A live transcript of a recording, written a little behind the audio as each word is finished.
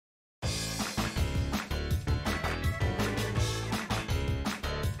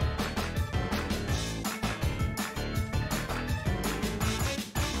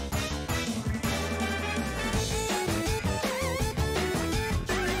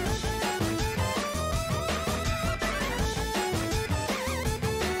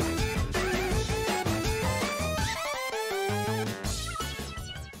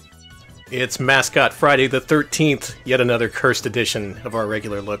It's Mascot Friday the 13th, yet another cursed edition of our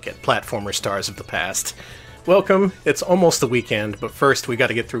regular look at platformer stars of the past. Welcome, it's almost the weekend, but first we got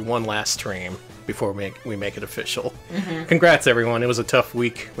to get through one last stream before we make it official. Congrats everyone, it was a tough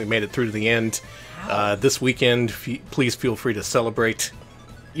week, we made it through to the end. This weekend, please feel free to celebrate.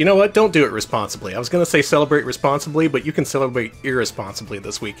 You know what, don't do it responsibly. I was going to say celebrate responsibly, but you can celebrate irresponsibly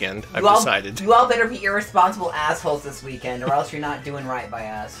this weekend, I've decided. You all better be irresponsible assholes this weekend, or else you're not doing right by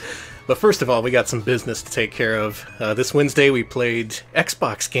us. But first of all, we got some business to take care of. This Wednesday we played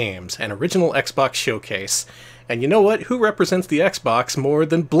Xbox games, an original Xbox showcase. And you know what? Who represents the Xbox more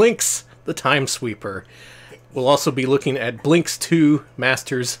than Blinx, the Time Sweeper? We'll also be looking at Blinx 2,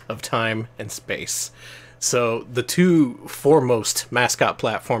 Masters of Time and Space. So, the two foremost mascot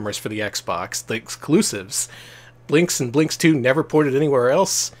platformers for the Xbox, the exclusives. Blinx and Blinx 2 never ported anywhere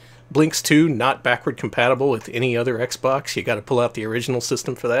else. Blinx 2 not backward compatible with any other Xbox. You gotta pull out the original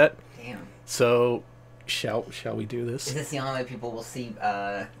system for that. Damn. So, shall we do this? Is this the only way people will see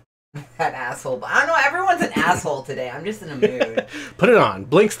that asshole? But I don't know, everyone's an asshole today. I'm just in a mood. Put it on.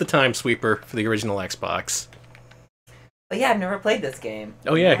 Blinx the Time Sweeper for the original Xbox. But yeah, I've never played this game.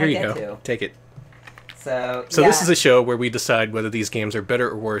 Oh yeah, here you go. Take it. So yeah. This is a show where we decide whether these games are better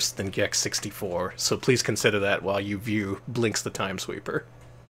or worse than Gex 64. So please consider that while you view Blinx the Time Sweeper.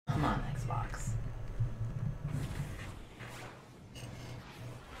 Come on, Xbox.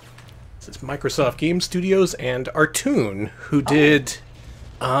 This is Microsoft Game Studios and Artoon, who did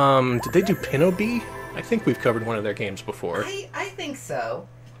they do Pinobi? I think we've covered one of their games before. I think so.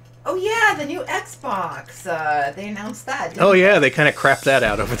 Oh yeah, the new Xbox. They announced that. Oh yeah, they kind of crapped that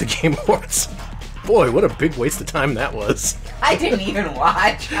out over the Game Awards. Boy, what a big waste of time that was. I didn't even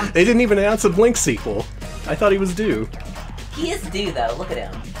watch. They didn't even announce a Blinx sequel. I thought he was due. He is due, though. Look at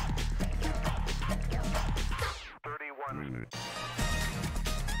him. 31.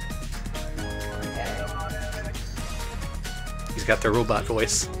 Okay. He's got the robot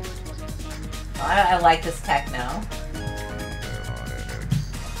voice. I like this techno.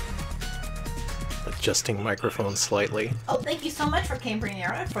 Adjusting microphone slightly. Oh, thank you so much for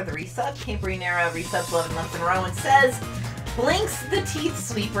Cambrianera for the resub. Cambrianera resubs 11 months in a row and says, Blinx the Teeth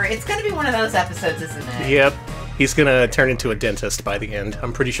Sweeper. It's going to be one of those episodes, isn't it? Yep. He's going to turn into a dentist by the end.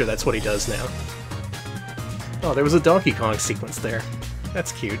 I'm pretty sure that's what he does now. Oh, there was a Donkey Kong sequence there.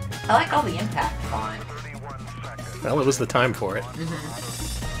 That's cute. I like all the impact font. Well, it was the time for it.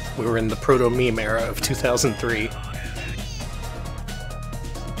 We were in the proto-meme era of 2003.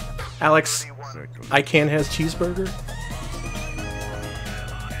 Alex, ICANN has cheeseburger?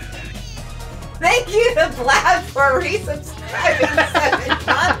 Thank you to Vlad for resubscribing 7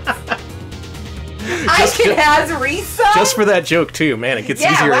 months. ICANN has resub? Just for that joke, too. Man, it gets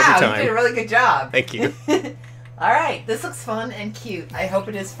easier every time. You did a really good job. Thank you. Alright, this looks fun and cute. I hope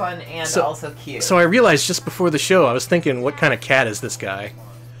it is fun and also cute. So I realized just before the show, I was thinking, what kind of cat is this guy?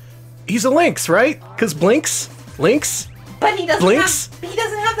 He's a lynx, right? Because Blinx? Lynx? But he doesn't Blinx? he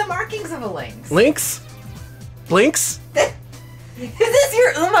doesn't have the markings of a lynx. Lynx? Blinx? Is this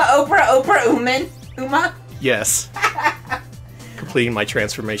your Oprah Uman? Uma? Yes. Completing my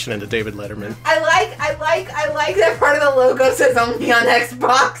transformation into David Letterman. I like that part of the logo says only on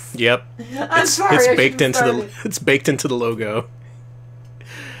Xbox. Yep. It's baked into the logo.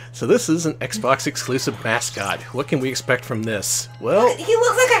 So this is an Xbox exclusive mascot. What can we expect from this? Well, he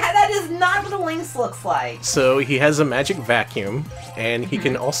looks like that is not what a lynx looks like. So he has a magic vacuum, and he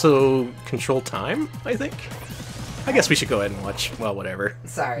can also control time, I think. I guess we should go ahead and watch. Well, whatever.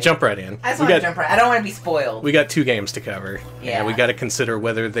 Sorry. Jump right in. I just want to jump right. I don't want to be spoiled. We got 2 games to cover. Yeah. And we got to consider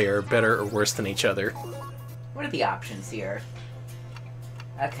whether they are better or worse than each other. What are the options here?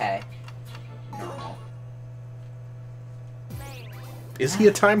 Okay. Normal. Is he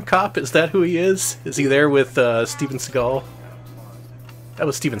a time cop? Is that who he is? Is he there with Steven Seagal? That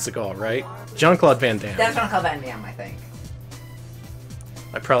was Steven Seagal, right? Jean-Claude Van Damme. That's Jean-Claude Van Damme, I think.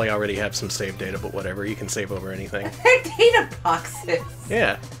 I probably already have some save data, but whatever. You can save over anything. They're data boxes.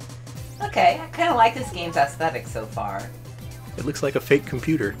 Yeah. Okay, I kind of like this game's aesthetic so far. It looks like a fake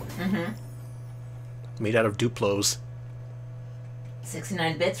computer. Made out of Duplos.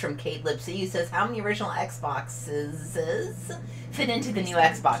 69 bits from Kate Lipsy says, how many original Xboxes fit into the new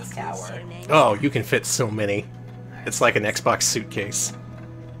Xbox tower? Oh, you can fit so many. It's like an Xbox suitcase.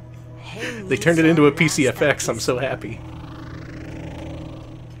 They turned it into a PCFX, I'm so happy.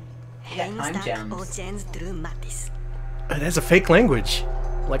 You got time gems. It has a fake language,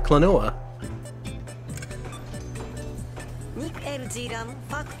 like Klonoa.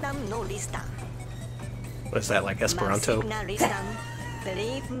 What is that, like Esperanto?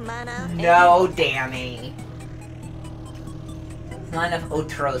 No, Danny. Not enough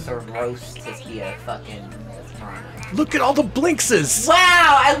otros or roast to be a fucking Toronto. Look at all the Blinxes! Wow,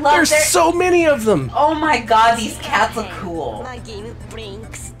 I love There's so many of them! Oh my god, these cats look cool.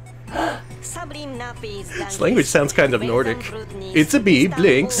 This language sounds kind of Nordic. It's a bee,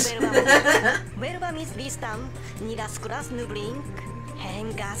 Blinx.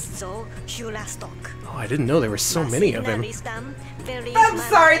 Oh, I didn't know there were so many of them. I'm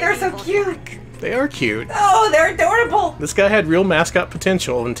sorry, they're so cute. They are cute. Oh, they're adorable. This guy had real mascot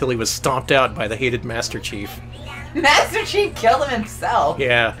potential until he was stomped out by the hated Master Chief. Master Chief killed him himself.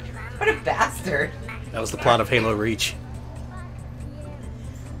 Yeah. What a bastard. That was the plot of Halo Reach.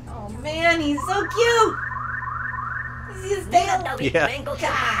 Oh man, he's so cute. Is his tail? Yeah.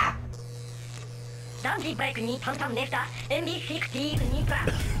 Ah.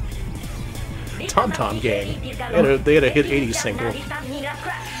 Tom Tom Gang. They had a hit 80s single.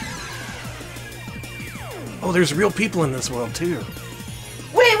 Oh, there's real people in this world too.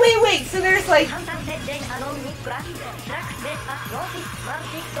 Wait. So there's like...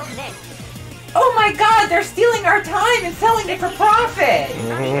 Oh my god, they're stealing our time and selling it for profit.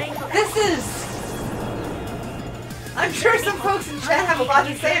 This is... I'm sure some folks in chat have a lot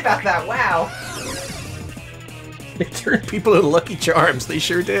to say about that. Wow. They turned people into Lucky Charms. They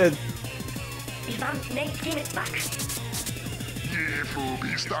sure did. Time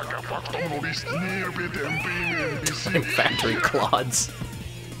factory clods.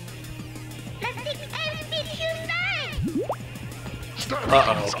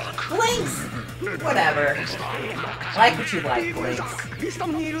 Uh-oh. Blinx! Whatever. Like what you like, Blinx.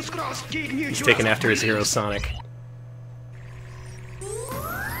 He's taken after his hero Sonic.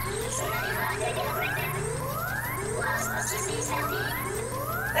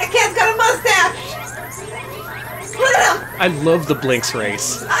 That cat's got a mustache! Look at him! I love the Blinx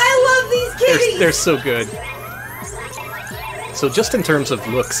race. I love these kitties! They're so good. So just in terms of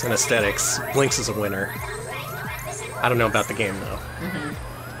looks and aesthetics, Blinx is a winner. I don't know about the game, though.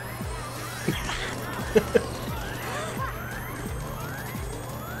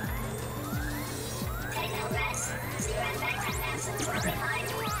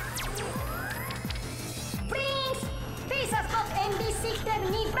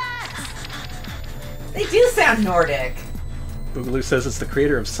 They do sound Nordic. Boogaloo says it's the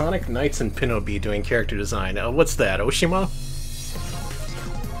creator of Sonic, Knights, and Pinobi doing character design. What's that, Oshima?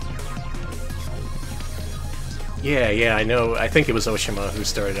 Yeah, I know. I think it was Oshima who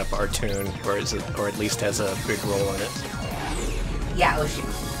started up Artoon, or at least has a big role in it. Yeah,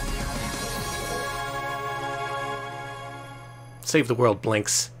 Oshima. Save the world,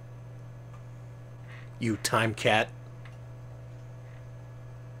 Blinx. You time cat.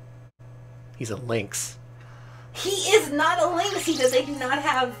 He's a lynx. He is not a lynx. They do not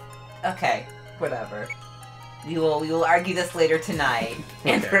have... Okay, whatever. We will argue this later tonight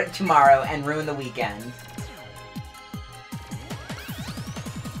and tomorrow and ruin the weekend.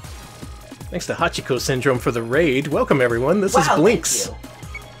 Thanks to Hachiko Syndrome for the raid. Welcome everyone. This is Blinx. Thank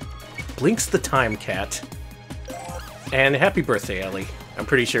you. Blinx the Time Cat. And happy birthday, Ellie. I'm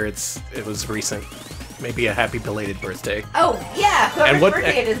pretty sure it was recent. Maybe a happy belated birthday. Oh, yeah! Whoever's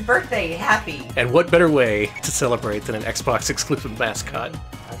birthday it is, birthday, happy! And what better way to celebrate than an Xbox exclusive mascot?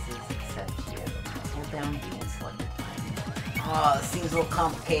 Hold down B and select your time. Oh, this seems a little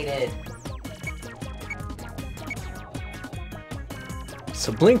complicated.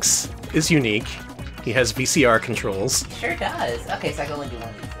 So Blinx is unique. He has VCR controls. He sure does. Okay, so I can only do one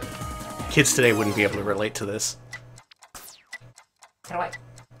of these. Kids today wouldn't be able to relate to this.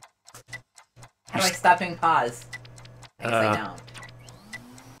 How do I stop doing pause? I guess I don't.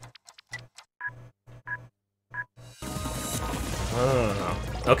 Oh.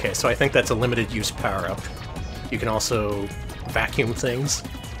 Okay, so I think that's a limited use power-up. You can also vacuum things.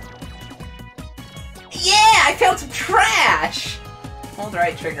 Yeah! I found some trash! Hold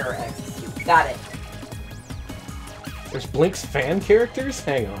right trigger X. Got it. There's Blinx fan characters?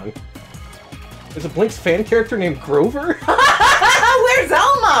 Hang on. There's a Blinx fan character named Grover? Where's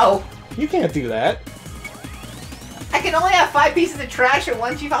Elmo? You can't do that. I can only have 5 pieces of trash at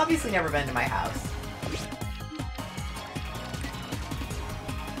once. You've obviously never been to my house.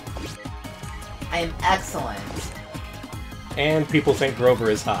 I am excellent. And people think Grover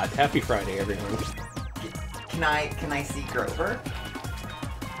is hot. Happy Friday, everyone. Can I see Grover?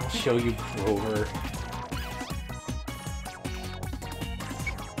 I'll show you Grover.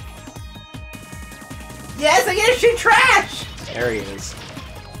 Yes, I get to shoot trash! There he is.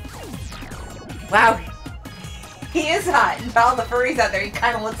 Wow. He is hot. And for all the furries out there, he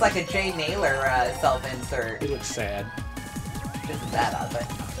kind of looks like a Jay Naylor self-insert. He looks sad. Isn't that odd, but...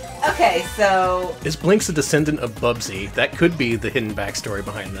 Okay, so... Is Blinx a descendant of Bubsy? That could be the hidden backstory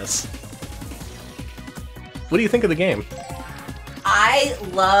behind this. What do you think of the game? I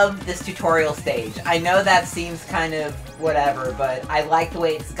love this tutorial stage. I know that seems kind of whatever, but I like the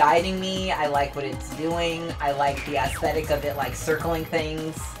way it's guiding me, I like what it's doing, I like the aesthetic of it, like, circling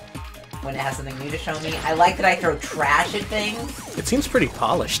things when it has something new to show me. I like that I throw trash at things. It seems pretty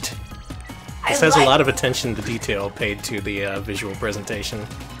polished. This has a lot of attention to detail paid to the visual presentation.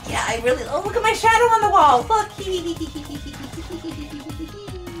 Yeah, I really... Oh, look at my shadow on the wall! Look!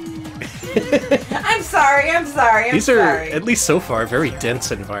 I'm sorry. These are, at least so far, very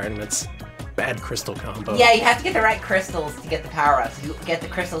dense environments. Bad crystal combo. Yeah, you have to get the right crystals to get the power-ups. If you get the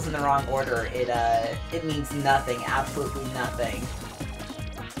crystals in the wrong order, it means nothing. Absolutely nothing.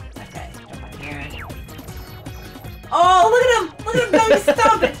 Okay, jump on here. Oh, look at him! Look at him go, he's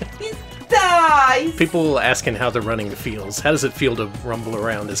stomping! He's... People asking how the running feels. How does it feel to rumble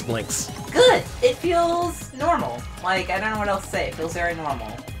around as Blinx? Good! It feels normal. Like, I don't know what else to say. It feels very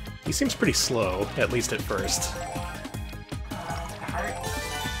normal. He seems pretty slow, at least at first.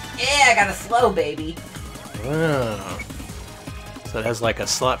 Yeah, I got a slow baby. Oh. So it has like a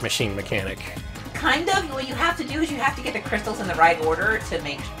slot machine mechanic. Kind of. What you have to do is you have to get the crystals in the right order to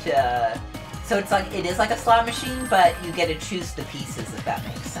make... So it's like, it is like a slot machine, but you get to choose the pieces, if that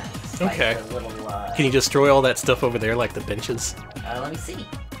makes sense. Okay. Like the little, Can you destroy all that stuff over there, like the benches? let me see.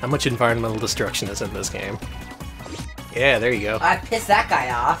 How much environmental destruction is in this game? Yeah, there you go. I pissed that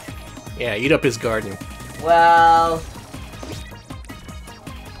guy off. Yeah, eat up his garden. Well...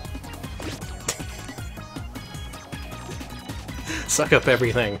 Suck up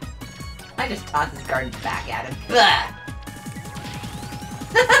everything. I just tossed his garden back at him. Blah!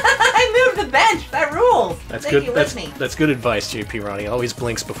 I moved the bench! That rules! That's Thank good. you, me. That's good advice, JP Ronnie. Always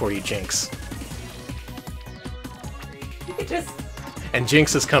Blinx before you jinx. You could just... And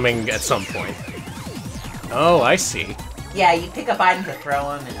jinx is coming at some point. Oh, I see. Yeah, you pick up items to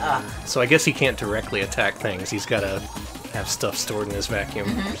throw them, and So I guess he can't directly attack things. He's gotta have stuff stored in his vacuum.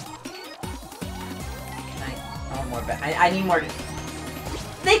 I want more I need more...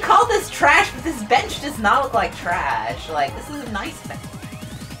 They call this trash, but this bench does not look like trash. Like, this is a nice bench.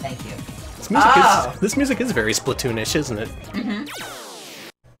 Thank you. This music is very Splatoonish, isn't it?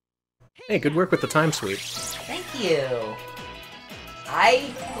 Hey, good work with the time sweep. Thank you.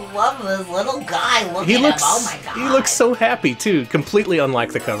 I love this little guy. Look at him. Oh my god. He looks so happy too, completely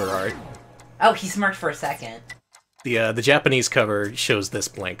unlike the cover art. Oh, he smirked for a second. The Japanese cover shows this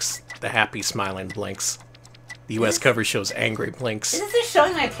Blinx, the happy smiling Blinx. The US cover shows angry Blinx. Is this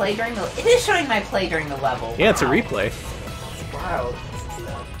showing my play during the... It is showing my play during the level. Yeah, it's a replay. Wow.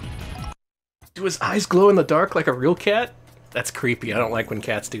 Do his eyes glow in the dark like a real cat? That's creepy. I don't like when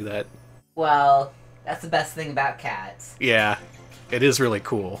cats do that. Well, that's the best thing about cats. Yeah, it is really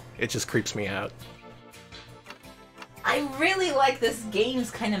cool. It just creeps me out. I really like this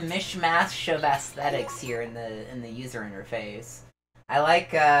game's kind of mishmash of aesthetics here in the user interface. I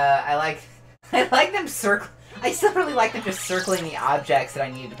like them I still really like them just circling the objects that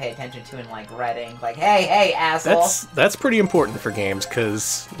I needed to pay attention to and like reading. Like, hey, asshole. That's pretty important for games,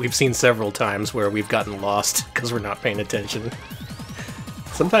 because we've seen several times where we've gotten lost because we're not paying attention.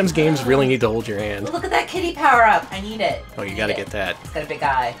 Sometimes games really need to hold your hand. Look at that kitty power-up. I need it. Oh, you gotta get that. It's got a big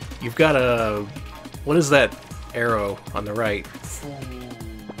eye. You've got a... What is that arrow on the right? Slow.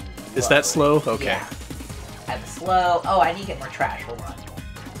 Is that slow? Okay. Yeah. I have a slow... Oh, I need to get more trash. Hold on.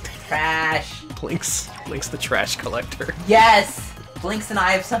 Trash. Blinx the trash collector. Yes! Blinx and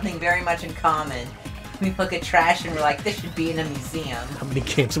I have something very much in common. We look at trash and we're like, this should be in a museum. How many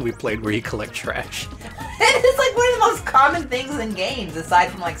games have we played where you collect trash? It is like one of the most common things in games, aside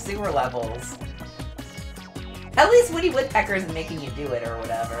from like sewer levels. At least Woody Woodpecker isn't making you do it or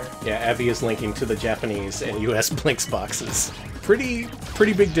whatever. Yeah, Abby is linking to the Japanese and US Blinx boxes. Pretty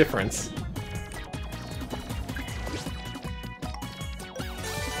big difference.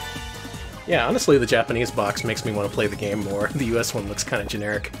 Yeah, honestly, the Japanese box makes me want to play the game more. The US one looks kind of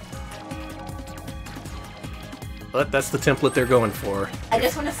generic. But that's the template they're going for. I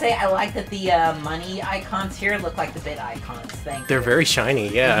just want to say I like that the money icons here look like the bit icons. Thank you. They're very shiny,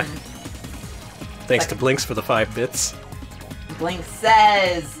 yeah. Thanks to Blinx for the 5 bits. Blinx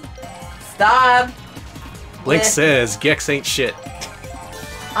says, stop. Blinx says, Gex ain't shit.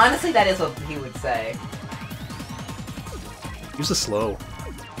 Honestly, that is what he would say. Use a slow.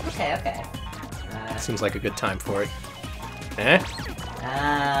 Okay. Seems like a good time for it. Eh?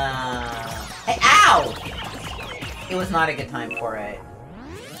 Hey, ow! It was not a good time for it.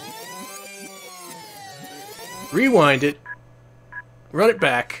 Rewind it. Run it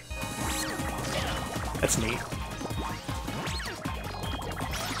back. That's neat.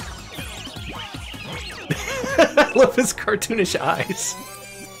 I love his cartoonish eyes.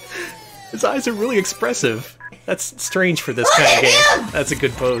 His eyes are really expressive. That's strange for this kind of game. That's a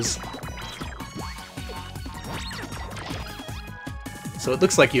good pose. So it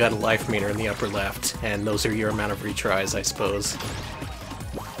looks like you had a life meter in the upper left, and those are your amount of retries, I suppose.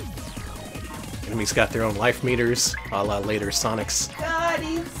 Enemies got their own life meters, a la later Sonic's. God,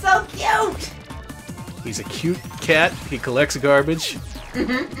 he's so cute! He's a cute cat, he collects garbage,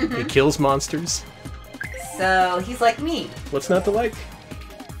 he kills monsters. So, he's like me. What's not to like?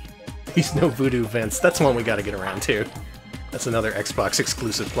 He's no Voodoo Vince, that's one we gotta get around to. That's another Xbox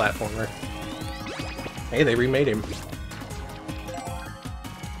exclusive platformer. Hey, they remade him.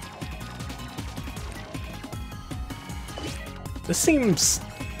 This seems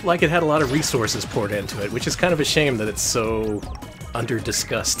like it had a lot of resources poured into it, which is kind of a shame that it's so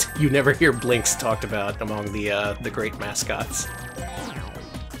under-discussed. You never hear Blinx talked about among the great mascots.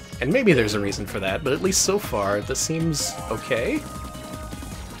 And maybe there's a reason for that, but at least so far, this seems okay.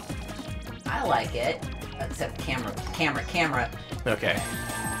 I like it. Except camera. Okay.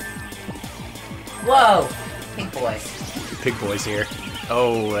 Whoa! Pink boy. Pig Boy's here.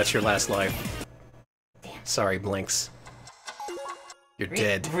 Oh, that's your last life. Damn. Sorry, Blinx. You're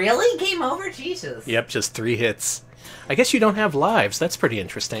dead. Really? Game over? Jesus. Yep, just 3 hits. I guess you don't have lives. That's pretty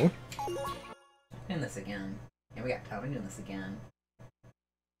interesting. Doing this again. Yeah, we got time. We're doing this again.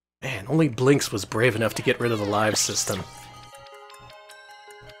 Man, only Blinx was brave enough to get rid of the live system.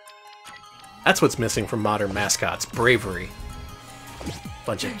 That's what's missing from modern mascots. Bravery.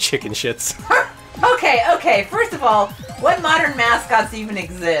 Bunch of chicken shits. Okay, first of all, what modern mascots even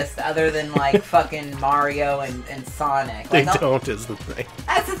exist other than, like, fucking Mario and Sonic? They Like, don't, is the thing.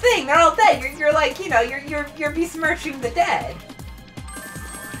 that's the thing, they're all dead. You're like, you know, you're besmirching the dead.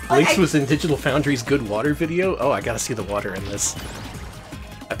 Blinx was in Digital Foundry's Good Water video? Oh, I gotta see the water in this.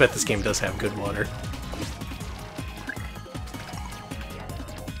 I bet this game does have good water.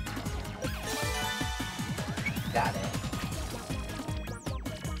 Got it.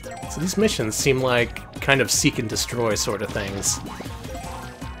 So these missions seem like kind of seek and destroy sort of things.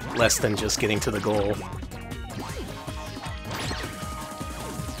 Less than just getting to the goal.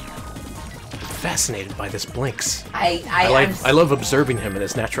 I'm fascinated by this Blinx. I love observing him in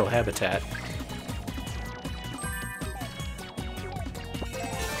his natural habitat.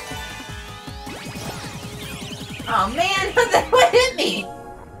 Oh man, what hit me?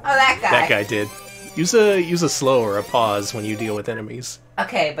 Oh, that guy. That guy did. Use a slow or a pause when you deal with enemies.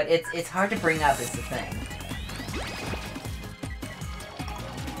 Okay, but it's hard to bring up is the thing.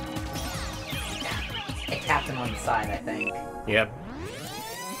 I tapped him on the side, I think. Yep.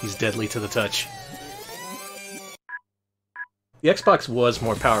 He's deadly to the touch. The Xbox was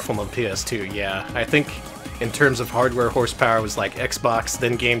more powerful than PS2, yeah. I think in terms of hardware horsepower it was like Xbox,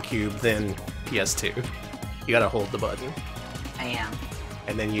 then GameCube, then PS2. You gotta hold the button. I am.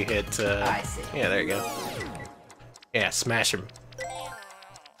 And then you hit, I see. Yeah, there you go. Yeah, smash him.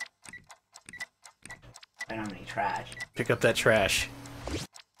 I don't have any trash. Pick up that trash.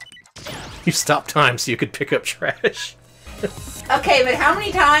 You stopped time so you could pick up trash. Okay, but how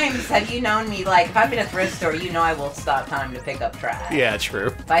many times have you known me, like, if I'm in a thrift store, you know I will stop time to pick up trash. Yeah, true.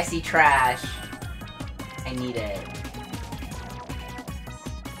 If I see trash, I need it.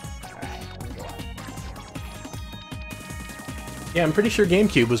 Alright, go on. Yeah, I'm pretty sure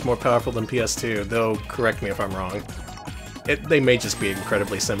GameCube was more powerful than PS2, though correct me if I'm wrong. They may just be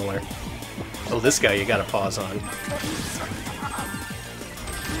incredibly similar. Oh, this guy you gotta pause on.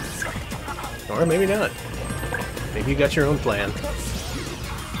 Or maybe not. Maybe you got your own plan.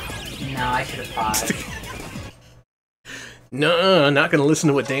 No, I should have paused. No, not gonna listen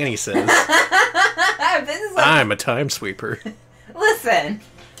to what Danny says. This is like, I'm a time sweeper. listen,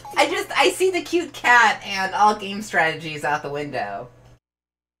 I see the cute cat and all game strategies out the window.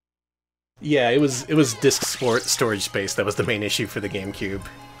 Yeah, it was disk storage space that was the main issue for the GameCube,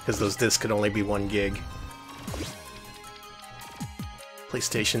 because those discs could only be 1 gig.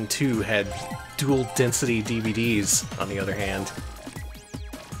 PlayStation 2 had dual density DVDs, on the other hand.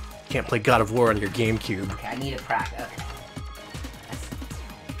 Can't play God of War on your GameCube. Okay, I need a practice.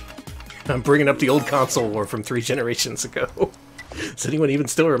 I'm bringing up the old console war from 3 generations ago. Does anyone even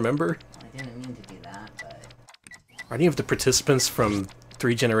still remember? I didn't mean to do that, but... Are any of the participants from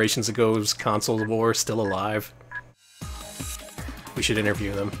 3 generations ago's console war still alive? We should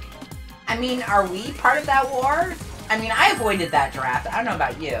interview them. I mean, are we part of that war? I mean, I avoided that draft. I don't know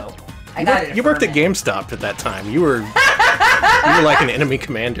about you. You worked at GameStop at that time. You were like an enemy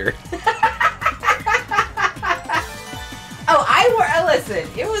commander. Listen,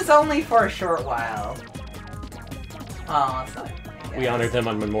 it was only for a short while. Oh, that's not... We honored them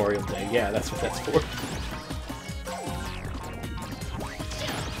on Memorial Day. Yeah, that's what that's for.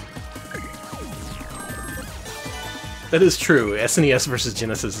 That is true. SNES versus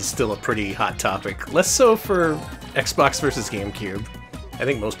Genesis is still a pretty hot topic. Less so for Xbox versus GameCube. I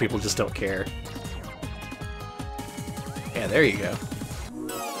think most people just don't care. Yeah, there you go.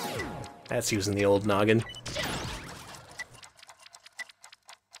 That's using the old noggin.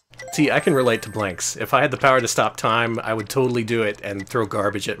 See, I can relate to Blinx. If I had the power to stop time, I would totally do it and throw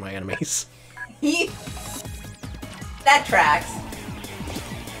garbage at my enemies. That tracks.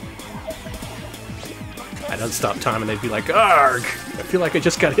 I'd unstop time and they'd be like, "Arg! I feel like I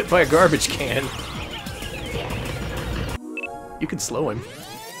just got hit by a garbage can." You could slow him.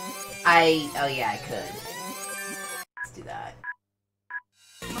 Oh yeah, I could. Let's do that.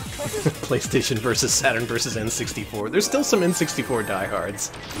 PlayStation versus Saturn versus N64. There's still some N64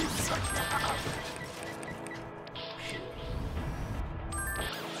 diehards.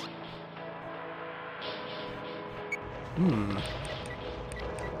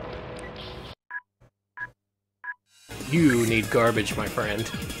 You need garbage, my friend.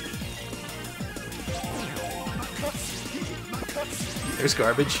 There's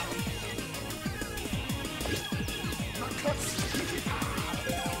garbage.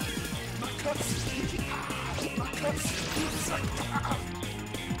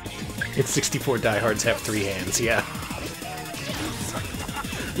 N64 diehards have 3 hands, yeah.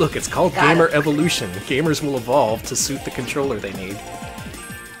 Look, it's called Gamer Evolution. Gamers will evolve to suit the controller they need.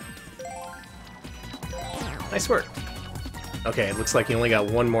 Nice work. Okay, it looks like you only got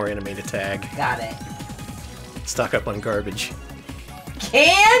one more enemy to tag. Got it. Stock up on garbage.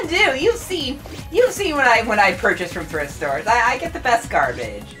 Can do. You've seen when I purchase from thrift stores. I get the best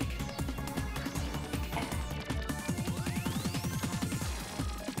garbage.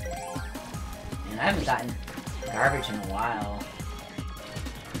 And I haven't gotten garbage in a while.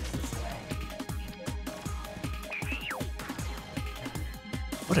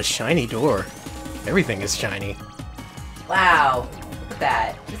 What a shiny door. Everything is shiny. Wow. Look at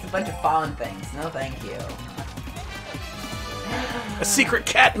that. Just a bunch of fallen things. No thank you. A secret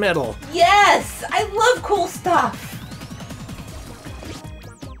cat medal! Yes! I love cool stuff!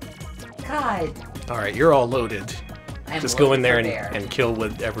 God. Alright, you're all loaded. I'm Just go in there loaded and kill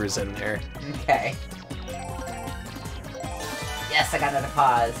whatever's in there. Okay. Yes, I got another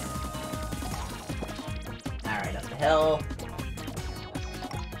pause. Alright, up the hill.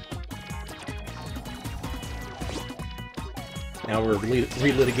 Now we're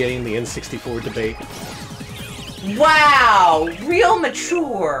relitigating the N64 debate. Wow! Real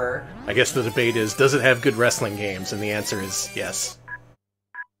mature! I guess the debate is, does it have good wrestling games? And the answer is yes.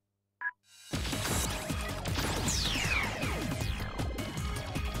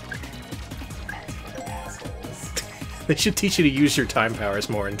 They should teach you to use your time powers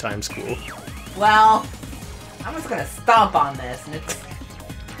more in time school. Well, I'm just gonna stomp on this, and it's...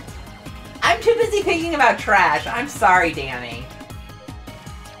 I'm too busy thinking about trash. I'm sorry, Danny.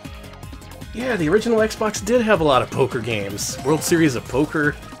 Yeah, the original Xbox did have a lot of poker games. World Series of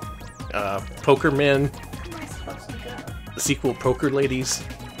Poker, Poker Men, Where am I supposed to go? the sequel Poker Ladies.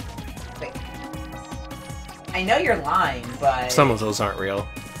 Wait. I know you're lying, but... Some of those aren't real.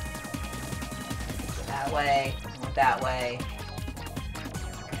 That way. Went that way.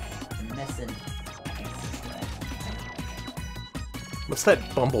 I'm missing. Okay, it's this way. What's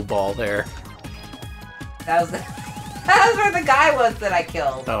that bumble ball there? That was the... That was where the guy was that I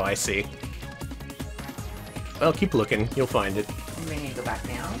killed. Oh, I see. Well, keep looking. You'll find it. We need to go back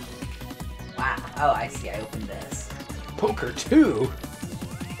down. Wow. Oh, I see. I opened this. Poker 2?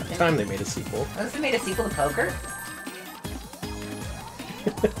 At the time they made a sequel. Oh, this made a sequel to Poker?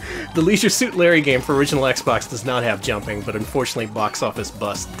 The Leisure Suit Larry game for original Xbox does not have jumping, but unfortunately Box Office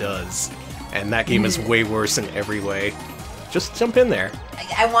Bust does. And that game is way worse in every way. Just jump in there.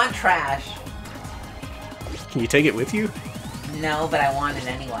 I want trash. Can you take it with you? No, but I want it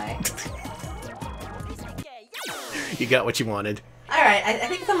anyway. You got what you wanted. Alright, I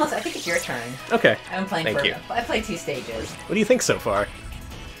think it's almost... I think it's your turn. Okay. I've been playing Thank you. I played 2 stages. What do you think so far?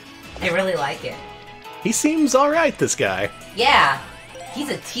 I really like it. He seems alright, this guy. Yeah. He's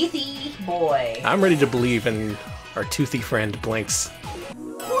a teethy boy. I'm ready to believe in our toothy friend Blinx.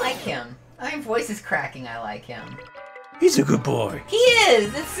 I like him. My voice is cracking. I like him. He's a good boy. He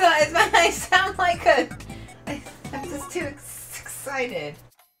is! I sound like a... I'm just too excited.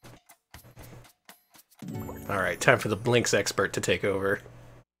 Alright, time for the Blinx expert to take over.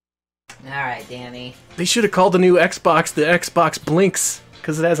 Alright, Danny. They should have called the new Xbox the Xbox Blinx,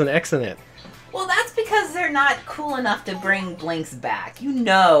 because it has an X in it. Well, that's because they're not cool enough to bring Blinx back. You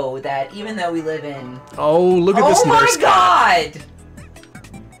know that even though we live in... Oh, look at this nurse. Oh my god!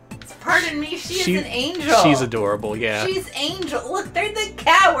 Pardon me, she is an angel. She's adorable, yeah. She's angel. Look, they're the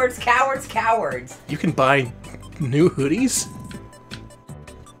cowards, cowards, cowards. You can buy New hoodies?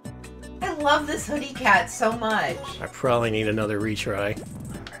 I love this hoodie cat so much. I probably need another retry.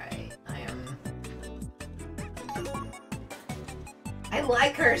 Alright, I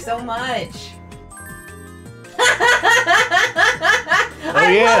like her so much.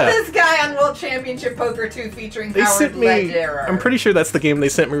 I love this guy on World Championship Poker 2 featuring They Howard sent me... Ledger. I'm pretty sure that's the game they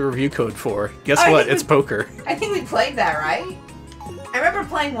sent me a review code for. Guess what? It's poker. I think we played that, right? I remember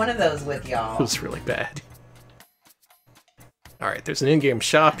playing one of those with y'all. It was really bad. Alright, there's an in-game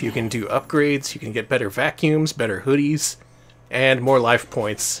shop. You can do upgrades, you can get better vacuums, better hoodies, and more life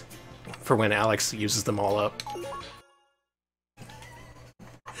points for when Alex uses them all up.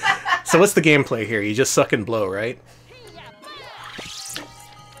 So what's the gameplay here? You just suck and blow, right?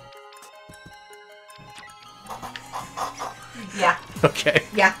 Yeah. Okay.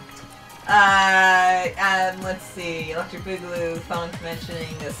 Yeah. Let's see. Electric Boogaloo, Funk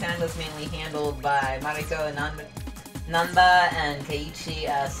mentioning the sound was mainly handled by Mariko Namba and Keiichi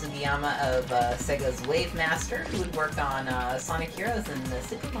Sugiyama of Sega's Wave Master, who would work on Sonic Heroes and the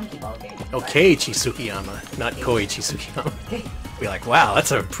Super Monkey Ball game. Oh, Keiichi Sugiyama, not Koichi Sugiyama. Okay. Be like, wow,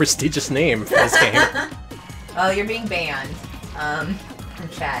 that's a prestigious name for this game. Oh, you're being banned. From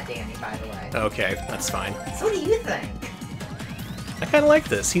chat, Danny, by the way. Okay, that's fine. So what do you think? I kind of like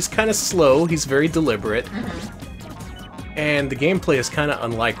this. He's kind of slow, he's very deliberate, and the gameplay is kind of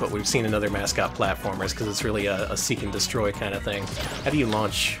unlike what we've seen in other Mascot platformers, because it's really a seek and destroy kind of thing. How do you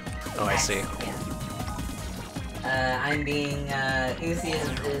launch? Oh, I see. Yeah. I'm being, Uzi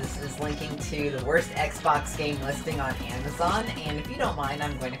is linking to the worst Xbox game listing on Amazon, and if you don't mind,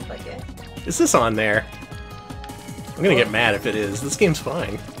 I'm going to click it. Is this on there? I'm gonna get mad if it is. This game's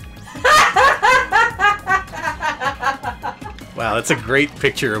fine. Wow, that's a great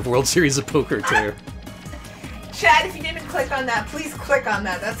picture of World Series of Poker, too. Chad, if you didn't click on that, please click on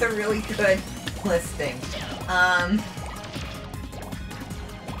that. That's a really good listing.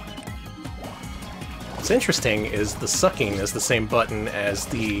 What's interesting is the sucking is the same button as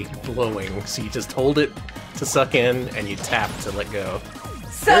the blowing, so you just hold it to suck in, and you tap to let go.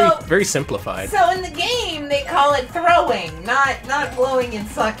 So, very simplified. So in the game, they call it throwing, not blowing and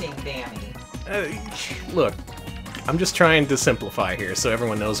sucking, Danny. Look, I'm just trying to simplify here so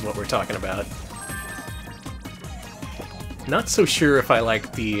everyone knows what we're talking about. Not so sure if I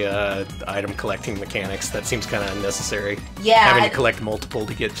like the item collecting mechanics. That seems kind of unnecessary. Yeah. Having to collect multiple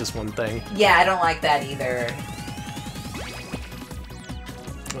to get just one thing. Yeah, I don't like that either.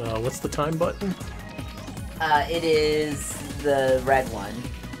 What's the time button? It is the red one.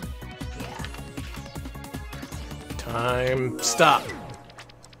 Yeah. Time. Stop.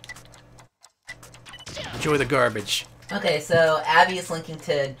 Enjoy the garbage. Okay, so Abby is linking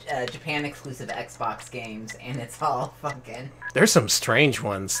to Japan-exclusive Xbox games, and it's all fucking... There's some strange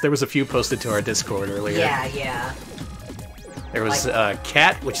ones. There was a few posted to our Discord earlier. Yeah, yeah. There was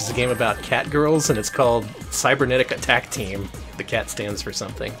Cat, which is a game about cat girls, and it's called Cybernetic Attack Team. The cat stands for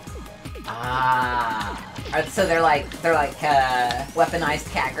something. Ah. So they're like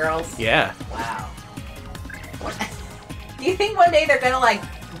weaponized cat girls? Yeah. Wow. Do you think one day they're gonna, like,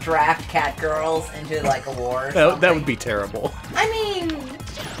 draft cat girls into, like, a war or something? That would be terrible. I mean...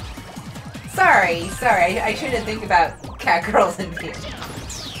 Sorry, I shouldn't think about cat girls in Vietnam.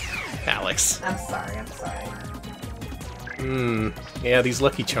 Alex. I'm sorry. Yeah, these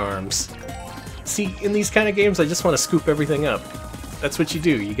Lucky Charms. See, in these kind of games, I just want to scoop everything up. That's what you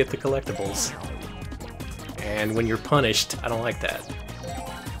do, you get the collectibles. And when you're punished, I don't like that.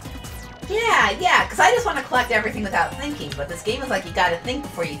 Yeah, because I just want to collect everything without thinking, but this game is like you gotta think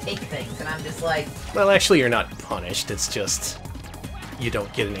before you take things, and I'm just like... Well, actually, you're not punished, it's just... you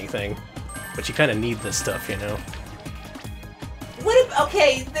don't get anything. But you kind of need this stuff, you know? What if...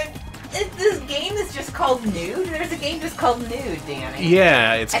 Okay, this game is just called Nude? There's a game just called Nude, Danny.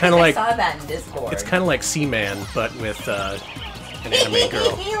 Yeah, it's kind of like... I saw that in Discord. It's kind of like Seaman, but with, an anime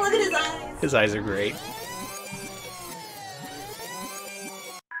girl. Look at his eyes! His eyes are great.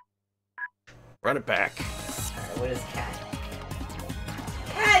 Run it back. Alright, what is Cat?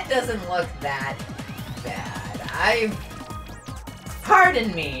 Cat doesn't look that bad.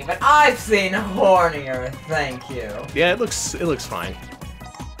 Pardon me, but I've seen hornier, thank you. Yeah, it looks fine.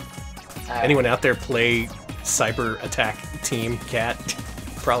 Anyone out there play Cyber Attack Team Cat?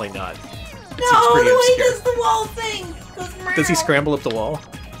 Probably not. No, the way he does the wall thing! Does he scramble up the wall?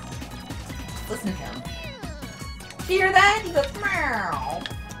 Listen to him. Hear that? He goes meow.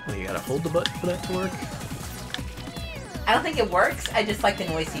 Well, you gotta hold the button for that to work? I don't think it works, I just like the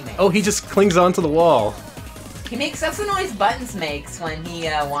noise he makes. Oh, he just clings onto the wall. He makes that's the noise Buttons makes when he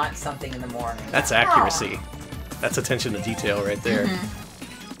wants something in the morning. That's accuracy. That's attention to detail right there.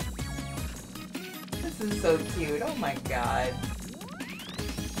 This is so cute. Oh my god.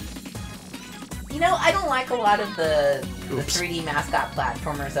 You know, I don't like a lot of the 3D mascot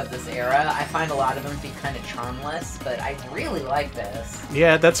platformers of this era. I find a lot of them to be kind of charmless, but I really like this.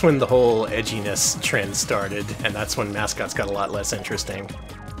 Yeah, that's when the whole edginess trend started, and that's when mascots got a lot less interesting.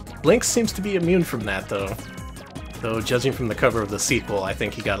 Blinx seems to be immune from that, though. Though, judging from the cover of the sequel, I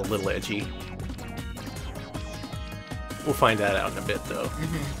think he got a little edgy. We'll find that out in a bit, though.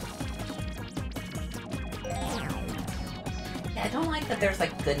 Yeah, I don't like that there's,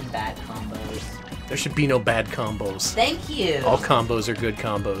 like, good and bad combos. There should be no bad combos. Thank you! All combos are good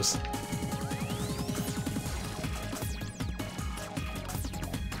combos.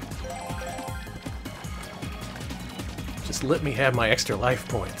 Just let me have my extra life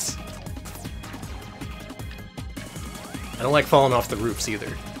points. I don't like falling off the roofs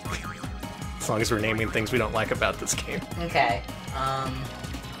either. As long as we're naming things we don't like about this game. Okay, I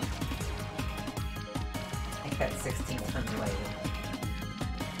think that's 16th unrelated.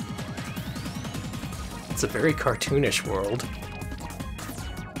 It's a very cartoonish world.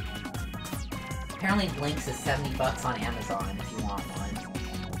 Apparently Blinx is $70 on Amazon if you want one.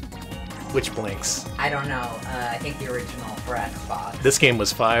 Which Blinx? I don't know, I think the original for Xbox. This game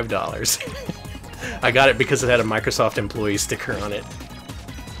was $5. I got it because it had a Microsoft employee sticker on it.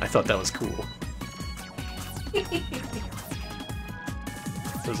 I thought that was cool. It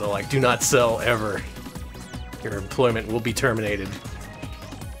was all like, do not sell ever. Your employment will be terminated.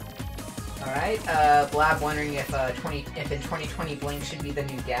 Alright, Blab wondering if in 2020 Blinx should be the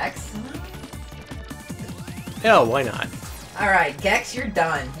new Gex. Hell, why not? Alright, Gex, you're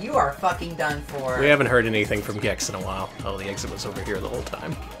done. You are fucking done for. We haven't heard anything from Gex in a while. Oh, the exit was over here the whole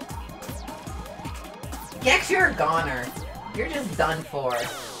time. Gex, you're a goner. You're just done for.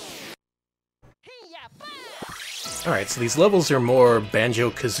 Alright, so these levels are more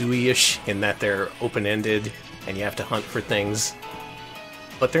Banjo-Kazooie-ish in that they're open-ended and you have to hunt for things.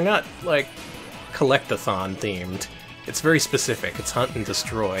 But they're not, like, collect-a-thon themed. It's very specific. It's hunt and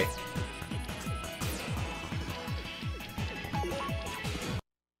destroy.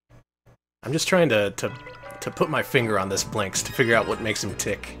 I'm just trying to put my finger on this Blinx to figure out what makes him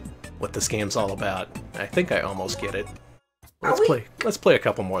tick, what this game's all about. I think I almost get it. Let's play a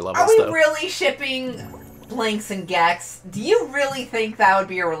couple more levels, though. Are we really shipping Blinx and Gex? Do you really think that would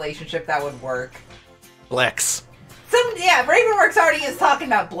be a relationship that would work? Blex. Yeah, Ravenworks already is talking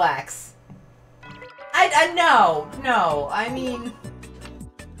about Blex. No, I mean,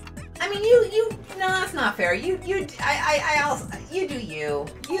 you, no, that's not fair. You do you.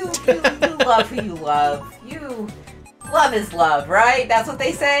 You love who you love. Love is love, right? That's what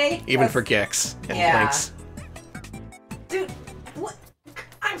they say? Even for Gex and Blinx. Dude, what?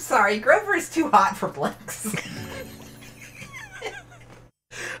 I'm sorry, Grover is too hot for Blinx.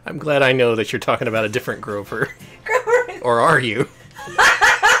 I'm glad I know that you're talking about a different Grover. Grover is... Or are you?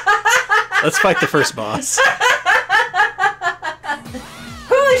 Let's fight the first boss.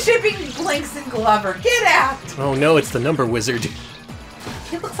 Who is shipping Blinx and Glover? Get out! Oh no, it's the number wizard.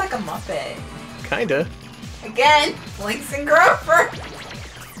 He looks like a Muppet. Kinda. Again, Blinx and Grover.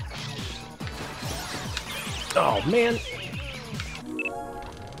 Oh man.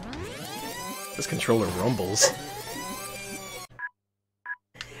 This controller rumbles.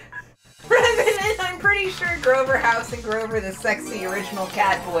 President, I'm pretty sure Grover House and Grover the sexy original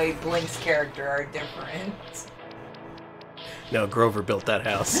Catboy Blinx character are different. No, Grover built that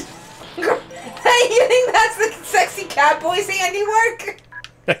house. Hey, you think that's the sexy Catboy's handiwork?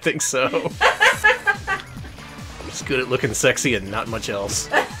 I think so. He's good at looking sexy and not much else.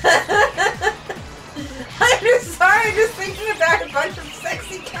 I'm just sorry, I'm just thinking about a bunch of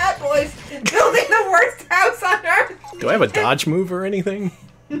sexy Catboys building the worst house on earth. Do I have a dodge move or anything?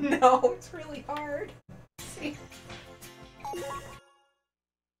 No, it's really hard. See?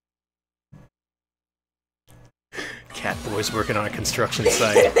 Catboy's working on a construction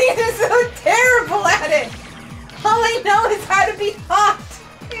site. They're so terrible at it! All I know is how to be hot!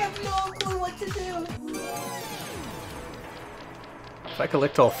 I have no clue what to do. If I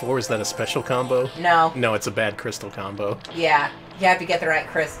collect all four, is that a special combo? No. No, it's a bad crystal combo. Yeah, you have to get the right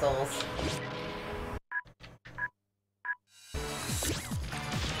crystals.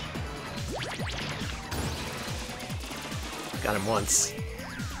 Got him once.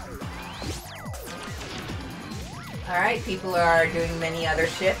 Alright, people are doing many other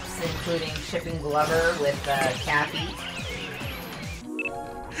ships, including shipping Glover with Cappy.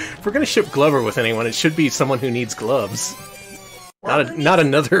 If we're gonna ship Glover with anyone, it should be someone who needs gloves. Not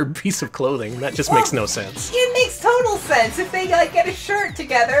another piece of clothing. That just makes no sense. It makes total sense. If they like get a shirt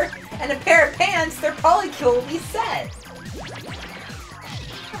together and a pair of pants, their polycule will be set.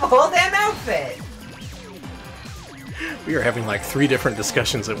 A whole damn outfit. We are having like 3 different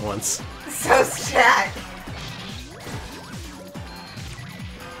discussions at once. So stacked.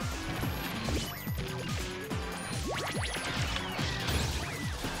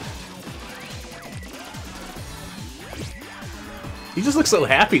 He just looks so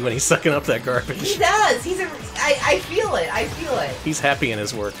happy when he's sucking up that garbage. He does. I feel it. I feel it. He's happy in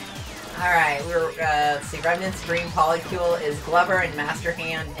his work. Alright, let's see. Remnant's Green Polycule is Glover and Master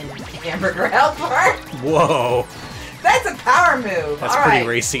Hand and Hamburger Helper. Whoa. That's a power move. That's pretty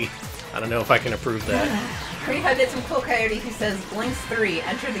racy. I don't know if I can approve that. Creeha did some cool coyote who says, Blinx 3,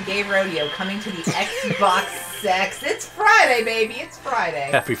 enter the gay rodeo, coming to the Xbox sex. It's Friday, baby. It's Friday.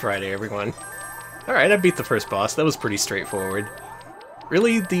 Happy Friday, everyone. Alright, I beat the first boss. That was pretty straightforward.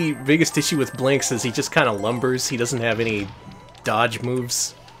 Really, the biggest issue with Blinx is he just kind of lumbers. He doesn't have any dodge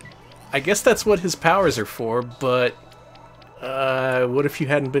moves. I guess that's what his powers are for, but... what if you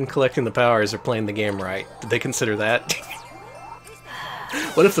hadn't been collecting the powers or playing the game right? Did they consider that?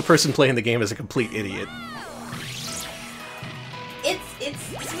 What if the person playing the game is a complete idiot?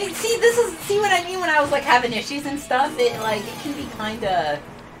 See what I mean when I was like having issues and stuff? It can be kinda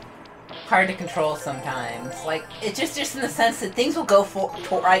hard to control sometimes. Like, it's just in the sense that things will go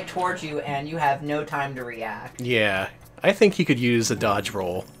right towards you and you have no time to react. Yeah, I think he could use a dodge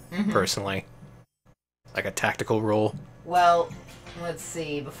roll, personally. Like a tactical roll. Well, let's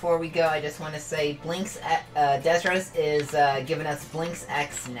see. Before we go, I just want to say Blinx, Desros is giving us Blinx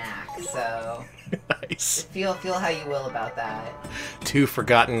X knack, so... Nice. Feel how you will about that. 2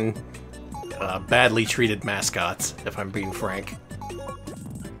 forgotten, badly treated mascots, if I'm being frank.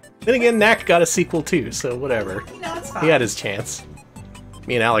 Then again, Knack got a sequel too, so whatever. No, it's fine. He had his chance.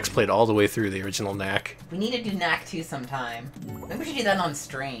 Me and Alex played all the way through the original Knack. We need to do Knack 2 sometime. Maybe we should do that on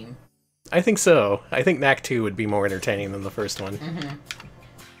stream. I think so. I think Knack 2 would be more entertaining than the first one.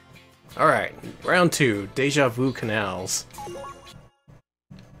 Alright, round 2, Deja Vu Canals.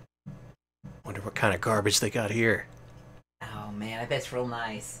 Wonder what kind of garbage they got here. Oh man, I bet it's real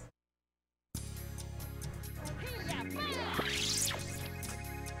nice.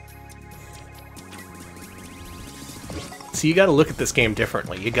 So you gotta look at this game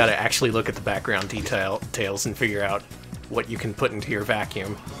differently. You gotta actually look at the background details and figure out what you can put into your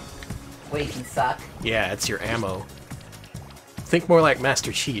vacuum. What, you can suck? Yeah, it's your ammo. Think more like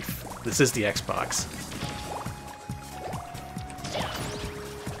Master Chief. This is the Xbox.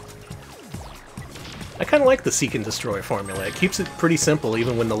 I kinda like the Seek and Destroy formula. It keeps it pretty simple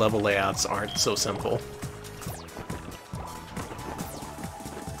even when the level layouts aren't so simple.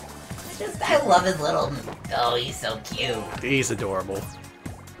 I love his little... Oh, he's so cute. He's adorable.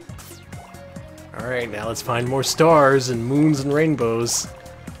 Alright, now let's find more stars and moons and rainbows.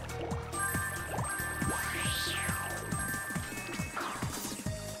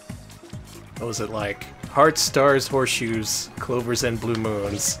 What was it like? Hearts, stars, horseshoes, clovers, and blue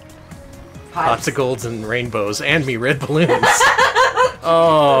moons. Pots of golds and rainbows, and me red balloons.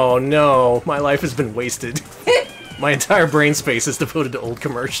 Oh no, my life has been wasted. My entire brain space is devoted to old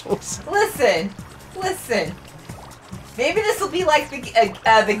commercials. Listen. Maybe this will be like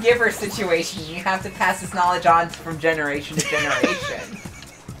the Giver situation. You have to pass this knowledge on from generation to generation.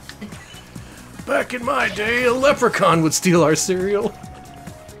 Back in my day, a leprechaun would steal our cereal.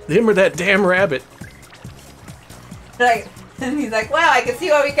 Him or that damn rabbit. And he's like, wow, I can see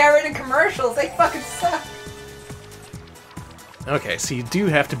why we got rid of commercials. They fucking suck. Okay, so you do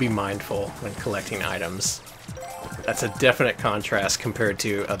have to be mindful when collecting items. That's a definite contrast compared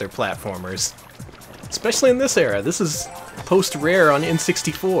to other platformers. Especially in this era. This is post-Rare on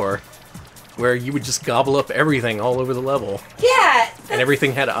N64, where you would just gobble up everything all over the level. Yeah! And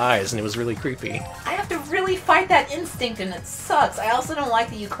everything had eyes, and it was really creepy. I have to really fight that instinct, and it sucks. I also don't like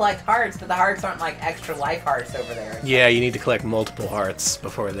that you collect hearts, but the hearts aren't like extra life hearts over there. Yeah, you need to collect multiple hearts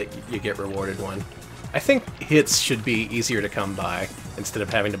before you get rewarded one. I think hits should be easier to come by, instead of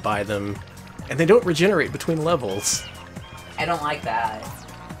having to buy them. And they don't regenerate between levels. I don't like that.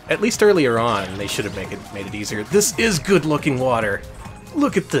 At least earlier on, they should have made it easier. This is good-looking water.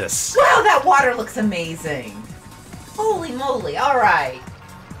 Look at this. Wow, that water looks amazing. Holy moly, alright.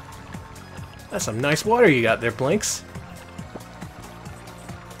 That's some nice water you got there, Blinx.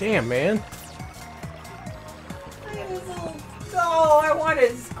 Damn, man. Oh, I want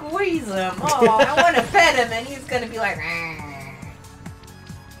to squeeze him. Oh, I want to pet him, and he's going to be like...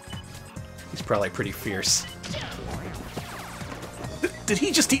 He's probably pretty fierce. Did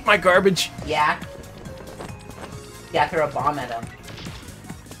he just eat my garbage? Yeah. Yeah, throw a bomb at him.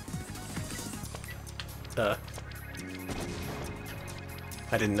 I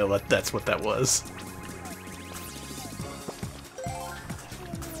didn't know that's what that was.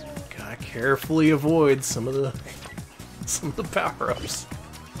 Gotta carefully avoid some of the some of the power-ups.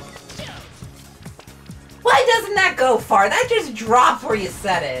 Why doesn't that go far? That just dropped where you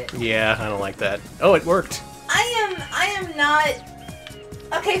said it. Yeah, I don't like that. Oh, it worked. I am not...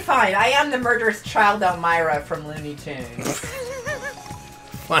 Okay, fine. I am the murderous child Elmira from Looney Tunes.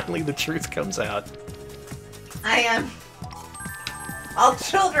 Finally, the truth comes out. I am... All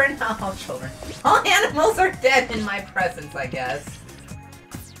children... All children. All animals are dead in my presence, I guess.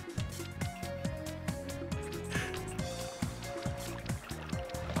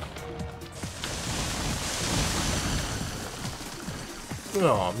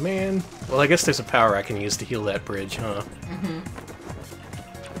 Oh, man. Well, I guess there's a power I can use to heal that bridge, huh? Mm-hmm.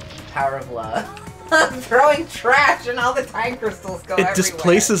 Power of love. I'm throwing trash and all the time crystals go everywhere. It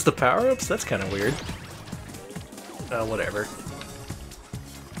displaces the power-ups? That's kind of weird. Whatever.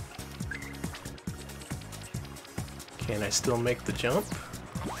 Can I still make the jump?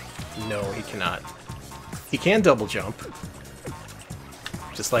 No, he cannot. He can double jump.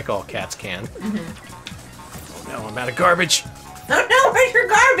 Just like all cats can. Mm-hmm. Oh no, I'm out of garbage! Oh no, where's your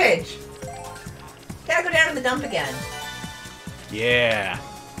garbage? Gotta go down to the dump again. Yeah!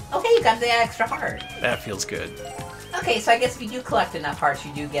 Okay, you got the extra heart. That feels good. Okay, so I guess if you do collect enough hearts,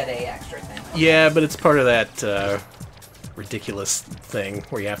 you do get a extra thing. Okay. Yeah, but it's part of that ridiculous thing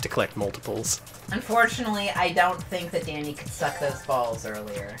where you have to collect multiples. Unfortunately, I don't think that Danny could suck those balls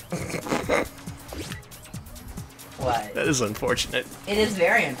earlier. What? That is unfortunate. It is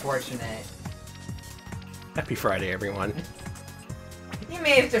very unfortunate. Happy Friday, everyone. You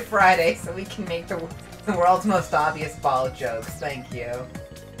made it to Friday, so we can make the world's most obvious ball jokes. Thank you.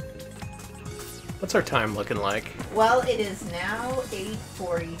 What's our time looking like? Well, it is now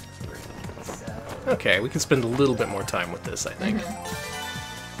 8:43, so... Okay, we can spend a little bit more time with this, I think.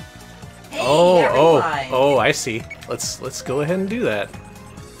 Mm-hmm. Hey, Oh, I see. Let's go ahead and do that.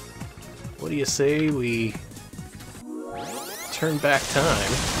 What do you say we turn back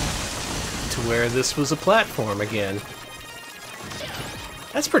time to where this was a platform again?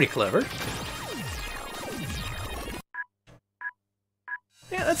 That's pretty clever.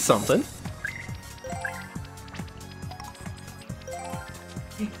 Yeah, that's something.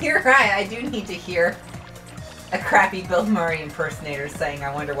 You're right, I do need to hear a crappy Bill Murray impersonator saying,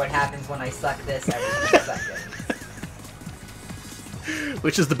 I wonder what happens when I suck this every 2 seconds.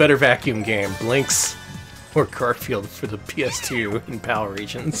 Which is the better vacuum game, Blinx or Garfield for the PS2 in PAL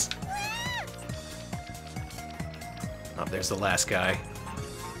regions? Oh, there's the last guy.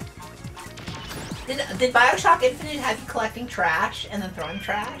 Did Bioshock Infinite have you collecting trash and then throwing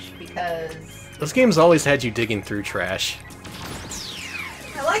trash? Because... Those games always had you digging through trash.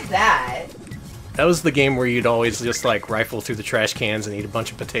 I like that. That was the game where you'd always just, like, rifle through the trash cans and eat a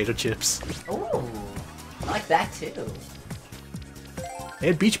bunch of potato chips. Ooh, I like that too. They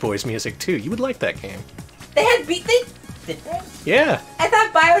had Beach Boys music, too. You would like that game. They had did they? Yeah. I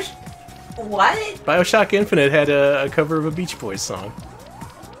thought What? Bioshock Infinite had a cover of a Beach Boys song.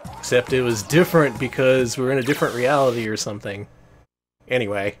 Except it was different because we're in a different reality or something.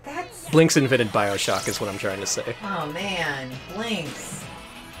 Anyway, That's... Blinx invented Bioshock is what I'm trying to say. Oh man, Blinx.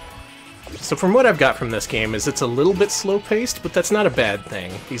 So from what I've got from this game is it's a little bit slow-paced, but that's not a bad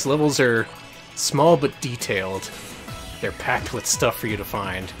thing. These levels are small but detailed. They're packed with stuff for you to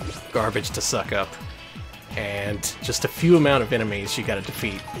find, garbage to suck up, and just a few amount of enemies you gotta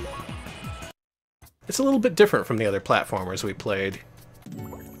defeat. It's a little bit different from the other platformers we played.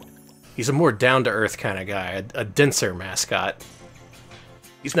 He's a more down-to-earth kind of guy, a denser mascot.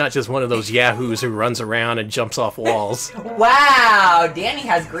 He's not just one of those yahoos who runs around and jumps off walls. Wow, Danny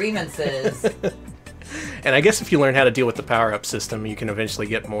has grievances. And I guess if you learn how to deal with the power-up system, you can eventually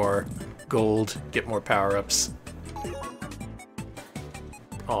get more gold, get more power-ups.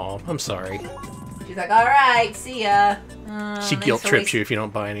 Aw, I'm sorry. She's like, alright, see ya. She guilt-trips you if you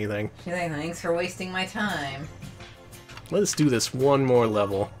don't buy anything. She's like, thanks for wasting my time. Let's do this one more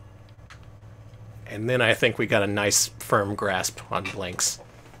level. And then I think we got a nice, firm grasp on Blinx.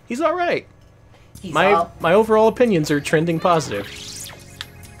 He's alright. My overall opinions are trending positive.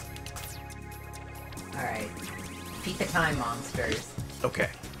 Alright. Beat the time monsters. Okay.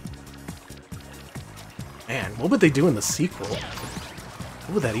 Man, what would they do in the sequel?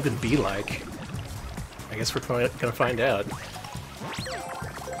 What would that even be like? I guess we're gonna find out.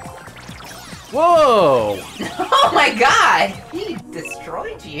 Whoa! Oh my god! He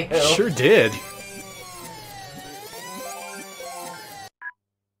destroyed you. Sure did.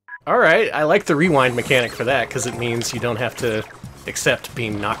 Alright, I like the rewind mechanic for that, because it means you don't have to accept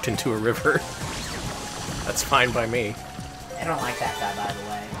being knocked into a river. That's fine by me. I don't like that guy, by the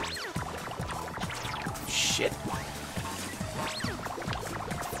way. Shit.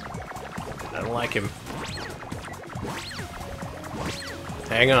 I don't like him.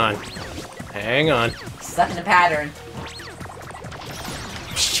 Hang on. Hang on. Stuck in a pattern.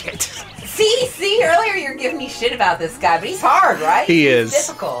 Shit. See, earlier you're giving me shit about this guy, but he's hard, right? He is. He's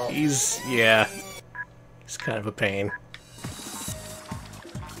difficult. Yeah. He's kind of a pain.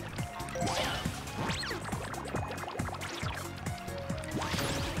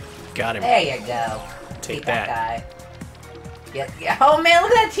 Got him. There you go. Take Beat that. guy. Yeah. Oh man,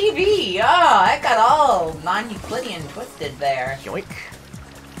 look at that TV! Oh, that got all non-Euclidean twisted there. Yoink.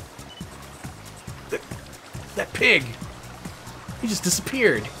 That pig! He just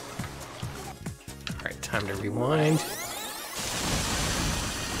disappeared. Alright, time to rewind.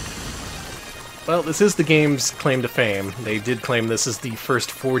 Well, this is the game's claim to fame. They did claim this is the first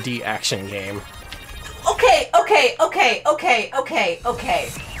 4D action game. Okay.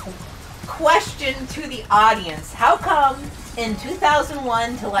 Question to the audience. How come in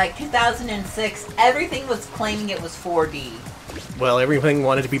 2001 to like 2006, everything was claiming it was 4D? Well, everything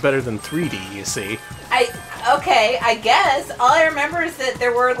wanted to be better than 3D, you see. I guess. All I remember is that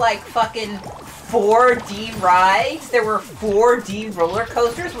there were like fucking 4D rides. There were 4D roller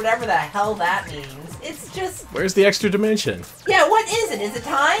coasters, whatever the hell that means. It's just... Where's the extra dimension? Yeah, what is it? Is it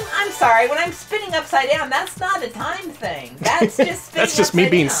time? I'm sorry, when I'm spinning upside down, that's not a time thing. That's just spinning That's just me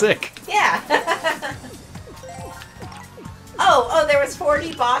upside being down. sick. Yeah. Oh, there was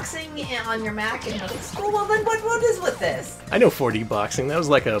 4D boxing on your Mac in middle school? Well, then what is with this? I know 4D boxing. That was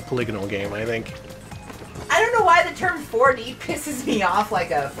like a polygonal game, I think. I don't know why the term 4D pisses me off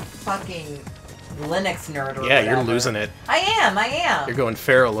like a fucking Linux nerd or Yeah, whatever. you're losing it. I am. You're going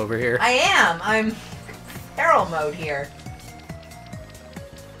feral over here. I am. I'm feral mode here.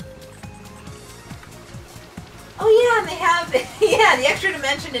 Oh yeah, and they have the extra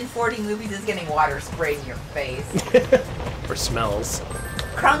dimension in 4D movies is getting water sprayed in your face. Or smells.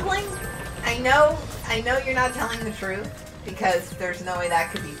 Crunkling, I know you're not telling the truth because there's no way that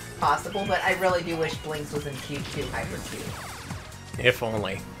could be possible, but I really do wish Blinx was in Cube 2 Hypercube. If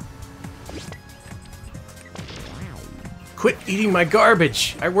only. Quit eating my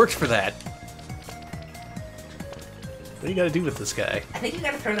garbage! I worked for that. What do you gotta do with this guy? I think you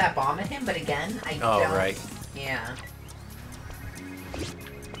gotta throw that bomb at him, but again, I Oh, don't. right. Yeah.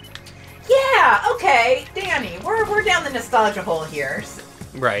 Yeah, okay, Danny, we're down the nostalgia hole here.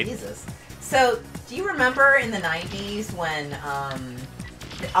 Right. Jesus. So, do you remember in the 90s when,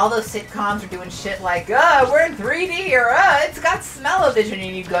 all those sitcoms were doing shit like, we're in 3D, or, it's got smell-o-vision,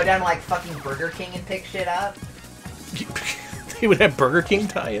 and you'd go down to, like, fucking Burger King and pick shit up? They would have Burger King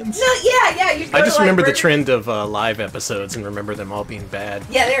tie-ins? No, yeah, you'd go I just to, like, remember the Burger- trend of live episodes and remember them all being bad.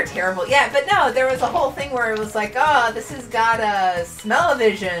 Yeah, they were terrible. Yeah, but no, there was a whole thing where it was like, oh, this has got a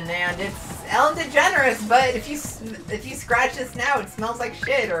smell-o-vision, and it's Ellen DeGeneres, but if you scratch this now, it smells like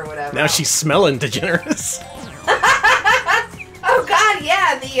shit, or whatever. Now she's smelling DeGeneres. Oh god,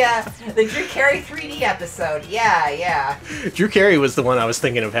 yeah, the Drew Carey 3D episode. Yeah. Drew Carey was the one I was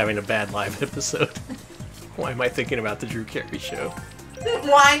thinking of having a bad live episode. Why am I thinking about the Drew Carey show?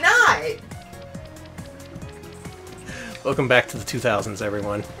 Why not? Welcome back to the 2000s,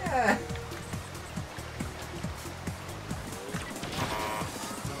 everyone. Yeah.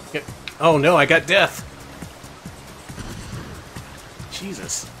 Yep. Oh no, I got death!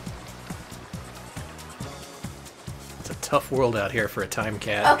 Jesus. It's a tough world out here for a time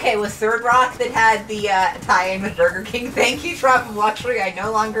cat. Okay, was Third Rock that had the tie-in with Burger King? Thank you, Drop of Luxury. I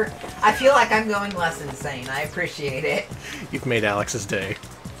feel like I'm going less insane. I appreciate it. You've made Alex's day.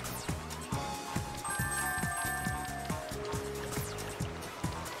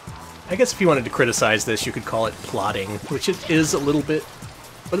 I guess if you wanted to criticize this, you could call it plotting, which it is a little bit,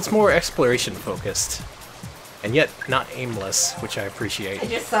 but it's more exploration-focused. And yet, not aimless, which I appreciate. I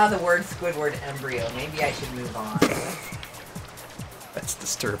just saw the word Squidward embryo. Maybe I should move on. That's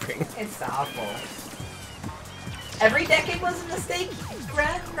disturbing. It's awful. Every decade was a mistake,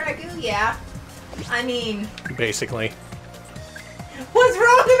 Ragu? Yeah. I mean, Basically. what's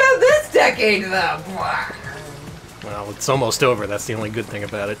wrong about this decade, though? Well, it's almost over, that's the only good thing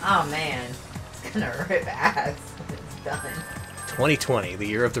about it. Oh, man. It's gonna rip ass when it's done. 2020, the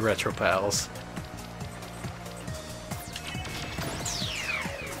year of the Retro Pals.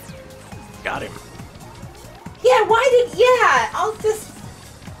 Got him. Yeah, I'll just...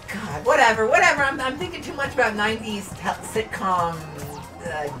 God, whatever. I'm thinking too much about 90s sitcom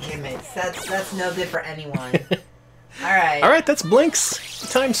gimmicks. That's no good for anyone. Alright. Alright, that's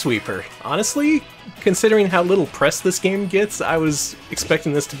Blinx, Time Sweeper. Honestly, considering how little press this game gets, I was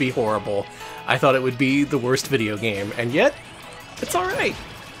expecting this to be horrible. I thought it would be the worst video game, and yet, it's alright.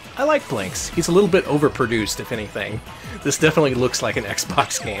 I like Blinx. He's a little bit overproduced, if anything. This definitely looks like an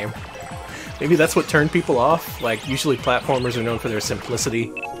Xbox game. Maybe that's what turned people off. Like, usually platformers are known for their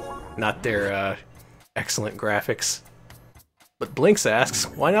simplicity, not their excellent graphics. But Blinx asks,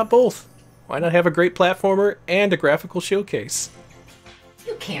 why not both? Why not have a great platformer and a graphical showcase?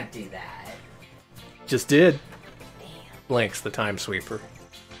 You can't do that. Just did. Blinx, the Time Sweeper.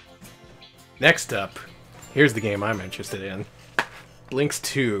 Next up, here's the game I'm interested in. Blinx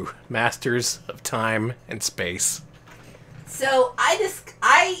 2, Masters of Time and Space. So, I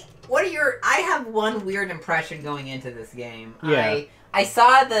have one weird impression going into this game. Yeah. I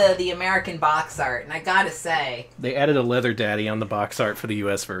saw the American box art, and I gotta say... They added a leather daddy on the box art for the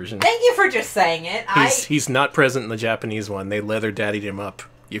US version. Thank you for just saying it. He's not present in the Japanese one. They leather daddied him up.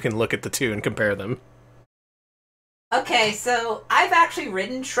 You can look at the two and compare them. Okay, so I've actually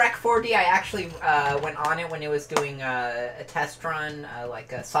ridden Shrek 4D. I actually went on it when it was doing a test run,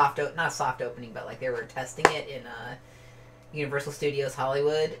 like a not a soft opening, but like they were testing it in Universal Studios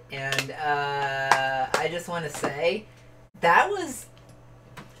Hollywood. And I just want to say, that was...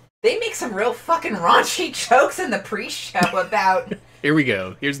 They make some real fucking raunchy jokes in the pre-show about... Here we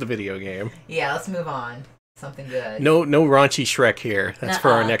go. Here's the video game. Yeah, let's move on. Something good. No raunchy Shrek here. That's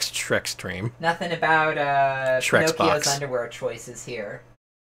for our next Shrek stream. Nothing about Shrek's Pinocchio's box. underwear choices here.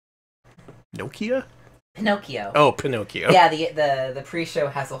 Nokia? Pinocchio. Oh, Pinocchio. Yeah, the pre-show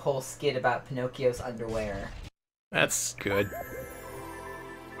has a whole skit about Pinocchio's underwear. That's good.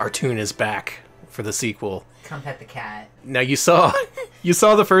 Our tune is back for the sequel. Come pet the cat. Now you saw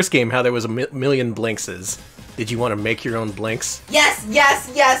the first game how there was a million Blinxes. Did you want to make your own Blinx? Yes.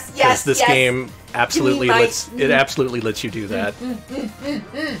 Because this game absolutely absolutely lets you do that.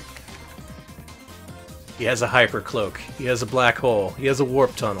 He has a hyper cloak. He has a black hole. He has a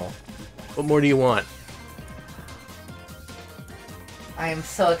warp tunnel. What more do you want? I am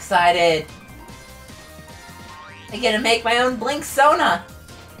so excited. I get to make my own Blinx Sona.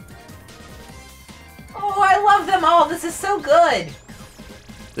 Oh, I love them all. This is so good.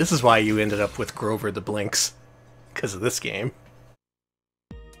 This is why you ended up with Grover the Blinx. Because of this game.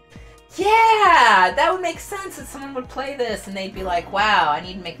 Yeah, that would make sense that someone would play this and they'd be like, wow, I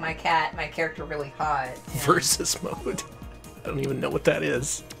need to make my character really hot. Yeah. Versus mode. I don't even know what that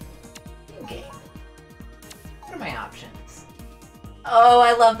is. New game. What are my options? Oh,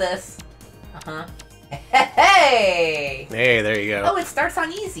 I love this. Uh-huh. Hey! Hey, there you go. Oh, it starts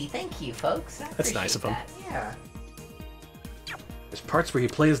on easy. Thank you, folks. That's nice of them. Yeah. There's parts where you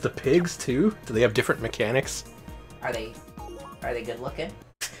play as the pigs, too. Do they have different mechanics? Are they good looking?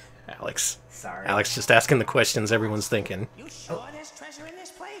 Alex. Sorry. Alex just asking the questions everyone's thinking. You sure there's treasure in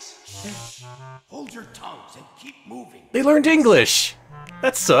this place? Hold your tongues and keep moving. They learned English!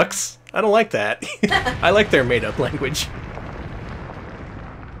 That sucks. I don't like that. I like their made-up language.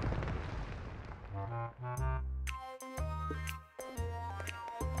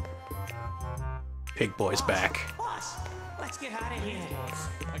 Pig Boy's back. Boss, let's get out of here.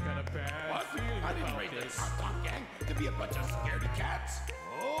 I got a bad feeling I didn't raid the Top Gang to be a bunch of scaredy cats.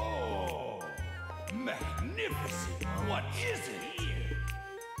 Oh, magnificent. What is it here?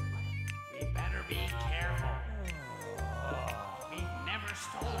 We better be careful. We've never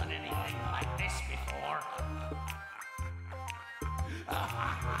stolen anything like this before.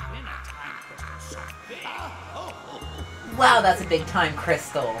 Been a time crystal so big. Wow, that's a big time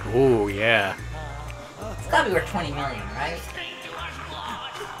crystal. Ooh, yeah. It's gotta be worth 20 million, right?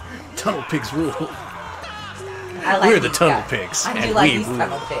 Tunnel Pigs rule. I like We're the these Tunnel guys. Pigs, I do and like we these rule.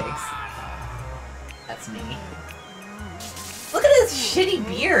 tunnel pigs. That's me. Look at his shitty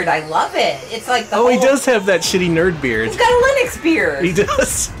beard. I love it. It's like the Oh, he whole- does have that shitty nerd beard. He's got a Linux beard. He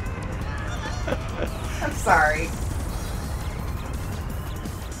does. I'm sorry.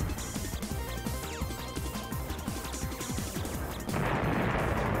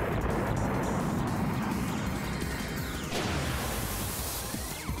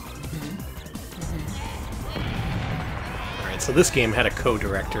 Alright, so this game had a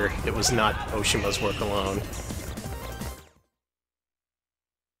co-director. It was not Oshima's work alone.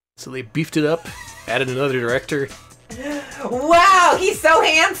 So they beefed it up, added another director, Wow, he's so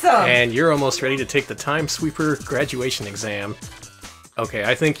handsome. and you're almost ready to take the Time Sweeper graduation exam. Okay,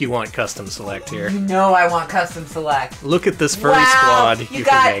 I think you want custom select here. You know I want custom select. Look at this furry Wow, squad you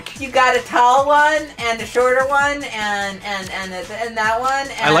got can make. you got a tall one and a shorter one and that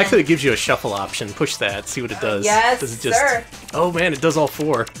one. And I like that it gives you a shuffle option. Push that, see what it does. Yes, Does it just... sir. Oh man, it does all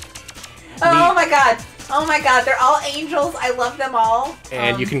four. Oh Neat. my god! Oh my god! They're all angels. I love them all.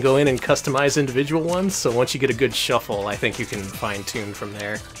 And you can go in and customize individual ones, so once you get a good shuffle, I think you can fine-tune from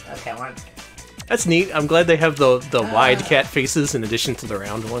there. Okay, one. That's neat. I'm glad they have the wide cat faces in addition to the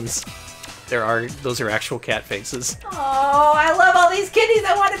round ones. Those are actual cat faces. Oh, I love all these kitties.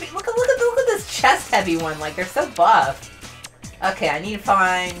 I want to be. Look at this chest-heavy one? Like, they're so buff. Okay, I need to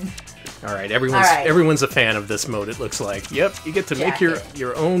find... Alright, everyone's a fan of this mode, it looks like. Yep, you get to make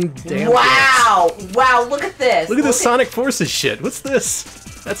your own damn Wow! Wow, look at this! Look at this Sonic Forces shit. What's this?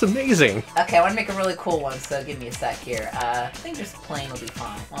 That's amazing. Okay, I want to make a really cool one, so give me a sec here. I think just plain will be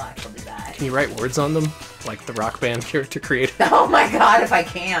fine. Well, actually do that. Can you write words on them? Like the Rock Band character creator? Oh my god, if I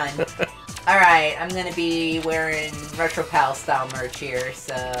can. Alright, I'm gonna be wearing RetroPal style merch here,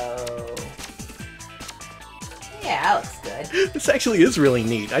 so... Yeah, that looks good. This actually is really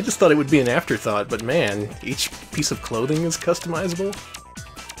neat. I just thought it would be an afterthought, but man, each piece of clothing is customizable.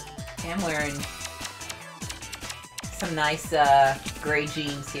 Okay, I'm wearing some nice gray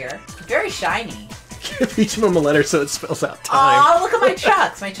jeans here. Very shiny. Give each of them a letter so it spells out time. Oh, look at my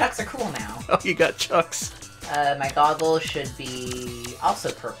chucks. My chucks are cool now. Oh, you got chucks. My goggles should be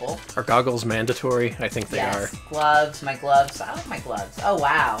also purple. Are goggles mandatory? I think they are. Gloves, my gloves. I like my gloves. Oh,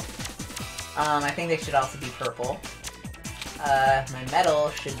 wow. I think they should also be purple. My medal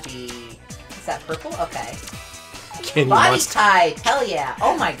should be... Is that purple? Okay. Body type! Hell yeah!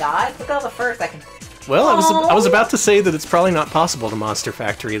 Oh my god! Look at all the furs I can... Well, I was about to say that it's probably not possible to Monster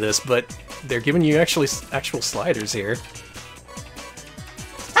Factory this, but they're giving you actual sliders here.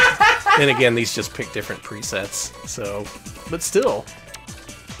 And again, these just pick different presets, so... But still.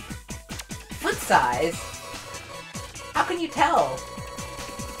 Foot size? How can you tell?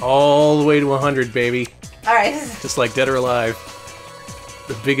 All the way to 100, baby. Alright. Just like Dead or Alive.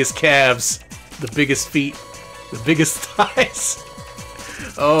 The biggest calves, the biggest feet, the biggest thighs.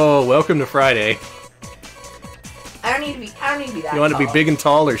 Oh, welcome to Friday. I don't need to be that You want to be tall. big and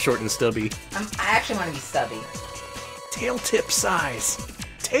tall or short and stubby? I actually want to be stubby. Tail tip size.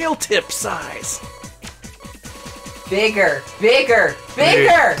 Tail tip size. Bigger, bigger,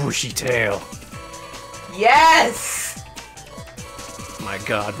 bigger! Big, bushy tail. Yes! My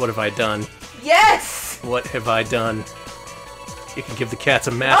god, what have I done? Yes! What have I done? You can give the cats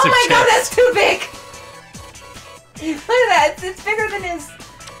a massive Oh my god, that's chest. too big! Look at that, it's bigger than his...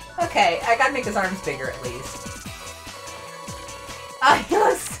 Okay, I gotta make his arms bigger at least. He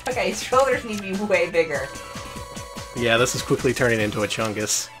looks... Okay, his shoulders need to be way bigger. Yeah, this is quickly turning into a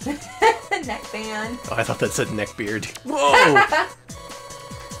chungus. Neckband. Oh, I thought that said neckbeard. Whoa!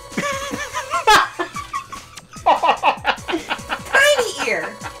 Tiny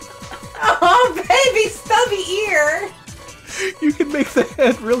ear! Oh, baby, stubby ear! You can make the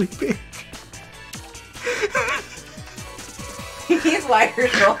head really big. He's wider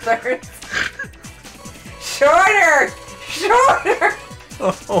shoulders. Shorter! Shorter!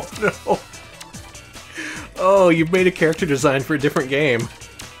 Oh no. Oh, you've made a character design for a different game.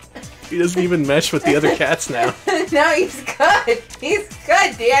 He doesn't even mesh with the other cats now. No, he's good. He's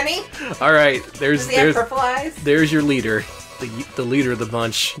good, Danny. All right, Does he have purple eyes? there's your leader, the leader of the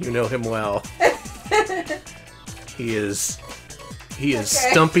bunch. You know him well. He is Okay.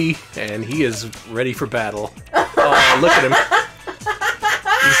 stumpy and he is ready for battle. Oh, look at him.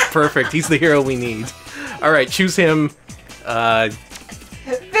 He's perfect. He's the hero we need. All right, choose him.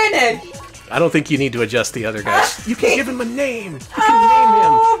 Finish. I don't think you need to adjust the other guys. You can give him a name. You can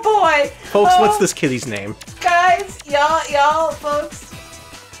Oh boy, name him. Folks, Oh, what's this kitty's name? Guys, y'all, folks.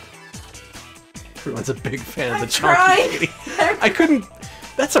 Everyone's a big fan of the I'm chonky trying. kitty. I couldn't...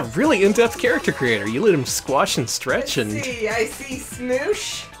 That's a really in-depth character creator. You let him squash and stretch and... I see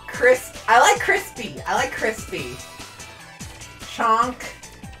Smoosh, Crisp. I like Crispy. Chonk,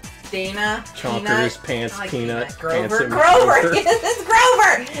 Dana, Chonkers, Peanut. Pants, I like Peanut, Grover. Pants, and Grover. This is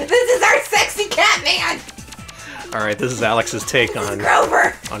Grover. This is our sexy cat man. All right, this is Alex's take on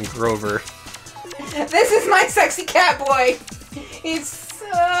Grover. Grover. This is my sexy cat boy. He's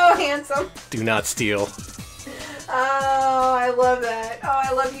so handsome. Do not steal. Oh, I love that. Oh,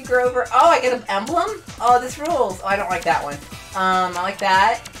 I love you, Grover. Oh, I get an emblem? Oh, this rules. Oh, I don't like that one. I like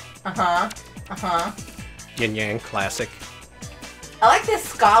that. Yin Yang, classic. I like this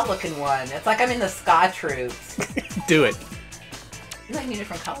ska looking one. It's like I'm in the ska troops. Do it. You like me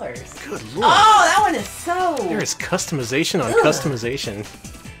different colors. Good lord. Oh, that one is so... There is customization on Ugh. customization.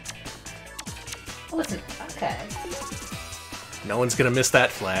 Oh, listen. Okay. No one's gonna miss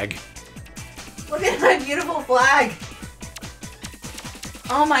that flag. Look at my beautiful flag.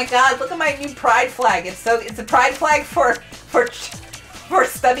 Oh my god, look at my new pride flag. It's a pride flag for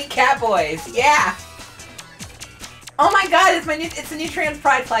stubby cat boys. Yeah. Oh my god, it's a new trans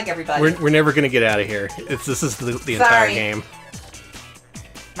pride flag, everybody. We're never gonna get out of here. This is the entire game.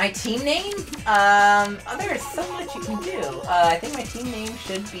 My team name? Oh, there's so much you can do. I think my team name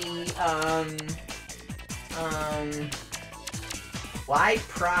should be, Wide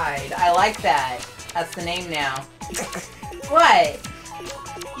Pride. I like that. That's the name now. What?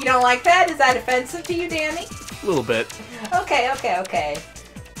 You don't like that? Is that offensive to you, Danny? A little bit. Okay, okay, okay.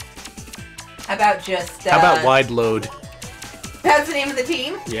 How about just, How about wide load? That's the name of the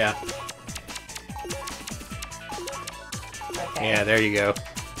team? Yeah. Okay. Yeah, there you go.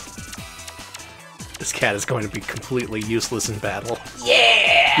 This cat is going to be completely useless in battle.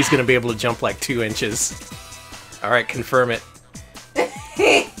 Yeah! He's going to be able to jump like 2 inches. Alright, confirm it.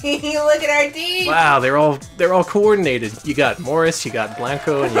 Look at our team! Wow, they're all coordinated. You got Morris, you got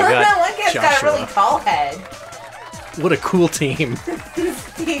Blanco, and you got One guy's Joshua. got a really tall head. What a cool team.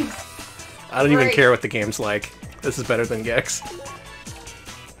 This team's I don't even great. care what the game's like. This is better than Gex.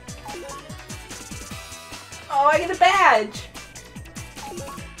 Oh, I get a badge!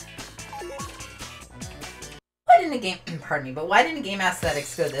 Why didn't a game... Pardon me, but why didn't game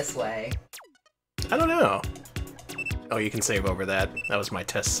aesthetics go this way? I don't know. Oh, you can save over that. That was my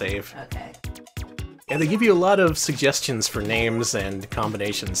test save. Okay. And they give you a lot of suggestions for names and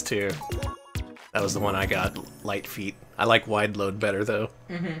combinations, too. That was the one I got. Light feet. I like wide load better, though.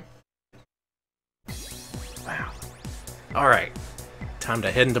 Mm-hmm. Wow. Alright. Time to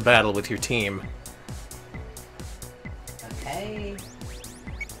head into battle with your team. Okay.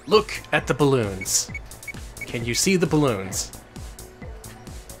 Look at the balloons. Can you see the balloons?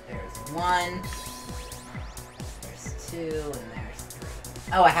 There's 1. There's 2, and there's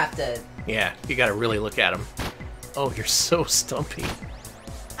 3. Oh, I have to... Yeah, you gotta really look at them. Oh, you're so stumpy.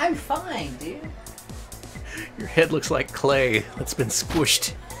 I'm fine, dude. Your head looks like clay that's been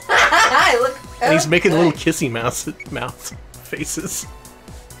squished. I look... And he's making good. little kissy mouth faces.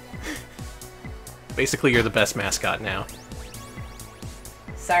 Basically, you're the best mascot now.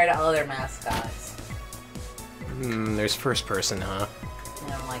 Sorry to all other mascots. There's first person, huh? I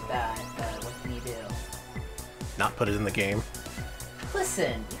don't like that, but what can you do? Not put it in the game.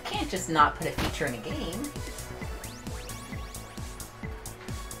 Listen, you can't just not put a feature in a game.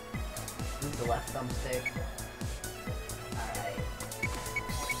 Move the left thumbstick. Alright.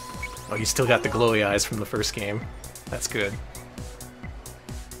 Oh, you still got the glowy eyes from the first game. That's good.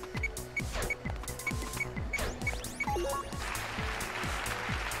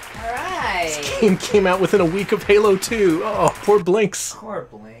 Alright! Game came out within a week of Halo 2. Oh, poor Blinx. Poor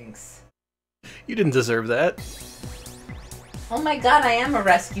Blinx. You didn't deserve that. Oh my god, I am a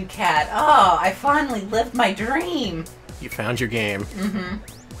rescue cat. Oh, I finally lived my dream. You found your game. Mm-hmm.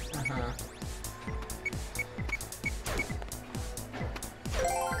 Uh-huh.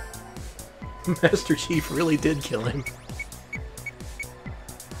 Master Chief really did kill him.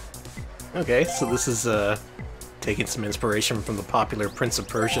 Okay, so this is taking some inspiration from the popular Prince of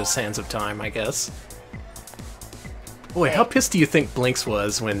Persia Sands of Time, I guess. Boy, how pissed do you think Blinx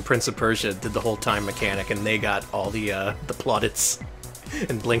was when Prince of Persia did the whole time mechanic and they got all the plaudits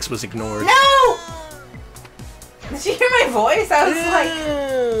and Blinx was ignored? No! Did you hear my voice? I was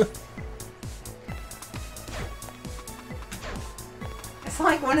like... It's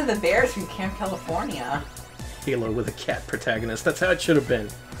like one of the bears from Camp California. Halo with a cat protagonist. That's how it should have been.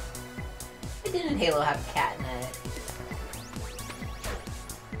 Why didn't Halo have a cat in it?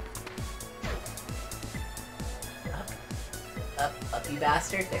 Up, you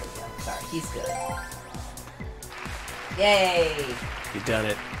bastard. There we go. Sorry, he's good. Yay! You done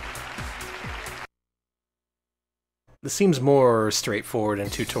it. This seems more straightforward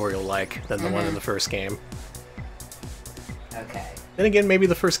and tutorial-like than the one in the first game. Okay. Then again, maybe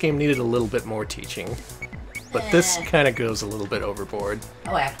the first game needed a little bit more teaching. But this kind of goes a little bit overboard.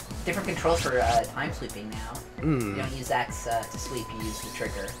 Oh, I have different controls for time sweeping now. You don't use X to sweep, you use the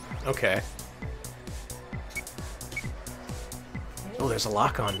trigger. Okay. Oh, there's a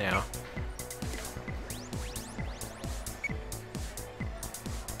lock on now.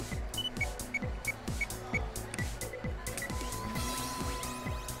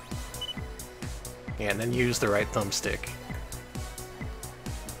 Yeah, and then use the right thumbstick.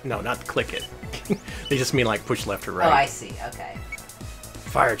 No, not click it. They just mean like push left or right. Oh, I see. Okay.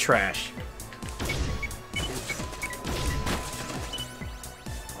 Fire trash.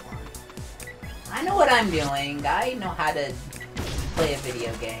 I know what I'm doing. I know how to play a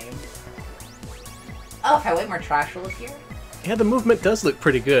video game. Oh, if I wait more trash will appear? Yeah, the movement does look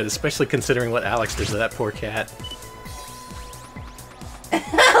pretty good, especially considering what Alex did to that poor cat. Look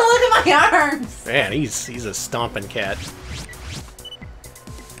at my arms! Man, he's a stomping cat.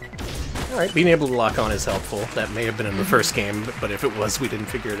 Alright, being able to lock on is helpful. That may have been in the first game, but if it was, we didn't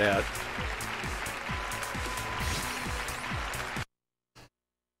figure it out.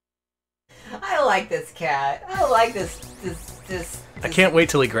 I like this cat. I like this I can't wait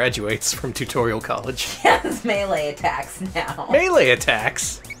till he graduates from tutorial college. cat's melee attacks now. Melee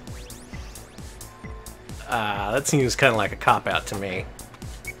attacks? That seems kind of like a cop-out to me.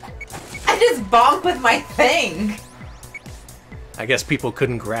 just bonk with my thing? I guess people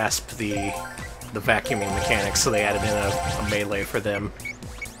couldn't grasp the vacuuming mechanics, so they added in a melee for them.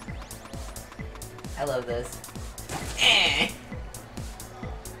 I love this. Eh.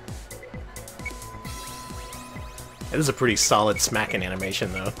 It is a pretty solid smacking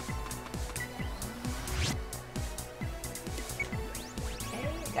animation, though. Okay,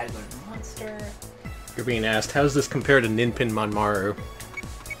 gotta go to the monster. You're being asked, how does this compare to Ninpin Manmaru?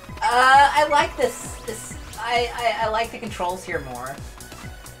 I like this. I like the controls here more.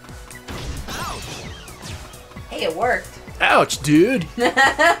 Hey, it worked. Ouch, dude!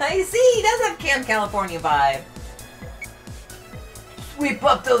 I see, he does have Camp California vibe. Sweep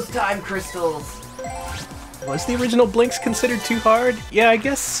up those time crystals. Was the original Blinx considered too hard? Yeah, I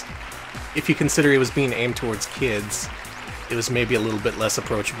guess if you consider it was being aimed towards kids, it was maybe a little bit less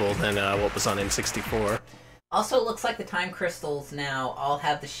approachable than what was on N64. Also, it looks like the time crystals now all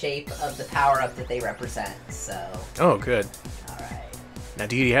have the shape of the power-up that they represent, so... Oh, good. Alright. Now,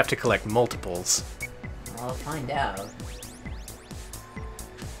 do you have to collect multiples? Well, I'll find out.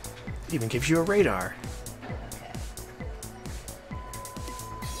 It even gives you a radar. Okay.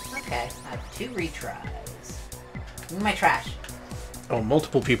 Okay, I have 2 retries. Give me my trash. Oh,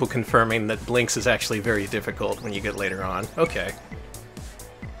 multiple people confirming that Blinx is actually very difficult when you get later on. Okay.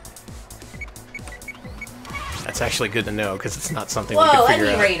 That's actually good to know, because it's not something we Whoa, can figure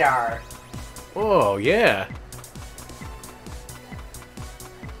any out. radar! Oh, yeah.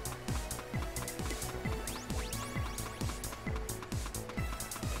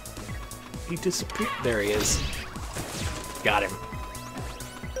 He disappeared. There he is. Got him.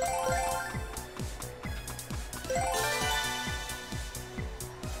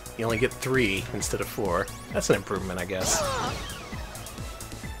 You only get 3 instead of 4. That's an improvement, I guess.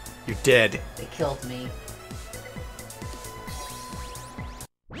 You're dead. They killed me.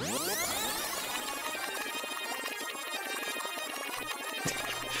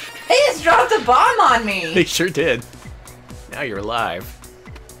 They just dropped a bomb on me! They sure did. Now you're alive.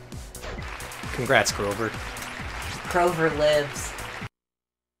 Congrats, Grover. Grover lives.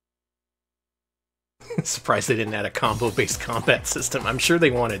 Surprised they didn't add a combo-based combat system. I'm sure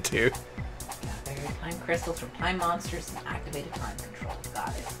they wanted to. Gathered time crystals from time monsters and activated time control.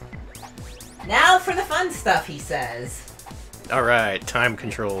 Got it. Now for the fun stuff, he says. Alright, time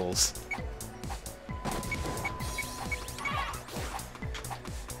controls.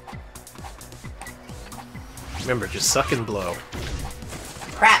 Remember, just suck and blow.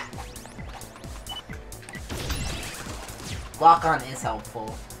 Crap! Lock-on is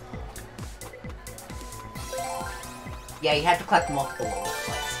helpful. Yeah, you have to collect multiple, it looks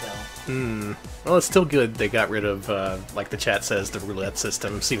like, still. Well, it's still good they got rid of, like the chat says, the roulette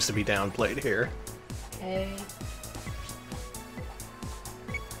system seems to be downplayed here. Okay.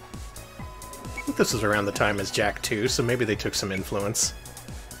 I think this was around the time as Jack 2, so maybe they took some influence.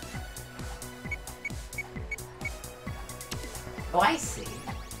 Oh, I see.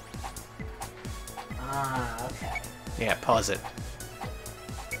 Ah, okay. Yeah, pause it.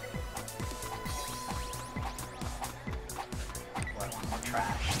 More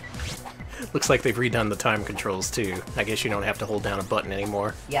trash. Looks like they've redone the time controls too. I guess you don't have to hold down a button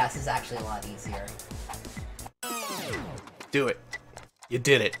anymore. Yeah, this is actually a lot easier. Do it. You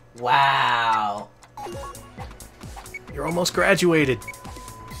did it. Wow. You're almost graduated.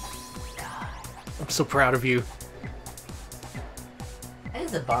 I'm so proud of you. That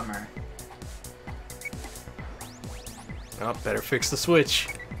is a bummer. Oh, better fix the switch.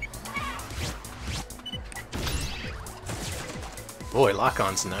 Boy,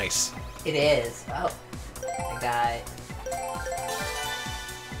 lock-on's nice. It is. Oh, the guy.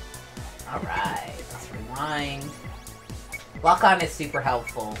 Alright, let's rewind. Lock-on is super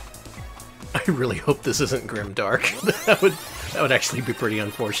helpful. I really hope this isn't grimdark. that would actually be pretty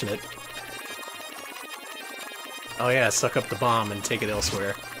unfortunate. Oh yeah, suck up the bomb and take it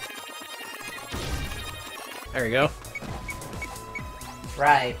elsewhere. There you go.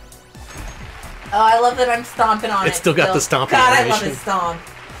 Right. Oh, I love that I'm stomping on it. It's still got the stomping God, I animation. love this stomp.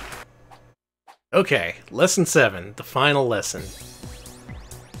 Okay, lesson 7, the final lesson.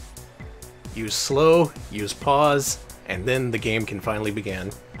 Use slow, use pause, and then the game can finally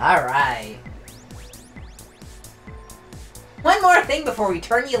begin. Alright. One more thing before we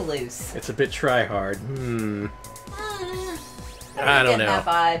turn you loose. It's a bit try-hard. I don't know. That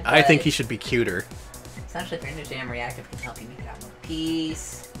vibe, I think but- he should be cuter. Essentially, if your ninja jam reactive can help you make it out more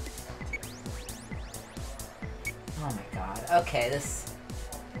peace. Oh my god. Okay, this...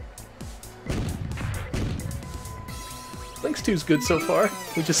 Blinx 2's good so far.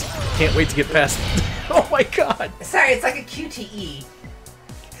 We just can't wait to get past... Oh my god! Sorry, it's like a QTE.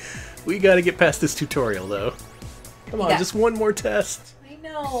 We gotta get past this tutorial, though. Come on, Yeah. just one more test. I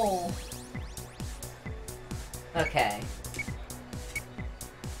know. Okay.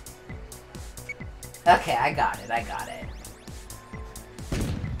 Okay, I got it. I got it.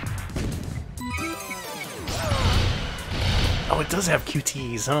 Oh, it does have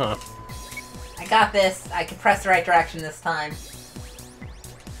QTEs, huh? I got this. I can press the right direction this time.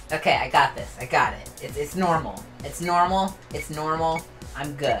 Okay, I got this. I got it. It's normal. It's normal. It's normal.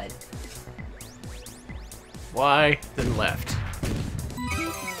 I'm good. Y, then left.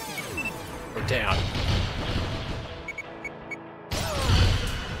 Or down.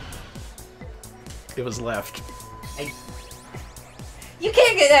 It was left. You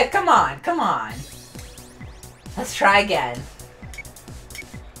can't get that. Come on. Come on. Let's try again.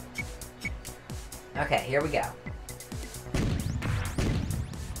 Okay, here we go.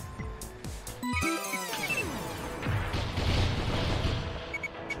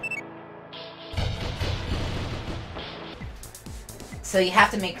 So you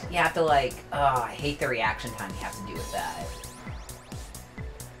have to like, oh, I hate the reaction time you have to do with that.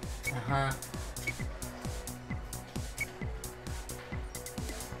 Uh-huh.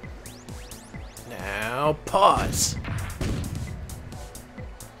 Now, pause.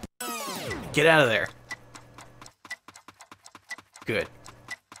 Get out of there. Good.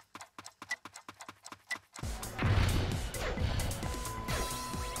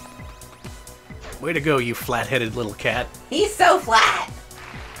 Way to go, you flat-headed little cat. He's so flat!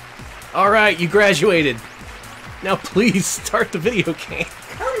 Alright, you graduated. Now please start the video game.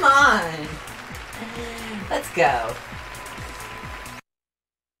 Come on! Let's go.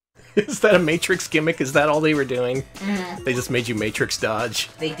 Is that a Matrix gimmick? Is that all they were doing? Mm, They just made you Matrix dodge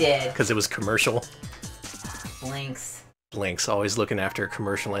they did. because it was commercial. Blinx. Blinx, always looking after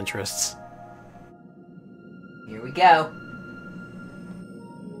commercial interests. Here we go.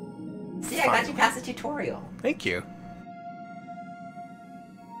 See, I got you past the tutorial. Thank you.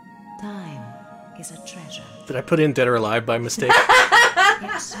 Time is a treasure. Did I put in Dead or Alive by mistake?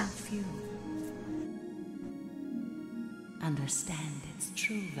 Yet so few understand its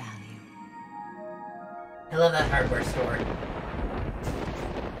true value. I love that hardware store.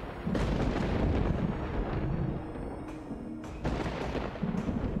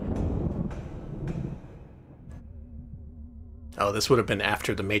 Oh, this would have been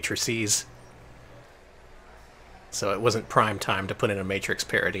after the Matrices. So it wasn't prime time to put in a Matrix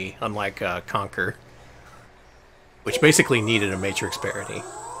parody, unlike Conquer, which basically needed a Matrix parody.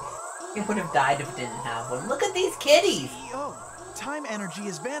 It would have died if it didn't have one. Look at these kitties! CEO, time energy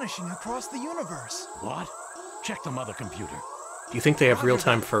is vanishing across the universe. What? Check the mother computer. Do you think they have real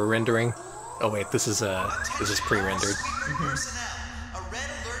time for rendering? Oh wait, this is pre-rendered. Personnel, a red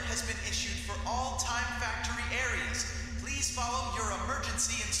alert has been issued for all Time Factory areas. Please follow your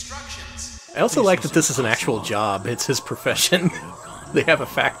emergency instructions. I also like that this is an actual job. It's his profession. They have a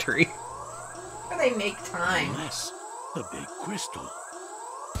factory. Where they make time. Unless the big crystal.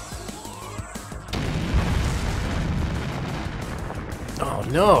 Oh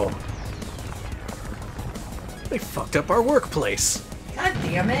no! They fucked up our workplace. God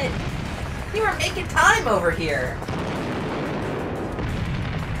damn it! You were making time over here!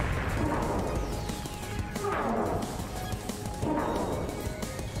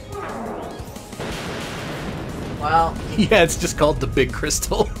 Well, Yeah, it's just called the Big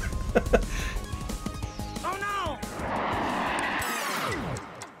Crystal. Oh no!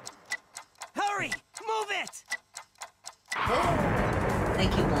 Hurry! Move it!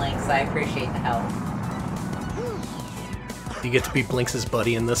 thank you, Blinx. I appreciate the help. You get to be Blinx's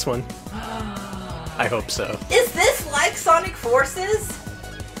buddy in this one? I hope so. Is this like Sonic Forces?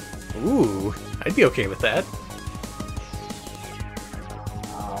 Ooh, I'd be okay with that.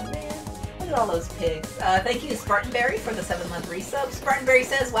 Oh man, look at all those pigs. Thank you, Spartanberry, for the 7-month resub. Spartanberry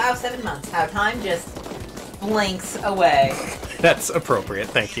says, wow, 7 months. How time just blinks away. That's appropriate,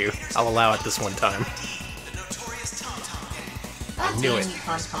 thank you. I'll allow it this one time. The notorious Tom Tom Gang. God knew damn it. you,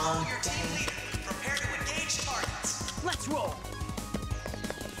 Tom. Your team, prepare to engage targets. Let's roll!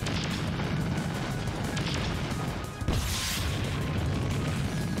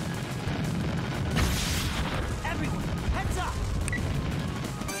 Everyone, heads up!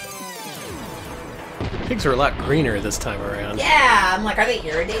 Pigs are a lot greener this time around. Yeah, I'm like, are they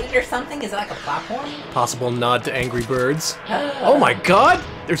irritated or something? Is it like a platform? Possible nod to Angry Birds. Oh my god!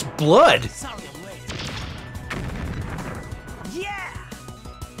 There's blood! Sorry I'm late. Yeah!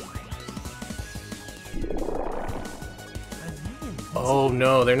 Oh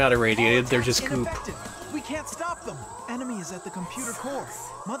no, they're not irradiated, they're just goop. Ineffective. We can't stop them. Enemy is at the computer core.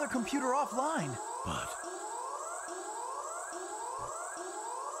 Mother computer offline. But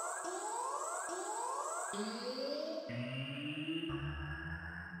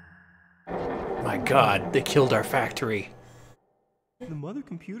My god, they killed our factory. The mother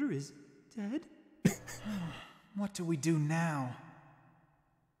computer is dead? What do we do now?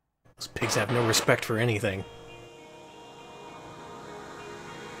 Those pigs have no respect for anything.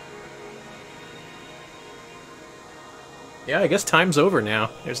 Yeah, I guess time's over now.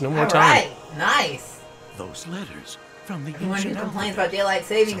 There's no more time. Alright, nice. Those letters from the Anyone who ancient complains about daylight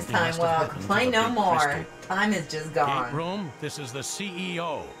savings Something time, must have well, happened to complain the no big more. crystal. Time is just Gate gone. room, this is the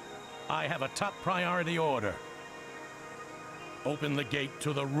CEO. I have a top priority order. Open the gate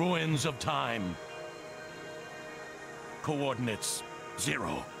to the ruins of time. Coordinates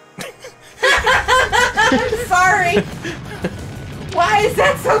 0. I'm sorry. Why is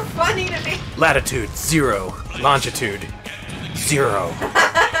that so funny to me? Latitude, 0. Longitude, 0.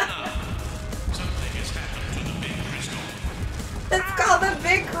 It's called the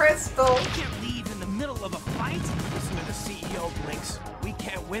Big Crystal. We can't leave in the middle of a fight. Listen to the CEO, Blinx. We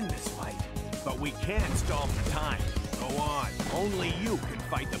can't win this fight, but we can stall for time. Go on. Only you can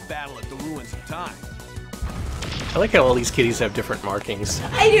fight the battle at the ruins of time. I like how all these kitties have different markings.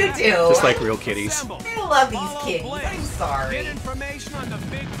 I do too. Just like real kitties. Assemble. I love these Follow kitties. Blinx. I'm sorry. Get information on the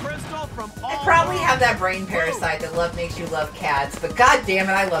big crystal from all I probably worlds. have that brain parasite that makes you love cats, but god damn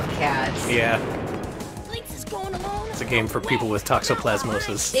it, I love cats. Yeah, Blinx is going alone. it's a game for people with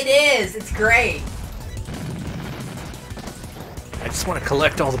toxoplasmosis. It is. It's great. I just want to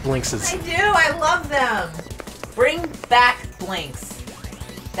collect all the Blinxes. I do. I love them. Bring back Blinx.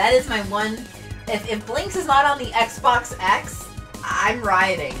 That is my one. If Blinx is not on the Xbox X, I'm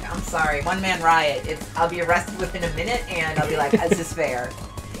rioting. I'm sorry. One man riot. I'll be arrested within a minute, and I'll be like, "Is this fair?"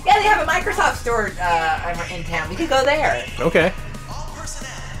 Yeah, they have a Microsoft store in town. We could go there. Okay. All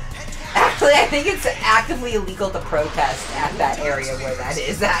personnel, head toward Actually, I think it's actively illegal to protest at that area where that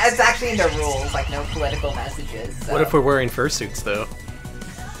is. It's actually in the rules, like no political messages. So. What if we're wearing fursuits, though?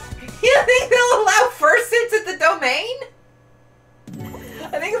 You think they'll allow fursuits at the domain?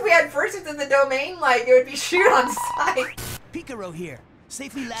 I think if we had fursuits in the domain, like, it would be shoot on sight. Picaro here.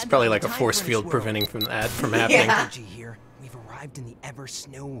 Safely landed It's probably on like the a time force Blinx field world. preventing from happening. Yeah. Energy here. We've arrived in the ever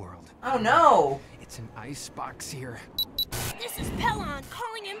snow world. Oh no. It's an ice box here. This is Pelon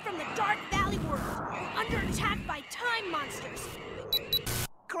calling in from the Dark Valley world. We're under attack by time monsters.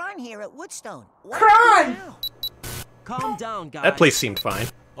 Kron here at Woodstone. Kron! Calm down, guys. That place seemed fine.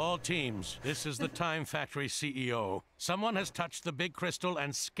 All teams, this is the Time Factory CEO. Someone has touched the big crystal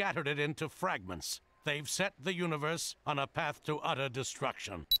and scattered it into fragments. They've set the universe on a path to utter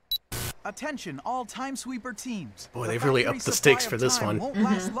destruction. Attention, all Time Sweeper teams. Boy, The they've really factory upped the supply stakes of for this time one. Won't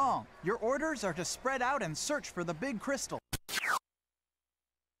last long. Your orders are to spread out and search for the big crystal.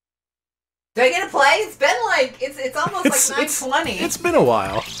 Do I get to play? It's been like, it's almost like 9:20. It's been a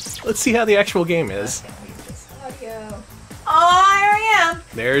while. Let's see how the actual game is. Audio. Oh, here I am.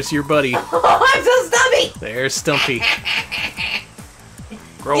 There's your buddy. Oh, I'm so stubby. There's Stumpy.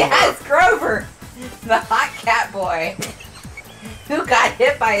 Grover. Yes, Grover. The hot cat boy. Who got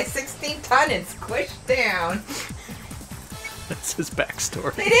hit by a 16-ton and squished down. That's his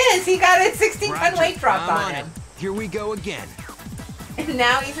backstory. It is. He got a 16-ton Roger, weight dropped I'm on on him. it. Here we go again. And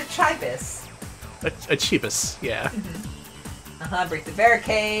now he's a chibus. A Chibis, yeah. Break the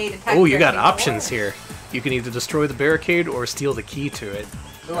barricade. Attack Oh, the you got barricade. options here. You can either destroy the barricade or steal the key to it.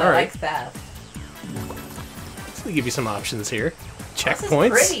 Ooh, All I right. like theft. So they give you some options here. This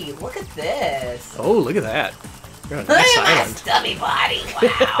Checkpoints. is pretty. Look at this. Oh, look at that. You're on a Look nice at my island. stubby body.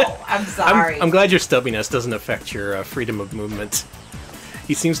 Wow. I'm sorry. I'm glad your stubbiness doesn't affect your freedom of movement.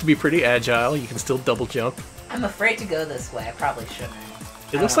 He seems to be pretty agile. You can still double jump. I'm afraid to go this way. I probably shouldn't.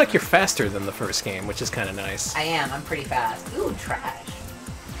 It looks like you're faster than the first game, which is kind of nice. I am. I'm pretty fast. Ooh, trash.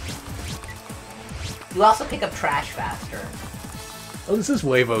 You also pick up trash faster. Oh, this is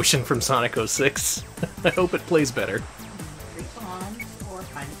Wave Ocean from Sonic 06. I hope it plays better. 3 bombs or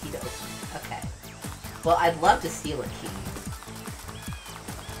find a key to open it. Okay. Well, I'd love to steal a key.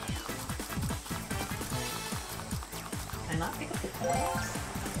 Can I not pick up the coins?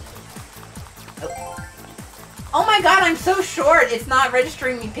 Oh. Oh my god, I'm so short! It's not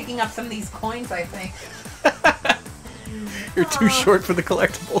registering me picking up some of these coins, I think. You're too short for the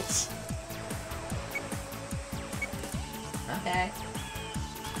collectibles. Okay.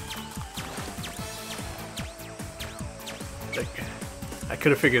 I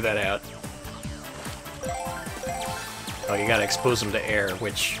could have figured that out. Oh, you gotta expose them to air,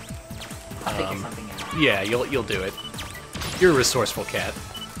 which... I'll figure something out. Yeah, you'll do it. You're a resourceful cat.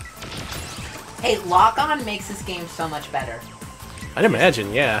 Hey, lock-on makes this game so much better. I'd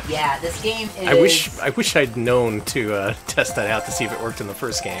imagine, yeah. Yeah, this game is... I wish I'd known to test that out to see if it worked in the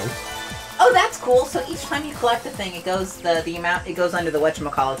first game. Oh, that's cool. So each time you collect the thing, it goes the amount it goes under the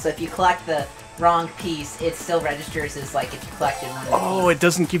whatchamacallit. So if you collect the wrong piece, it still registers as like if you collected one of the Oh, it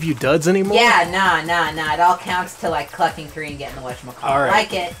doesn't give you duds anymore? Yeah, nah. It all counts to like collecting 3 and getting the whatchamacallit. All right.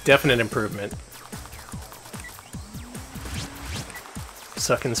 Like it. Definite improvement.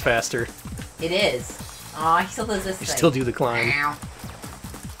 Sucking's faster. It is. Aw, he still does this You thing. still do the climb. Ow.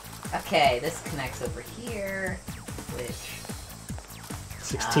 Okay, this connects over here, which...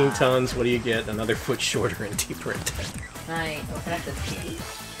 16 tons, what do you get? Another foot shorter and deeper in depth. Can I open up this key?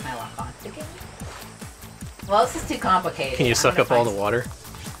 Can I lock on to the key? Well, this is too complicated. Can you suck up all the water?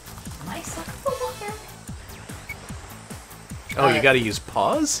 Am I suck up the water? Oh, you gotta use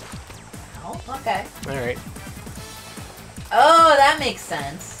pause? Oh, okay. Alright. Oh, that makes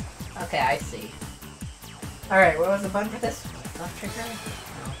sense. Okay, I see. Alright, what was the button for this? Left trigger?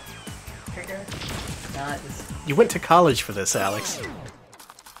 No. Trigger? No, it was... You went to college for this, Alex.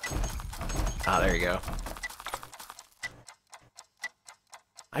 Ah, there you go.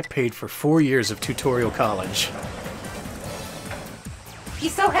 I paid for 4 years of tutorial college.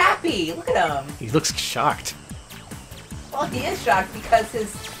 He's so happy! Look at him! He looks shocked. Well, he is shocked because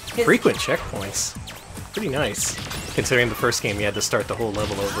his Frequent checkpoints. Pretty nice. Considering the first game you had to start the whole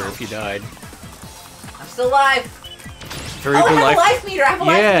level over if you died. I'm still alive! Variable I have a life meter! I have a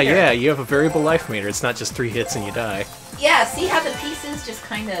life meter! Yeah, you have a variable life meter. It's not just 3 hits and you die. Yeah, see how the pieces just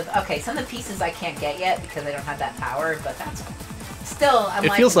kind of... Okay, some of the pieces I can't get yet because I don't have that power, but that's... Still, I'm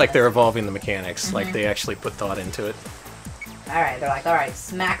It feels like they're evolving the mechanics, like they actually put thought into it. Alright, they're like, alright,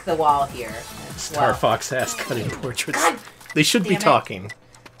 smack the wall here. Star Fox ass cutting portraits. God They should be damn it. talking.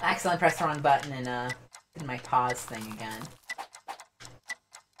 I accidentally pressed the wrong button and did my pause thing again.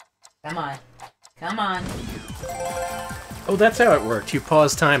 Come on. Come on. Oh, that's how it worked. You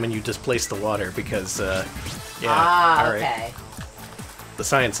pause time and you displace the water because, yeah. Ah, all right. okay. The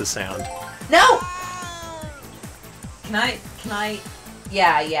science is sound. No! Can I...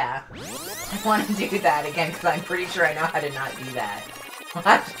 Yeah. I want to do that again because I'm pretty sure I know how to not do that.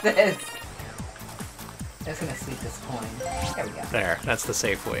 Watch this. I'm just gonna sweep this coin. There we go. There, that's the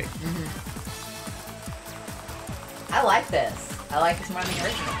safe way. I like this. I like this more than the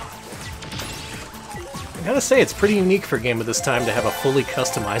original. I gotta say, it's pretty unique for a game of this time to have a fully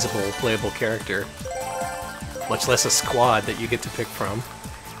customizable, playable character. Much less a squad that you get to pick from.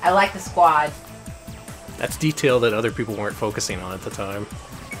 I like the squad. That's detail that other people weren't focusing on at the time.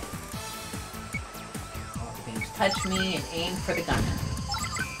 You can just touch me and aim for the gun.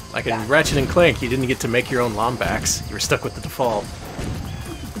 Like in Ratchet and Clank, you didn't get to make your own Lombax. You were stuck with the default.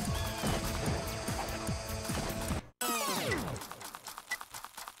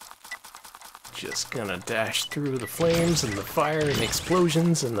 Just gonna dash through the flames and the fire and the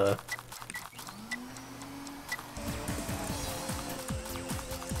explosions and the...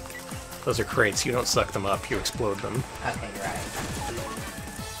 Those are crates. You don't suck them up, you explode them. Okay, you're right.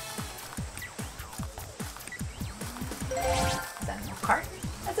 Is that a milk carton?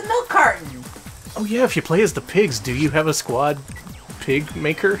 That's a milk carton! Oh yeah, if you play as the pigs, do you have a squad pig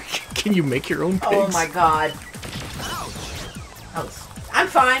maker? Can you make your own pigs? Oh my god. Oh, I'm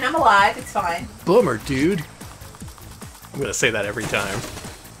fine, I'm alive, it's fine. Bummer, dude. I'm gonna say that every time.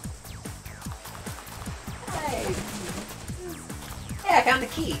 Hey. Yeah, I found the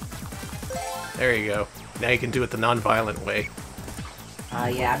key. There you go. Now you can do it the non-violent way.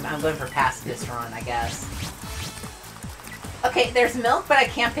 Yeah, I'm going for pacifist run, I guess. Okay, there's milk, but I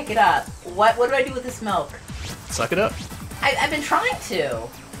can't pick it up. What do I do with this milk? Suck it up. I've been trying to.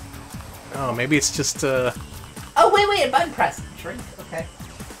 Oh, maybe it's just, Oh, wait, a button press. Shrink, okay.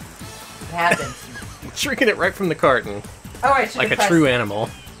 What happened? shrinking it right from the carton. Oh, I should like have a true animal.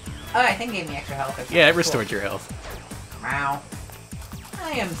 Oh, I think it gave me extra health or something. Yeah, it restored your health. Wow.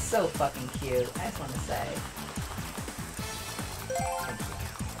 I am so fucking cute. I just want to say.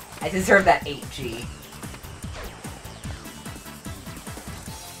 I deserve that 8G.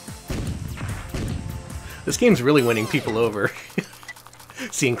 This game's really winning people over.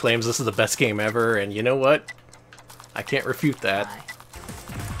 Seeing claims this is the best game ever, and you know what? I can't refute that.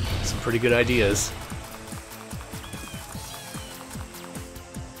 Some pretty good ideas.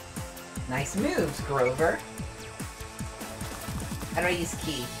 Nice moves, Grover. How do I use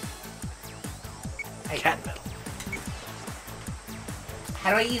key? Cat metal.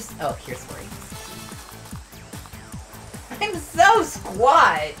 How do I use... Oh, here's where I use... I'm so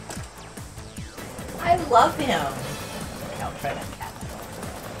squat! I love him. Okay, I'll try that cat metal.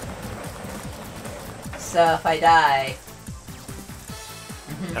 So, if I die...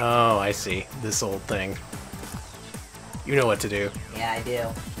 Oh, I see. This old thing. You know what to do. Yeah, I do.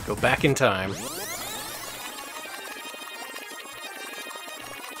 Go back in time.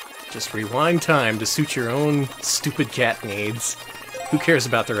 Just rewind time to suit your own stupid cat needs. Who cares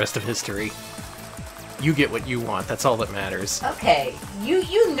about the rest of history? You get what you want. That's all that matters. Okay,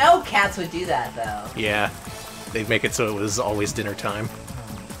 you know cats would do that though. Yeah. They'd make it so it was always dinner time.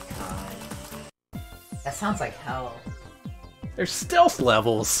 God. That sounds like hell. There's stealth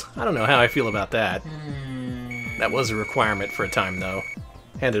levels. I don't know how I feel about that. That was a requirement for a time, though.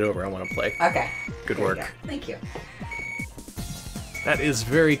 Hand it over, I want to play. Okay. Good There you work. go. Thank you. That is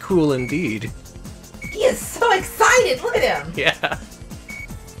very cool indeed. He is so excited! Look at him! Yeah.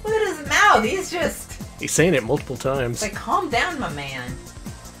 Look at his mouth, he's just... He's saying it multiple times. Like, calm down, my man.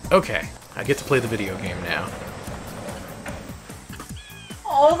 Okay, I get to play the video game now.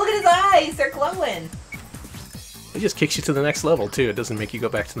 Oh, look at his eyes! They're glowing! It just kicks you to the next level, too. It doesn't make you go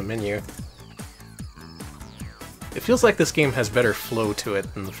back to the menu. It feels like this game has better flow to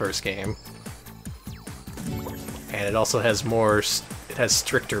it than the first game. And it also has more... It has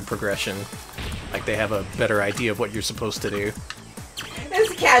stricter progression. Like, they have a better idea of what you're supposed to do.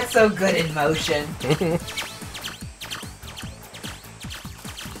 This cat's so good in motion.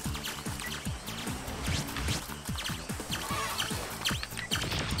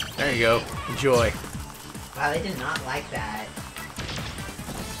 There you go. Enjoy. Wow, they did not like that.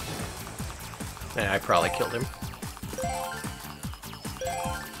 Yeah, I probably killed him.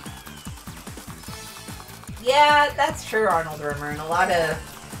 Yeah, that's true, Arnold Rimmer. And a lot of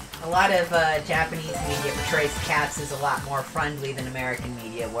Japanese media portrays cats as a lot more friendly than American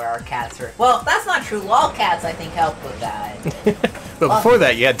media, where our cats are... Well, that's not true. Lolcats, I think, helped with that. But before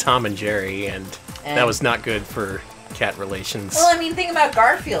that, you had Tom and Jerry, and that was not good for cat relations. Well, I mean, think about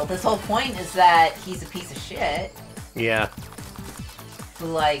Garfield. His whole point is that he's a piece of shit Yeah. who,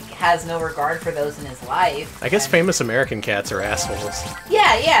 like, has no regard for those in his life. I guess famous American cats are assholes.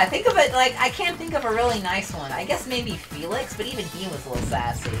 Yeah, think of it, like, I can't think of a really nice one. I guess maybe Felix, but even he was a little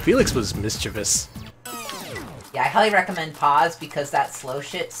sassy. Felix was mischievous. Yeah, I highly recommend Pause because that slow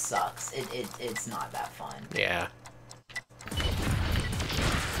shit sucks. It's not that fun. Yeah.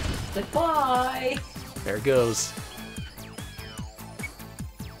 Goodbye! There it goes.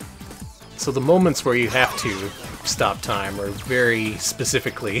 So the moments where you have to stop time are very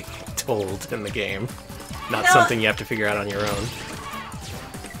specifically told in the game. Not something you have to figure out on your own.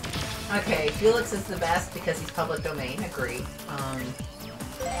 Okay, Felix is the best because he's public domain, agree.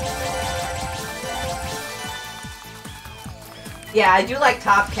 Yeah, I do like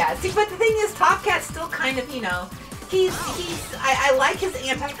Top Cat. See, but the thing is, Top Cat's still kind of, you know, I like his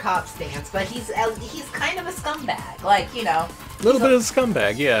anti-cop stance, but he's kind of a scumbag. Like, you know. A little bit of a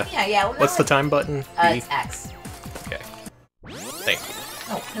scumbag, yeah. Yeah. Well, What's the time button? It's X. Okay. Thank you.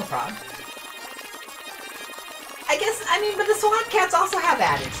 Oh, no problem. I mean, but the SWAT cats also have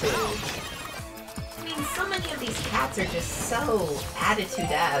attitude. I mean, so many of these cats are just so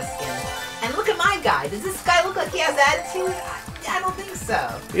attitude-esque. And look at my guy. Does this guy look like he has attitude? I don't think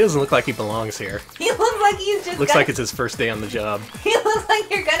so. He doesn't look like he belongs here. He looks like he's just Looks like it's his first day on the job. He looks like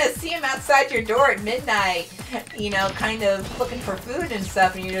you're gonna see him outside your door at midnight, you know, kind of looking for food and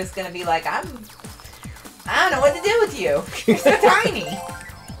stuff, and you're just gonna be like, I don't know what to do with you. You're so tiny.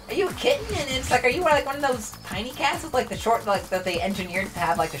 Are you a kitten? And it's like, are you like one of those tiny cats with like the short, like that they engineered to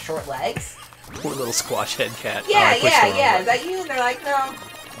have like the short legs? Poor little squash head cat. Yeah, Oh, yeah. Is that you? And they're like, no.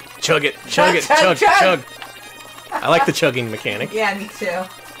 Chug it. Chug. I like the chugging mechanic. Yeah, me too.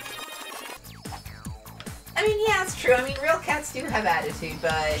 I mean, yeah, it's true. I mean, real cats do have attitude,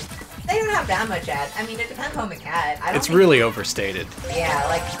 but they don't have that much I mean, it depends on the cat. It's really overstated. Yeah,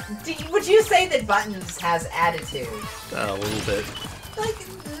 like, would you say that Buttons has attitude? A little bit. Like,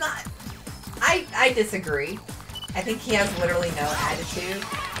 not... I disagree. I think he has literally no attitude,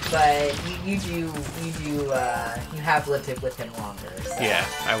 but you have lived it with him longer. So. Yeah,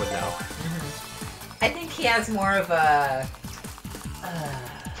 I would know. I think he has more of a,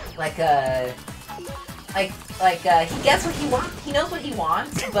 he gets what he wants, he knows what he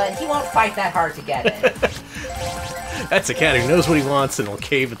wants, but he won't fight that hard to get it. That's a cat who knows what he wants and will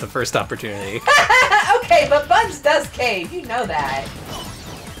cave at the first opportunity. Okay, but Bugs does cave, you know that.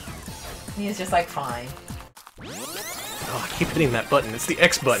 He's just like, fine. Oh, I keep hitting that button. It's the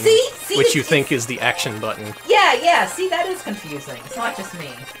X button, See, which you think is the action button. Yeah, see, that is confusing. It's not just me.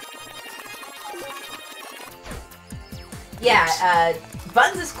 Yeah,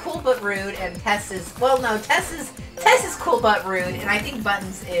 Buttons is cool but rude, and Tess is... Well, no, Tess is cool but rude, and I think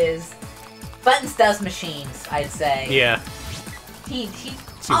Buttons does machines, I'd say. Yeah. He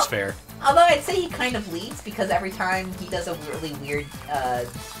Seems fair. Although I'd say he kind of leads, because every time he does a really weird,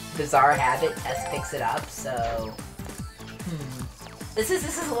 bizarre habit, Tess picks it up, so... This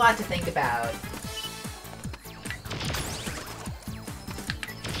is a lot to think about.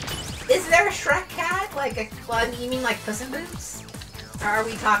 Is there a Shrek cat? You mean like Puss in Boots? Are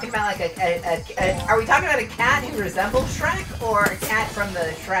we talking about like are we talking about a cat who resembles Shrek, or a cat from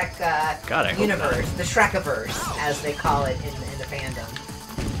the Shrek universe, the Shrekiverse, as they call it in the fandom?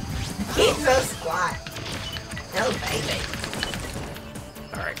 He's so squat. No baby.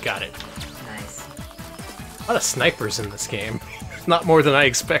 All right, got it. Nice. A lot of snipers in this game. Not more than I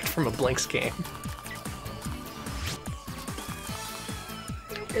expect from a Blinx game.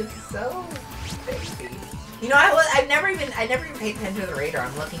 It's so baby. You know, I never even paid attention to the radar.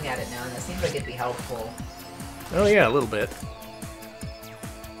 I'm looking at it now, and it seems like it'd be helpful. Oh yeah, a little bit.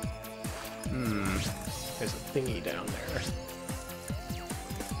 There's a thingy down there.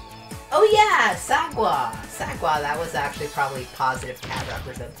 Oh yeah, Sagwa. Sagwa. That was actually probably positive cat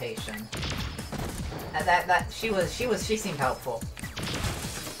representation. She seemed helpful.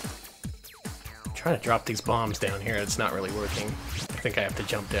 I'm trying to drop these bombs down here. It's not really working. I think I have to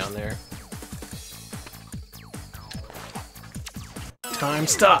jump down there. Time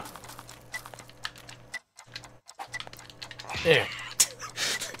stop. Yeah.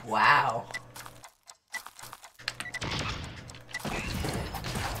 Wow.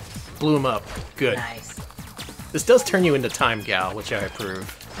 Blew him up. Good. Nice. This does turn you into Time Gal, which I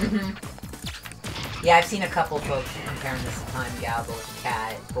approve. Yeah, I've seen a couple folks comparing this to Time Gal, but with a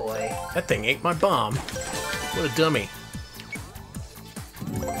cat, boy. That thing ate my bomb. What a dummy.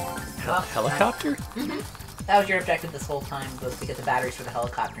 Helicopter? That was your objective this whole time, was to get the batteries for the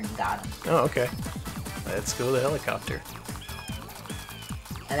helicopter, and you got them. Oh, okay. Let's go to the helicopter.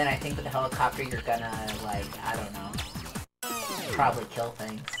 And then I think with the helicopter, you're gonna, like, I don't know, probably kill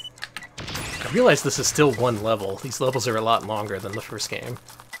things. I realize this is still one level. These levels are a lot longer than the first game.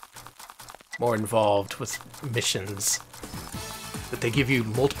 More involved with missions that they give you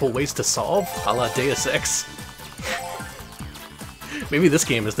multiple ways to solve, a la Deus Ex. Maybe this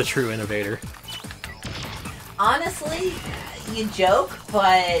game is the true innovator. Honestly, you joke,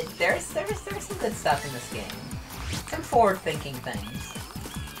 but there's some good stuff in this game. Some forward-thinking things.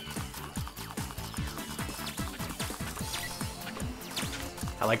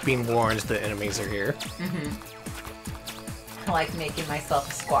 I like being warned that enemies are here. I like making myself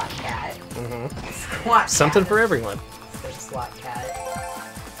a squat cat. Squat cat. Something for everyone. Squat cat.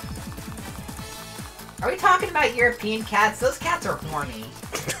 Are we talking about European cats? Those cats are horny.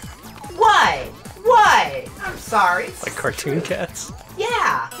 What? What? I'm sorry. It's Like cartoon cats?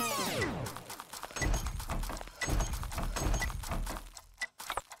 Yeah.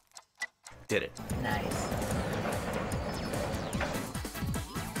 Did it. Nice.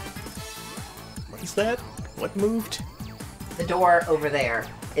 What is that? What moved? The door over there.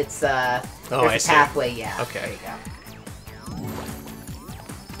 It's there's I a see. pathway. Yeah. Okay. There you go.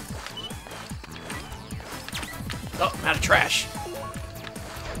 Oh, I'm out of trash.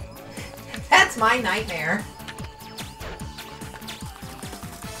 That's my nightmare.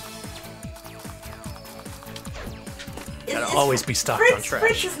 Gotta always be stocked on trash.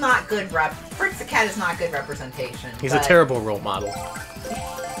 Fritz is not good Fritz the cat is not good representation. He's a terrible role model.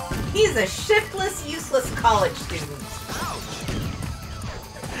 He's a shiftless, useless college student.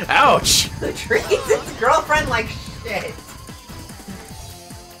 Ouch! Who treats his girlfriend like shit.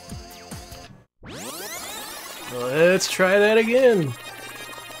 Let's try that again.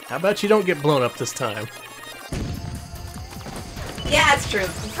 How about you don't get blown up this time? Yeah, it's true.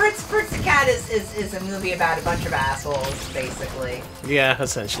 Fritz the Cat is a movie about a bunch of assholes, basically. Yeah,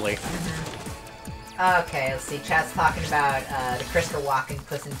 essentially. Okay, let's see. Chat's talking about the Christopher Walken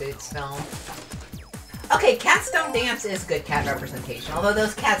Puss in Boots film. Okay, Cats Don't Dance is good cat representation, although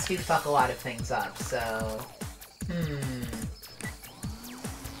those cats do fuck a lot of things up, so...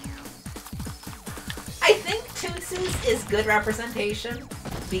 I think Toonses is good representation,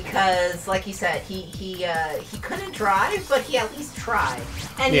 because, like you said, he couldn't drive, but he at least tried.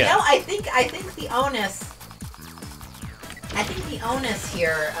 And you know, I think the onus... I think the onus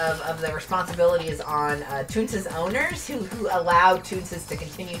here of the responsibility is on Toonses owners who allowed Toonses to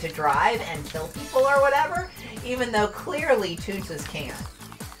continue to drive and kill people or whatever, even though clearly Toonses can't.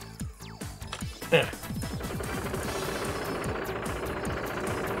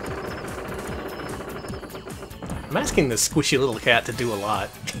 I'm asking this squishy little cat to do a lot.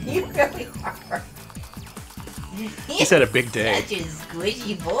 You really are. He's had a big day. Such a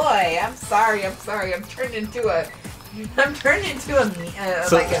squishy boy. I'm sorry. I'm turned into a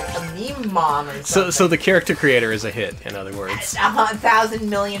like a meme mom or something. So the character creator is a hit, in other words.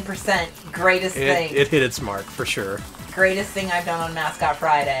 1,000,000,000% greatest thing. It hit its mark, for sure. Greatest thing I've done on Mascot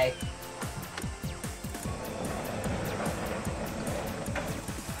Friday.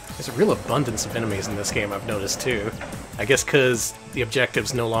 There's a real abundance of enemies in this game, I've noticed, too. I guess because the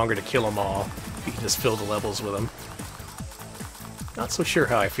objective's no longer to kill them all. You can just fill the levels with them. Not so sure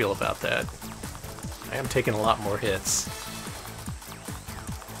how I feel about that. I am taking a lot more hits.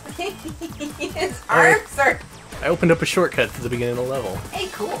 His arms are... I opened up a shortcut to the beginning of the level. Hey,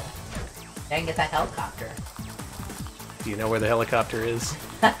 cool. Now I can get that helicopter. Do you know where the helicopter is?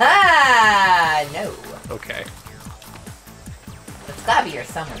 Haha! No. Okay. It's gotta be here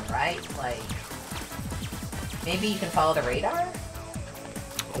somewhere, right? Like... Maybe you can follow the radar?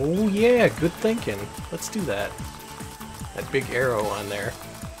 Oh yeah, good thinking. Let's do that. That big arrow on there.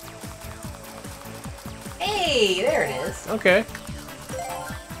 Hey, there it is. Okay.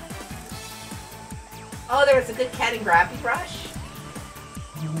 Oh, there was a good cat and grabby brush.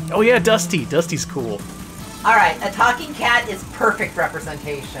 Oh yeah, Dusty. Dusty's cool. Alright, a talking cat is perfect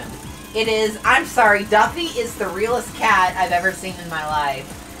representation. It is, I'm sorry, Duffy is the realest cat I've ever seen in my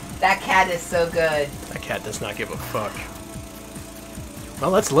life. That cat is so good. That cat does not give a fuck.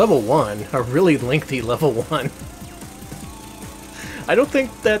 Well, that's level 1. A really lengthy level 1. I don't think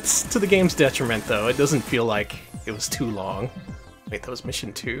that's to the game's detriment, though. It doesn't feel like it was too long. Wait, that was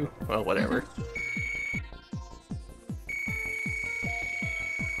mission 2? Well, whatever.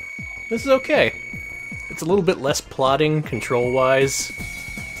 This is okay. It's a little bit less plotting, control-wise.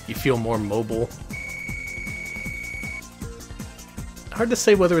 You feel more mobile. Hard to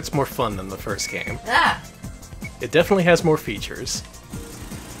say whether it's more fun than the first game. Ah! It definitely has more features.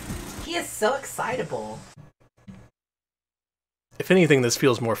 He is so excitable. If anything, this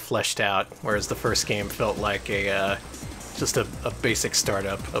feels more fleshed out, whereas the first game felt like a just a basic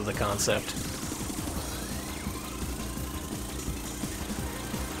startup of the concept.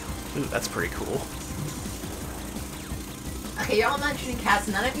 Ooh, that's pretty cool. Okay, you're all mentioning cats.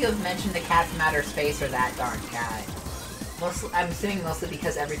 None of you have mentioned the cat from outer space or that darn cat. Mostly, I'm assuming mostly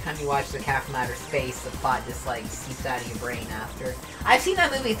because every time you watch the cat from outer space, the plot just like seeps out of your brain after. I've seen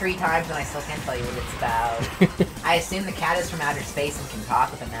that movie 3 times and I still can't tell you what it's about. I assume the cat is from outer space and can talk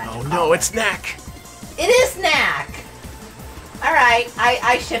with a magic Oh no, it's Knack! It is Knack! Alright,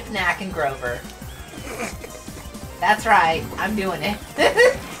 I ship Knack and Grover. That's right, I'm doing it.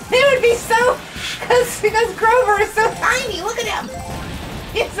 It would be so... Because Grover is so tiny, look at him!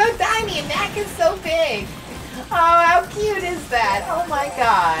 He's so tiny and Knack is so big! Oh, how cute is that? Oh my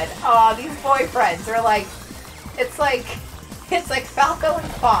god. Oh, these boyfriends are like... It's like Falco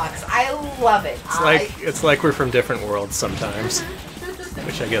and Fox. I love it. It's like we're from different worlds sometimes.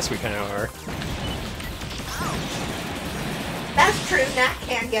 Which I guess we kind of are. That's true, Knack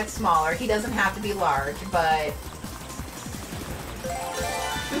can get smaller. He doesn't have to be large, but...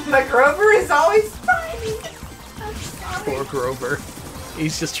 But Grover is always tiny. I'm sorry. Poor Grover.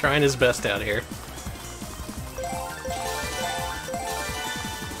 He's just trying his best out here.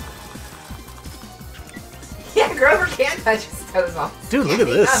 Yeah, Grover can't touch his toes off. Dude, look at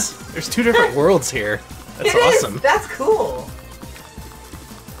this. There's 2 different worlds here. That's awesome. That's cool.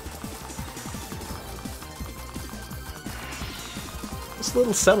 This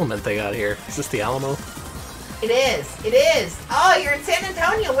little settlement they got here. Is this the Alamo? It is. It is. Oh, you're in San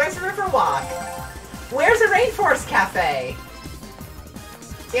Antonio. Where's the Riverwalk? Where's the Rainforest Cafe?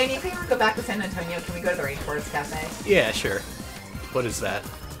 Danny, if we ever go back to San Antonio, can we go to the Rainforest Cafe? Yeah, sure. What is that?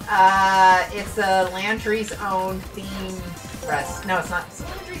 It's a Landry's own theme restaurant. No, it's not. It's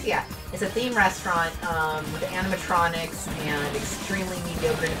Landry's, yeah. It's a theme restaurant with animatronics and extremely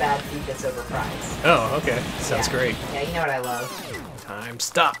mediocre to bad food that's overpriced. Oh, okay. Sounds great. Yeah, you know what I love. Time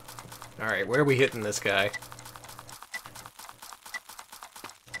stop. Alright, where are we hitting this guy?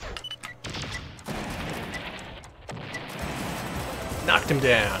 Knocked him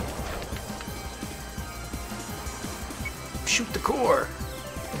down. Shoot the core.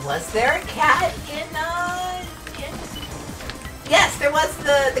 Was there a cat in Yes, there was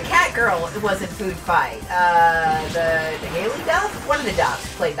the cat girl. It was in Food Fight. The Haley Duff? One of the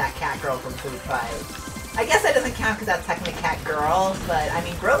Duffs played that cat girl from Food Fight. I guess that doesn't count because that's technically cat girl, but I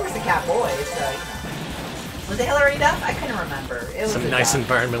mean Grover's a cat boy, so you know. Was it Hillary Duff? I couldn't remember. It was some nice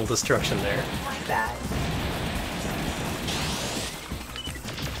environmental destruction there. I like that.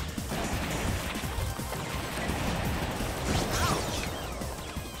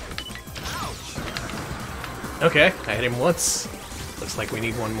 Okay, I hit him once. Looks like we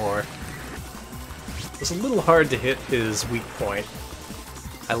need one more. It was a little hard to hit his weak point.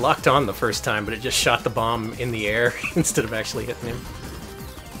 I locked on the first time, but it just shot the bomb in the air instead of actually hitting him.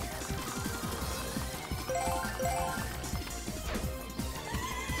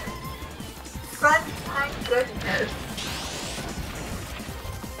 Sunshine Goodness.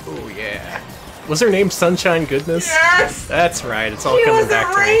 Oh yeah. Was her name Sunshine Goodness? Yes! That's right, it's all coming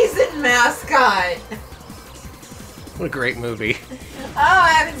back to me. She was a raisin mascot! What a great movie. Oh,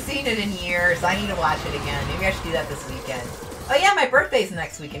 I haven't seen it in years. I need to watch it again. Maybe I should do that this weekend. Oh yeah, my birthday's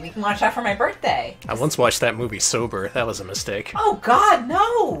next weekend. We can watch that for my birthday. I once watched that movie sober. That was a mistake. Oh God,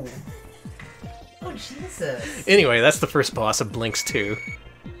 no! Oh Jesus. Anyway, that's the first boss of Blinx 2.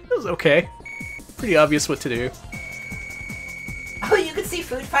 It was okay. Pretty obvious what to do. Oh, you can see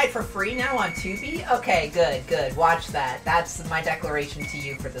Food Fight for free now on Tubi? Okay, good, good. Watch that. That's my declaration to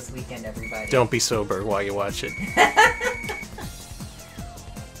you for this weekend, everybody. Don't be sober while you watch it.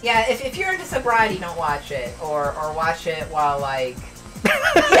 Yeah, if you're into sobriety, don't watch it. Or watch it while, like...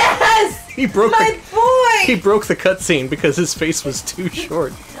 Yes! He broke my boy! He broke the cutscene because his face was too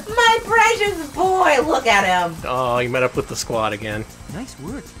short. My precious boy! Look at him! Oh, he met up with the squad again. Nice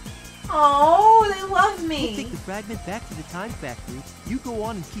work. Oh, they love me! We'll take the fragment back to the time factory. You go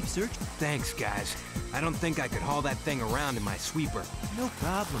on and keep searching. Thanks, guys. I don't think I could haul that thing around in my sweeper. No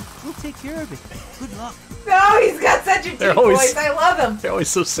problem. We'll take care of it. Good luck. No, he's got such a deep voice. I love him. They're always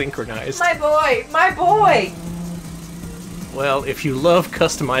so synchronized. My boy! My boy! Well, if you love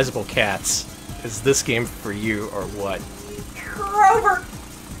customizable cats, is this game for you or what? Grover!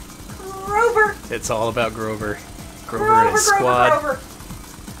 Grover! It's all about Grover. Grover and his squad.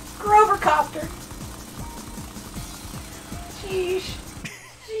 Grover Copter! Sheesh.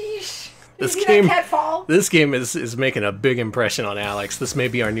 Sheesh. This Did you see game, that cat fall? this game is making a big impression on Alex. This may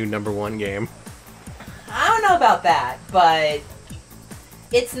be our new #1 game. I don't know about that, but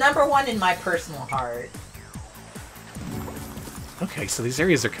it's #1 in my personal heart. Okay, so these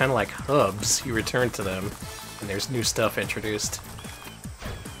areas are kind of like hubs. You return to them, and there's new stuff introduced.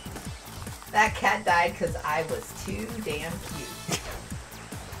 That cat died because I was too damn cute.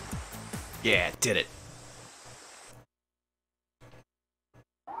 Yeah, did it.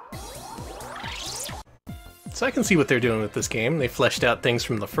 So I can see what they're doing with this game. They fleshed out things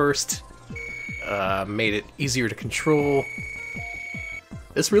from the first, made it easier to control.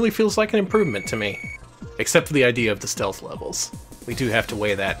 This really feels like an improvement to me. Except for the idea of the stealth levels. We do have to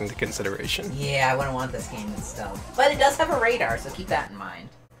weigh that into consideration. Yeah, I wouldn't want this game in stealth. But it does have a radar, so keep that in mind.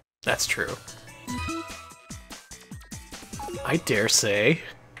 That's true. I dare say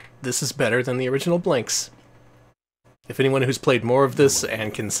this is better than the original Blinx. If anyone who's played more of this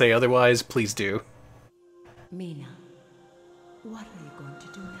and can say otherwise, please do. Mina, what are you going to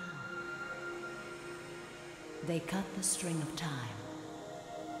do now? They cut the string of time.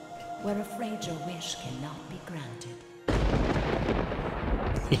 We're afraid your wish cannot be granted.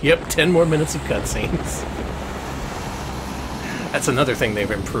 Yep, 10 more minutes of cutscenes. That's another thing they've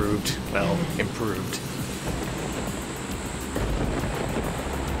improved. Well, improved.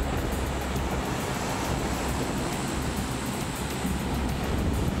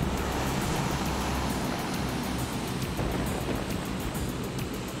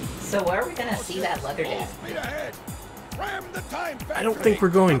 So where are we gonna see that leather dad? I don't think we're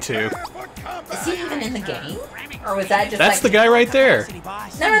going to. Is he even in the game? Or was that just That's like... the guy right there.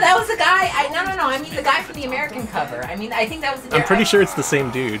 No, that was the guy. No, I mean the guy from the American cover. I mean, I think that was the... I'm pretty sure it's the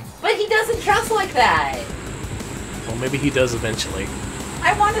same dude. But he doesn't dress like that. Well, maybe he does eventually.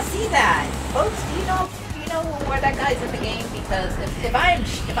 I want to see that. Folks, do you know where that guy's in the game? Because if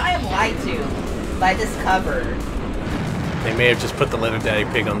I am lied to by this cover... They may have just put the Leather Daddy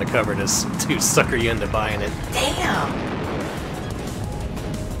pig on the cover to sucker you into buying it. Damn!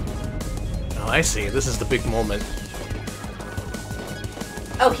 Oh, I see. This is the big moment.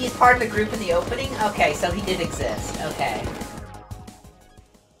 Oh, he's part of the group in the opening? Okay, so he did exist. Okay.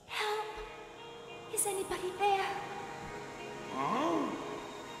 Help! Is anybody there?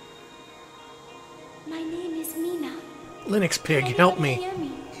 My name is Mina. Linux pig, Can help anybody me. hear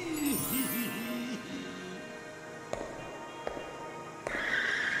me?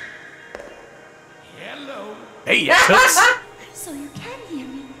 Hey, you toots! So you can hear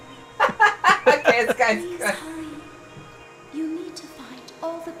me. Okay, this guy's Please good. hurry. You need to find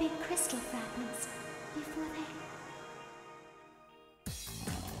all the big crystal fragments before they...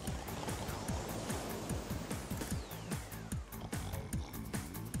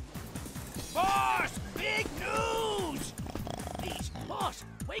 Boss! Big news! Please, boss,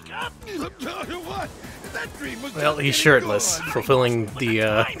 wake up! Tell you what, that dream was Well, he's shirtless, fulfilling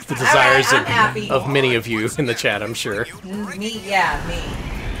the desires I'm happy. of many of you in the chat, I'm sure. Me, yeah, me.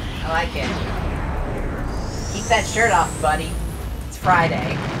 I like it. Keep that shirt off, buddy. It's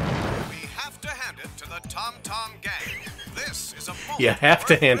Friday. We have to hand it to the Tom Tom Gang. This is a moment You have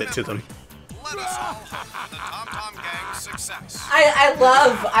to worth hand it to them. Let us all hope for the Tom Tom Gang's success. I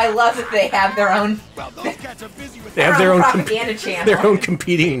love that they have their own... Well, those cats are busy with They have their own propaganda channel. their own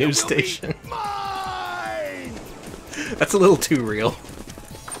competing news station. mine! That's a little too real.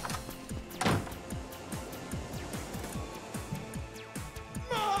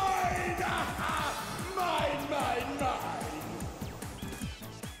 Mine! Mine, mine, mine!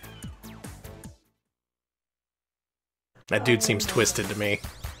 That dude seems twisted to me.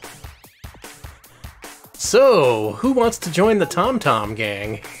 So, who wants to join the Tom Tom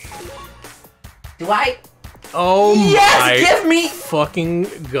gang? Do I? Oh yes, my give me fucking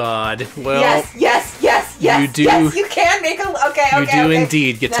god. Well, yes. you do. Yes, you can make a. Okay. You do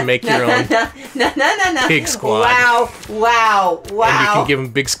indeed get to make your own no. pig squad. Wow. And you can give them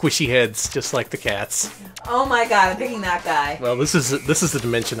big squishy heads, just like the cats. Oh my god, I'm picking that guy. Well, this is a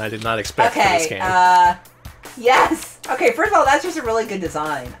dimension I did not expect for this game. Yes. Okay, first of all, that's just a really good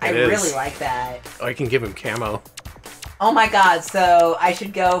design. I really like that. Oh, I can give him camo. Oh my god, so I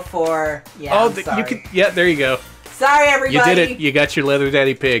should go for... Yeah, you could. Yeah, there you go. Sorry, everybody. You did it. You got your leather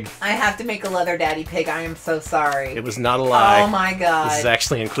daddy pig. I have to make a leather daddy pig. I am so sorry. It was not a lie. Oh my god. This is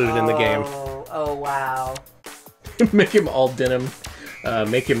actually included in the game. Oh, wow. Make him all denim.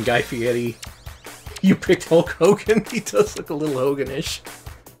 Make him Guy Fieri. You picked Hulk Hogan. He does look a little Hogan-ish.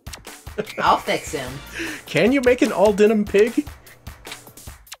 I'll fix him. Can you make an all denim pig?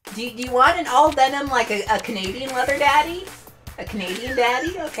 Do you want an all denim like a Canadian leather daddy? A Canadian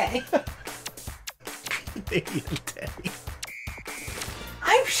daddy? Okay. Canadian daddy.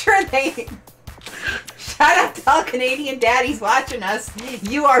 I'm sure they... Shout out to all Canadian daddies watching us.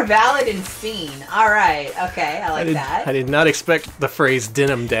 You are valid and seen. Alright, okay, I like that. I did not expect the phrase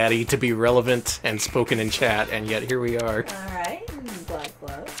denim daddy to be relevant and spoken in chat, and yet here we are. Alright, blood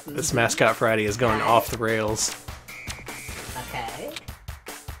glow. This Mascot Friday is going off the rails. Okay.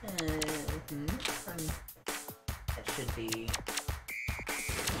 That should be...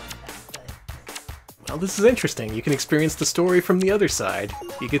 Well, this is interesting. You can experience the story from the other side.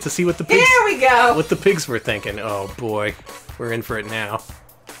 You get to see what the pigs... Here we go! What the pigs were thinking. Oh boy, we're in for it now.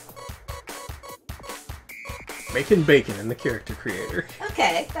 Making bacon in the character creator.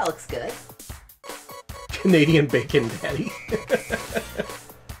 Okay, that looks good. Canadian bacon daddy.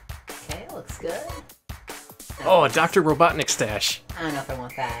 Okay, looks good. Oh, a Dr. Robotnik stash. I don't know if I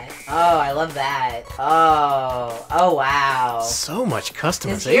want that. Oh, I love that. Oh wow. So much customization.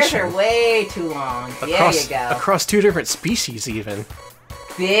 His ears are way too long. There you go. Across 2 different species, even.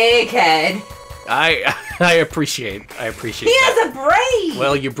 Big head. I appreciate He that. has a braid!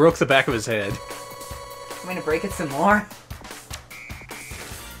 Well, you broke the back of his head. I'm gonna break it some more.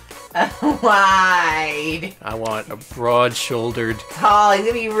 Wide. I want a broad-shouldered, Tall. He's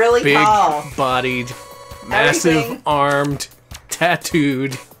gonna be really tall. big-bodied, massive Everything. armed,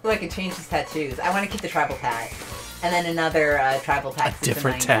 tattooed. Ooh, I can change his tattoos. I want to keep the tribal tat. And then another tribal tat. A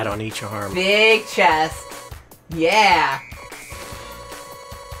different tat on each arm. Big chest. Yeah.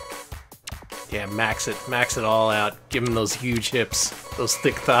 Yeah, max it all out. Give him those huge hips, those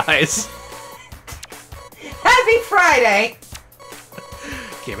thick thighs. Happy Friday!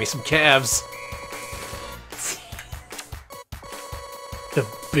 Give me some calves. The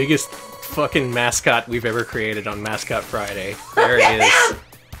biggest fucking mascot we've ever created on Mascot Friday. There it is.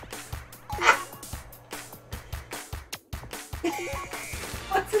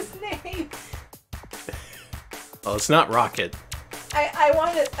 What's his name? Oh, it's not Rocket. I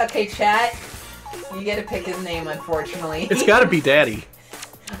want to... Okay, chat. You get to pick his name, unfortunately. It's gotta be Daddy.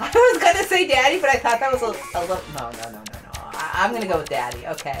 I was gonna say Daddy, but I thought that was a little... No. I'm gonna go with Daddy.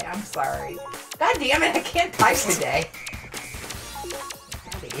 Okay, I'm sorry. God damn it, I can't type today.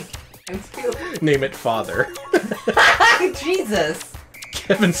 Daddy. I'm too... Name it Father. Jesus.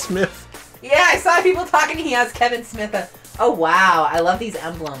 Kevin Smith. Yeah, I saw people talking. He has Kevin Smith. Oh, wow. I love these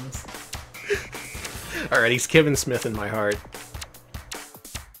emblems. Alright, he's Kevin Smith in my heart.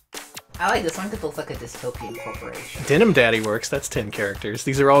 I like this one because it looks like a dystopian corporation. Denim Daddy works. That's 10 characters.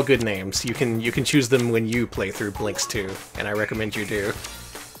 These are all good names. You can choose them when you play through Blinx 2, and I recommend you do.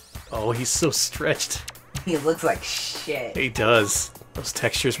 Oh, he's so stretched. He looks like shit. He does. Those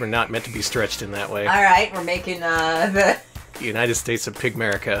textures were not meant to be stretched in that way. Alright, we're making the United States of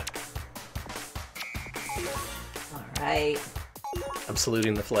Pigmerica. Alright. I'm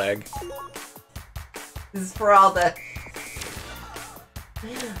saluting the flag. This is for all the...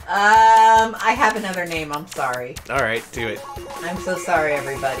 I have another name, I'm sorry. Alright, do it. I'm so sorry,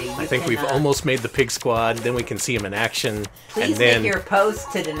 everybody. I think we've almost made the pig squad, then we can see him in action. Please and then... make your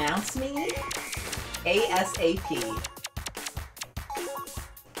post to denounce me. ASAP.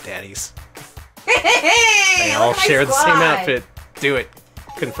 Daddies. Hey, They all share the same outfit. Do it.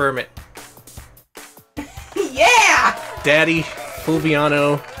 Confirm it. Yeah! Daddy,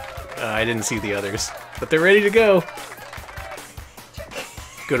 Fulviano. I didn't see the others, but they're ready to go.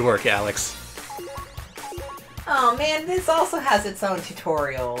 Good work, Alex. Oh man, this also has its own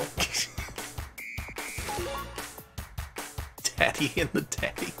tutorial. Daddy and the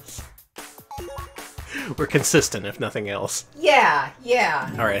Daddies. We're consistent, if nothing else. Yeah.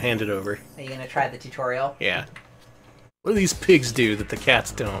 Alright, hand it over. Are you gonna try the tutorial? Yeah. What do these pigs do that the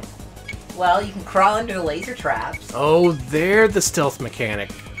cats don't? Well, you can crawl under the laser traps. Oh, they're the stealth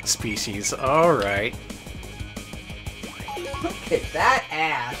mechanic species. Alright. Look at that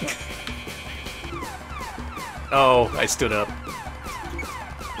ass. Oh, I stood up.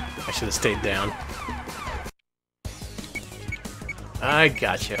 I should have stayed down. I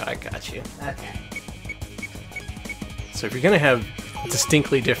got you, I got you. Okay. So if you're gonna have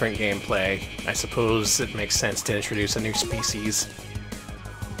distinctly different gameplay, I suppose it makes sense to introduce a new species.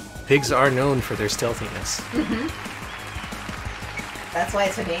 Pigs are known for their stealthiness. Mm-hmm. That's why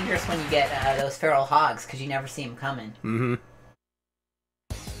it's so dangerous when you get those feral hogs, because you never see them coming. Mm-hmm.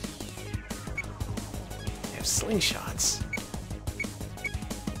 They have slingshots.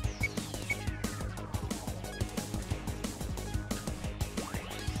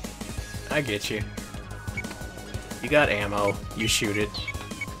 I get you. You got ammo. You shoot it.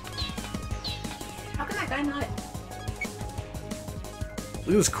 How can that guy not? Look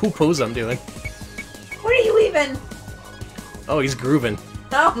at this cool pose I'm doing. What are you even? Oh, he's grooving.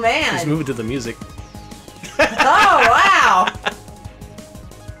 Oh man! He's moving to the music. Oh wow!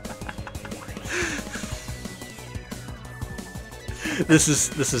 This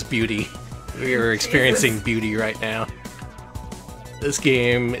is beauty. We are experiencing beauty right now. This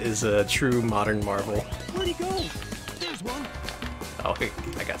game is a true modern marvel. Where'd he go? There's one. Oh,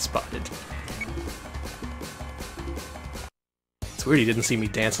 I got spotted. It's weird he didn't see me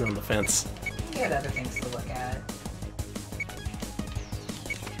dancing on the fence. You got other things to look at.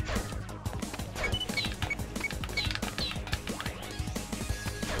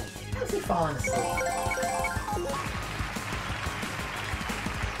 How's he falling asleep?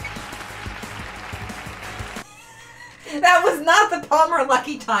 That was not the Palmer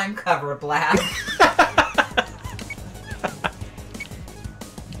Lucky Time cover, Black.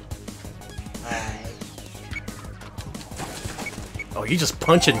 Alright. Oh, you just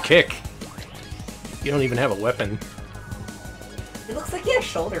punch and kick. You don't even have a weapon. It looks like he has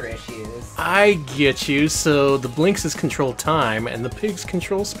shoulder issues. I get you. So the Blinxes control time and the pigs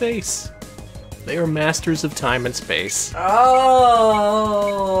control space. They are masters of time and space. Oh,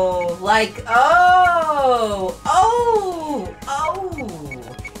 like, oh.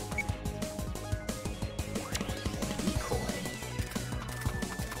 Decoy.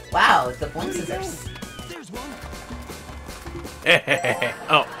 Wow, the Blinxes are... There's one.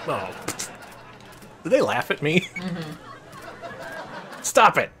 Oh. Did they laugh at me? Mm-hmm.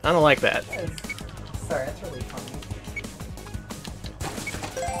 Stop it! I don't like that. Sorry, that's really funny.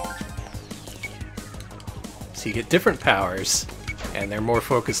 So you get different powers, and they're more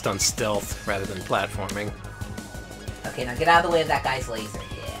focused on stealth rather than platforming. Okay, now get out of the way of that guy's laser.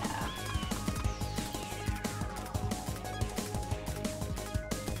 Yeah.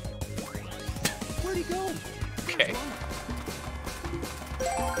 Where'd he go? Okay.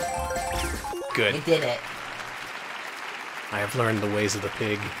 Good. We did it. I have learned the ways of the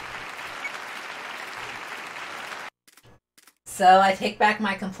pig. So I take back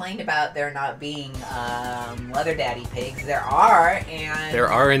my complaint about there not being leather daddy pigs. There are, and... There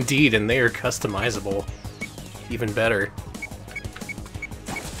are indeed, and they are customizable. Even better.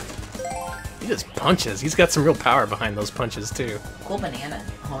 He just punches. He's got some real power behind those punches, too. Cool banana.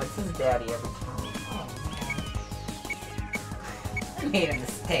 Oh, it says daddy every time. Oh, man. I made a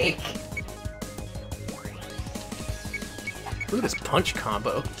mistake. Look at this punch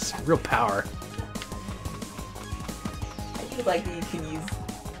combo. It's real power. I do like that you can use...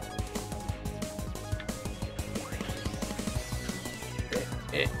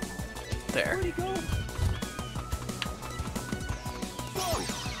 There. Where'd he go?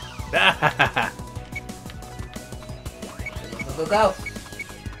 Go, go, go.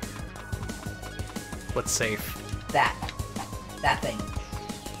 What's safe? That. That thing.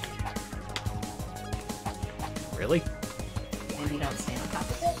 Really? Maybe you don't stand on top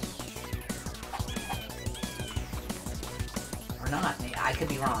of it? Or not. Maybe. I could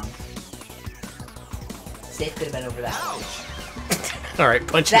be wrong. Safe could have been over that way. Alright,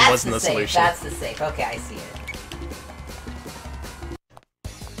 punching That's wasn't the safe. solution. That's the safe. Okay, I see it.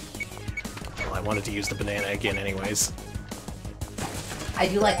 Well, I wanted to use the banana again anyways. I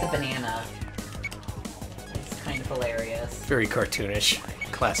do like the banana. It's kind of hilarious. Very cartoonish.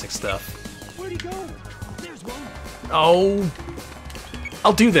 Classic stuff. Where'd he go? There's one. Oh!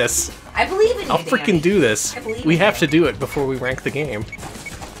 I'll do this! I believe in you, I'll Danny. freaking do this! I believe We in have you. to do it before we rank the game.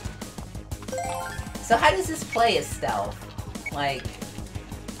 So how does this play as stealth? Like...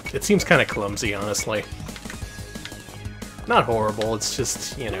 It seems kind of clumsy, honestly. Not horrible, it's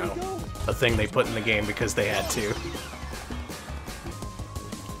just, you know, a thing they put in the game because they had to.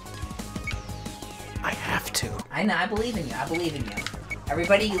 I have too. I know, I believe in you. I believe in you.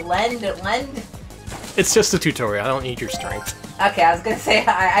 Everybody lend. It's just a tutorial. I don't need your strength. Okay, I was gonna say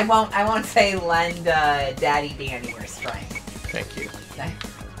I won't say lend Daddy Danny your strength. Thank you.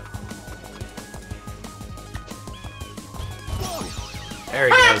 There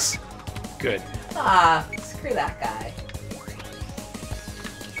he goes. Good. Ah, screw that guy.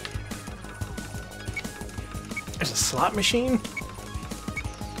 There's a slot machine?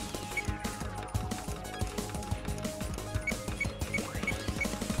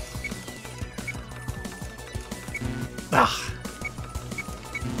 Ugh.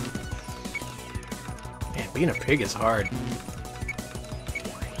 Man, being a pig is hard.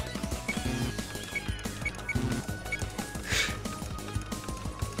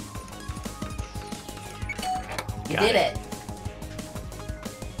 You did it.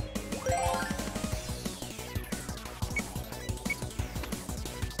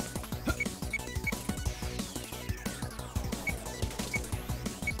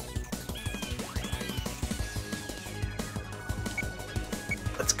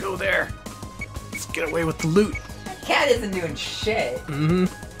 Let's go there. Let's get away with the loot. That cat isn't doing shit. Mm-hmm.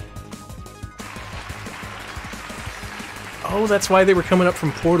 Oh, that's why they were coming up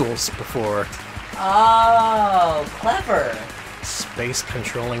from portals before. Oh, clever. Space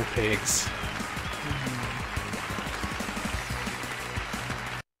controlling pigs.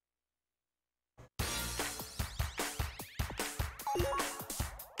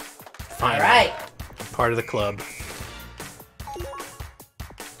 Finally. Alright. Part of the club.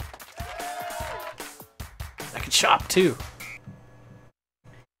 I could shop too.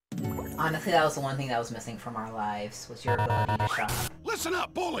 Honestly, that was the one thing that was missing from our lives, was your ability to shop. Listen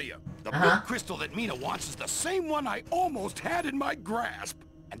up, all of you. The big crystal that Mina wants is the same one I almost had in my grasp.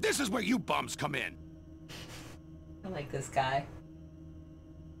 And this is where you bums come in. I like this guy.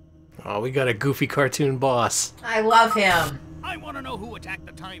 Oh, we got a goofy cartoon boss. I love him. I want to know who attacked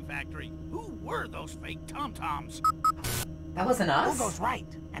the Time Factory. Who were those fake Tom-Toms? That wasn't us? Who goes right?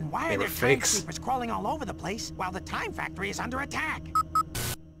 And why They are were there time fakes. sweepers crawling all over the place while the Time Factory is under attack?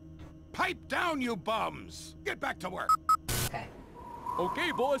 Pipe down, you bums. Get back to work. Okay.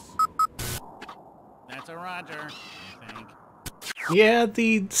 Okay, boss. That's a Roger, I think. Yeah,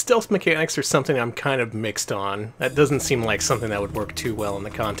 the stealth mechanics are something I'm kind of mixed on. That doesn't seem like something that would work too well in the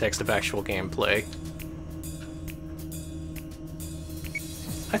context of actual gameplay.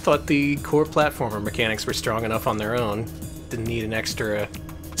 I thought the core platformer mechanics were strong enough on their own. Didn't need an extra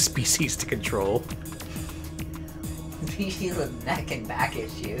species to control. Species with neck and back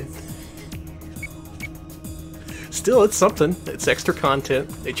issues. Still, it's something. It's extra content.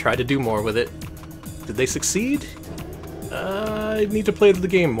 They tried to do more with it. Did they succeed? I need to play the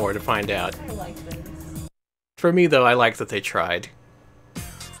game more to find out. I like this. For me, though, I like that they tried.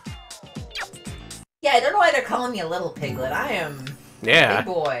 Yeah, I don't know why they're calling me a little piglet. I am Yeah, big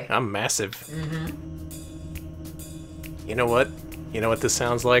boy. I'm massive. Mm-hmm. You know what? You know what this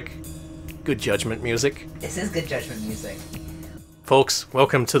sounds like? Good Judgment music. This is good judgment music. Folks,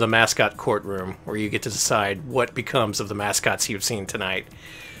 welcome to the Mascot Courtroom, where you get to decide what becomes of the mascots you've seen tonight.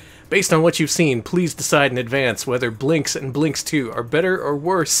 Based on what you've seen, please decide in advance whether Blinx and Blinx 2 are better or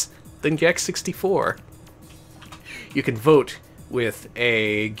worse than Gex 64. You can vote with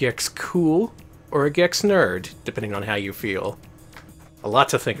a Gex Cool or a Gex Nerd, depending on how you feel. A lot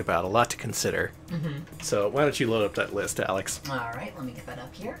to think about, a lot to consider. Mm-hmm. So why don't you load up that list, Alex? Alright, let me get that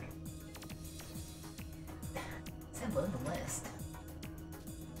up here. It said load the list.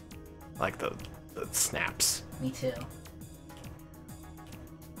 Like the snaps. Me too.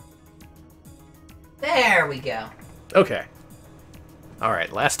 There we go. Okay.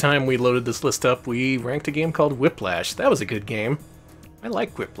 Alright, last time we loaded this list up, we ranked a game called Whiplash. That was a good game. I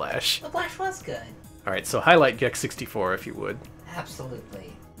like Whiplash. Whiplash was good. Alright, so highlight Gex 64 if you would.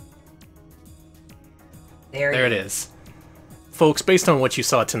 Absolutely. There it is. Folks, based on what you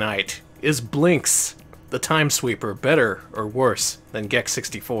saw tonight, is Blinx, the Time Sweeper, better or worse than Gex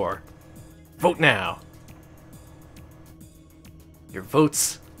 64? Vote now. Your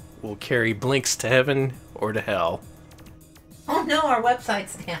votes will carry Blinx to heaven or to hell. Oh no, our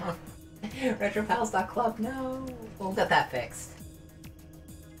website's down. Retropals.club, no. We'll get that fixed.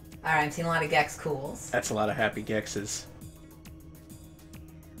 Alright, I'm seeing a lot of Gex Cools. That's a lot of happy Gexes.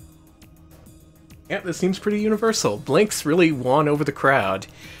 Yeah, this seems pretty universal. Blinx really won over the crowd.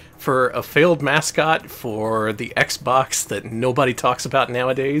 For a failed mascot for the Xbox that nobody talks about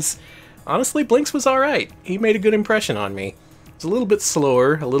nowadays, honestly, Blinx was alright. He made a good impression on me. It's a little bit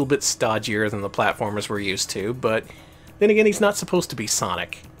slower, a little bit stodgier than the platformers we're used to, but then again, he's not supposed to be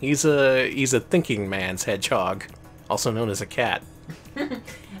Sonic. He's a thinking man's hedgehog, also known as a cat.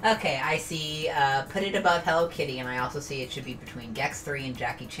 Okay, I see, put it above Hello Kitty, and I also see it should be between Gex 3 and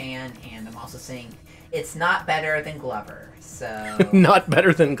Jackie Chan, and I'm also seeing it's not better than Glover, so... Not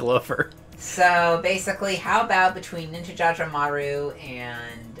better than Glover. So, basically, how about between Ninja Maru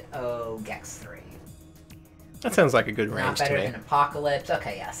and, Gex 3? That sounds like a good range Not to better me. than Apocalypse.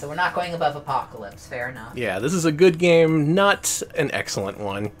 Okay, yeah, so we're not going above Apocalypse, fair enough. Yeah, this is a good game, not an excellent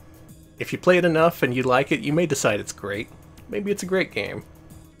one. If you play it enough and you like it, you may decide it's great. Maybe it's a great game.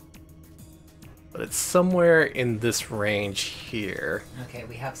 But it's somewhere in this range here. Okay,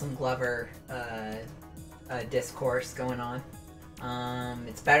 we have some Glover discourse going on.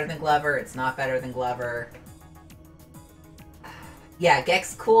 It's better than Glover, it's not better than Glover. Yeah,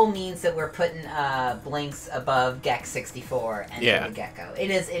 Gex Cool means that we're putting Blinx above Gex 64 and Yeah. the Gecko.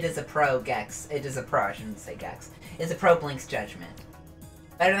 It is a pro Gex. It is a pro, I shouldn't say Gex. It's a pro Blinx judgment.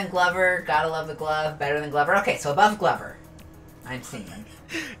 Better than Glover, gotta love the glove, better than Glover. Okay, so above Glover, I'm seeing.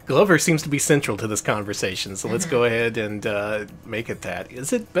 Glover seems to be central to this conversation, so let's go ahead and make it that.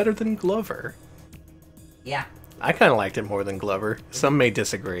 Is it better than Glover? Yeah. I kind of liked it more than Glover. Some may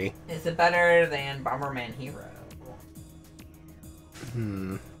disagree. Is it better than Bomberman Hero?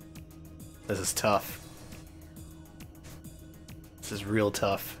 This is tough. This is real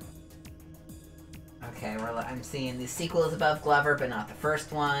tough. Okay, I'm seeing the sequel is above Glover, but not the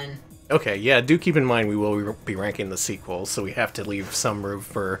first one. Okay, yeah, do keep in mind we will be ranking the sequel, so we have to leave some room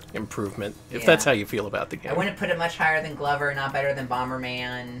for improvement, if that's how you feel about the game. I wouldn't put it much higher than Glover, not better than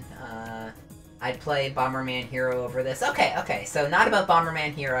Bomberman. I'd play Bomberman Hero over this. Okay, so not above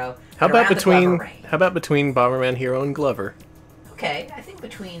Bomberman Hero. How about between Bomberman Hero and Glover? Okay, I think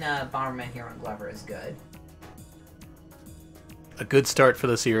between Bomberman Hero and Glover is good. A good start for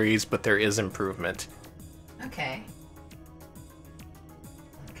the series, but there is improvement. Okay.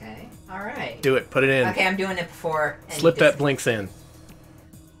 Okay, alright. Do it, put it in. Okay, I'm doing it before. Slip that Blinx in.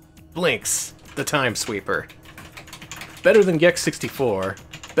 Blinx, the Time Sweeper. Better than Gex 64.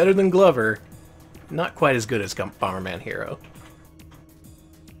 Better than Glover. Not quite as good as Bomberman Hero.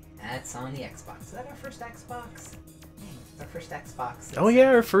 That's on the Xbox. Is that our first Xbox? It's our first Xbox. Oh yeah,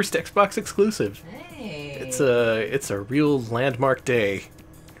 our first Xbox exclusive. Hey. It's a real landmark day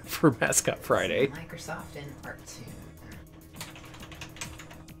for Mascot Friday. Microsoft and Artoon.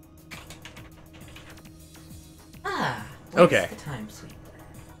 Okay. The Time Sweeper.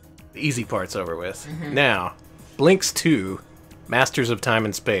 The easy part's over with. Now, Blinx 2, Masters of Time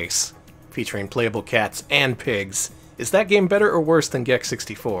and Space, featuring playable cats and pigs. Is that game better or worse than Gex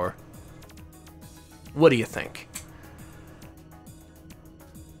 64? What do you think?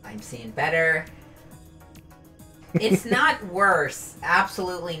 I'm seeing better. It's not worse.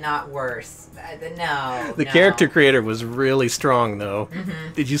 Absolutely not worse. No. The character creator was really strong, though.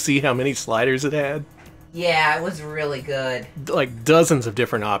 Did you see how many sliders it had? Yeah, it was really good. Like dozens of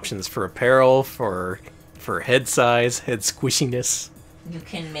different options for apparel, for head size, head squishiness. You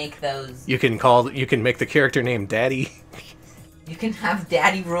can make those. You can make the character name Daddy. You can have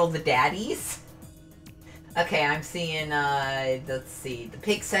Daddy rule the daddies. Okay, I'm seeing, let's see. The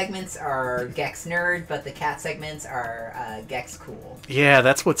pig segments are Gex Nerd, but the cat segments are Gex Cool. Yeah,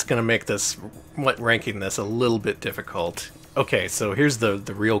 that's what's going to make ranking this a little bit difficult. Okay, so here's the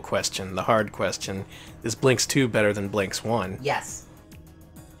real question, the hard question. Is Blinx 2 better than Blinx 1? Yes.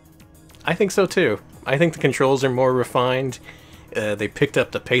 I think so too. I think the controls are more refined. They picked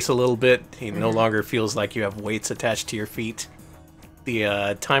up the pace a little bit. It no longer feels like you have weights attached to your feet.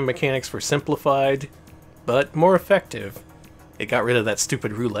 The time mechanics were simplified, but more effective. It got rid of that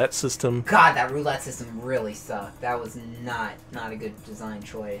stupid roulette system. God, that roulette system really sucked. That was not a good design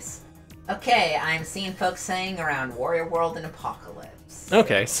choice. Okay, I'm seeing folks saying around Warrior World and Apocalypse.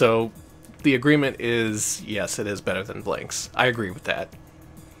 Okay, so the agreement is, yes, it is better than Blinx. I agree with that.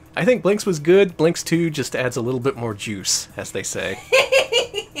 I think Blinx was good. Blinx 2 just adds a little bit more juice, as they say.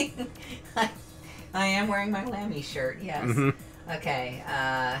 I am wearing my Lammy shirt, yes. Okay,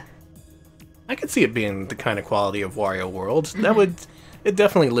 I could see it being the kind of quality of Wario World. It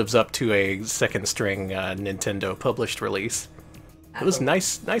definitely lives up to a second-string Nintendo published release. It was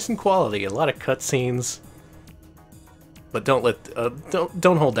nice in quality. A lot of cutscenes, but don't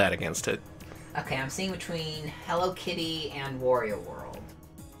hold that against it. Okay, I'm seeing between Hello Kitty and Wario World.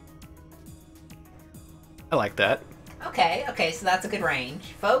 I like that. Okay, so that's a good range,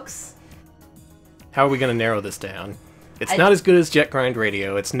 folks. How are we going to narrow this down? It's not as good as Jet Grind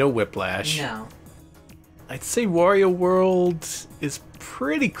Radio. It's no Whiplash. No. I'd say Wario World is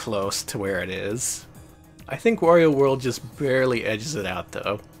pretty close to where it is. I think Wario World just barely edges it out,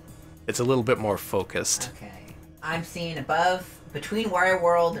 though. It's a little bit more focused. Okay. I'm seeing above between Wario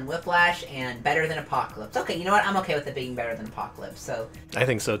World and Whiplash, and better than Apocalypse. Okay, you know what? I'm okay with it being better than Apocalypse. So I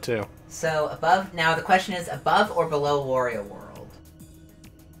think so too. So above. Now the question is above or below Wario World.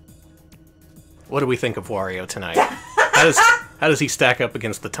 What do we think of Wario tonight? How does he stack up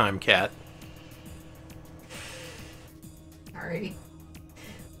against the Time Cat? Alrighty.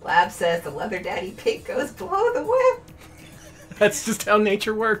 Lab says the Leather Daddy pig goes below the whip. That's just how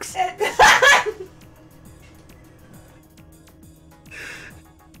nature works.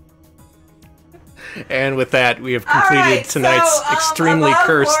 And with that, we have completed tonight's extremely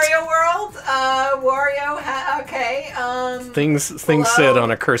cursed. Wario World, okay. Things said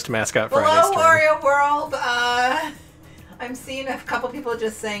on a cursed Mascot Friday below stream. Wario World, I'm seeing a couple people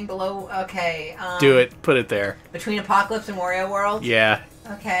just saying below. Okay. Do it. Put it there. Between Apocalypse and Wario World. Yeah.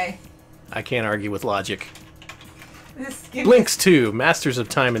 Okay. I can't argue with logic. Blinx 2, Masters of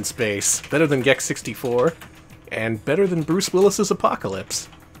Time and Space, better than Gex 64, and better than Bruce Willis's Apocalypse,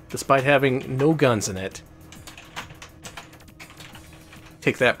 despite having no guns in it.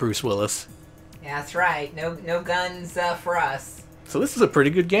 Take that, Bruce Willis. Yeah, that's right. No guns for us. So this is a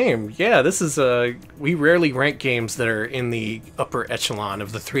pretty good game. Yeah, this is we rarely rank games that are in the upper echelon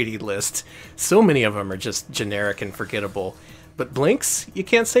of the 3D list. So many of them are just generic and forgettable. But Blinx, you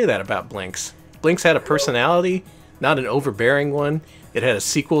can't say that about Blinx. Blinx had a personality, not an overbearing one. It had a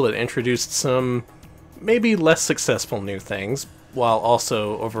sequel that introduced some maybe less successful new things, while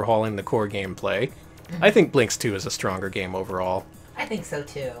also overhauling the core gameplay. I think Blinx 2 is a stronger game overall. I think so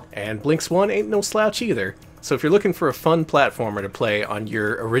too. And Blinx 1 ain't no slouch either. So if you're looking for a fun platformer to play on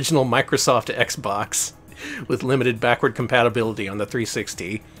your original Microsoft Xbox with limited backward compatibility on the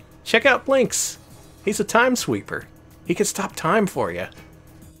 360, check out Blinx. He's a time sweeper. He can stop time for you.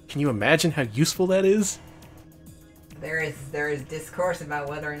 Can you imagine how useful that is? There is discourse about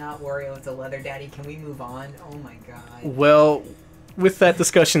whether or not Wario is a leather daddy. Can we move on? Oh my god. Well, with that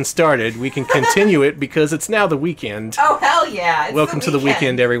discussion started, we can continue it because it's now the weekend. Oh, hell yeah. It's Welcome to the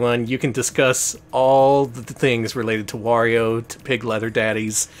weekend, everyone. You can discuss all the things related to Wario, to Pig Leather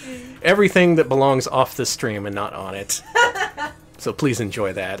Daddies, everything that belongs off the stream and not on it. So please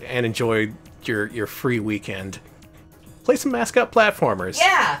enjoy that and enjoy your free weekend. Play some Mascot platformers.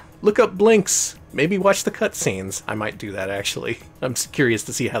 Yeah. Look up Blinx. Maybe watch the cutscenes. I might do that, actually. I'm curious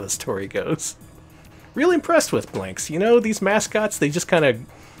to see how the story goes. Really impressed with Blinx. You know, these mascots, they just kind of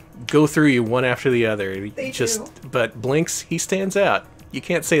go through you one after the other. They do. But Blinx, he stands out. You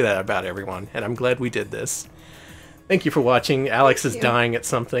can't say that about everyone, and I'm glad we did this. Thank you for watching. Alex is dying at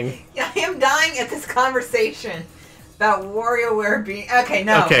something. Yeah, I am dying at this conversation about WarioWare being... Okay,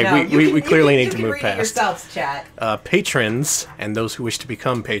 no, okay, no. we clearly need to move past. You can read it yourselves, chat. Patrons, and those who wish to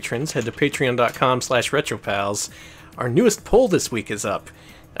become patrons, head to patreon.com/retropals. Our newest poll this week is up.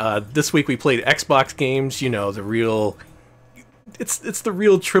 This week we played Xbox games, you know, the real... It's the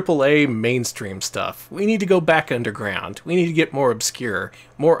real AAA mainstream stuff. We need to go back underground. We need to get more obscure,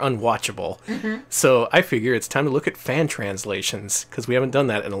 more unwatchable. So I figure it's time to look at fan translations, because we haven't done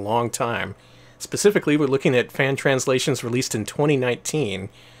that in a long time. Specifically, we're looking at fan translations released in 2019.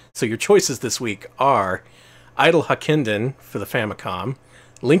 So your choices this week are Idle Hakinden for the Famicom,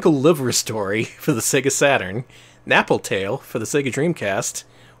 Linkle Liver Story for the Sega Saturn, Napple Tale for the Sega Dreamcast,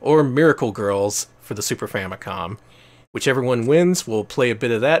 or Miracle Girls for the Super Famicom. Whichever one wins, we'll play a bit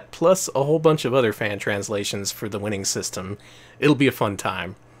of that, plus a whole bunch of other fan translations for the winning system. It'll be a fun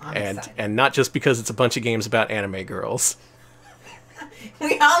time. And not just because it's a bunch of games about anime girls.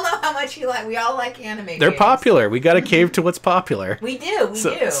 We all know how much you like. We all like anime They're games. popular. We gotta cave to what's popular. We do.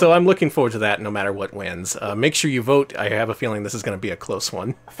 So I'm looking forward to that no matter what wins. Make sure you vote. I have a feeling this is going to be a close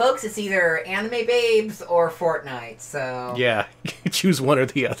one. Folks, it's either Anime Babes or Fortnite, so... Yeah, choose one or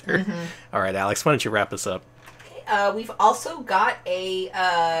the other. All right, Alex, why don't you wrap us up? We've also got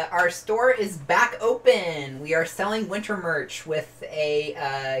our store is back open. We are selling winter merch with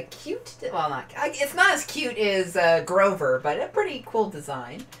a cute, it's not as cute as Grover, but a pretty cool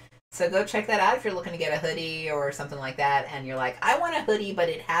design. So go check that out if you're looking to get a hoodie or something like that, and you're like, I want a hoodie, but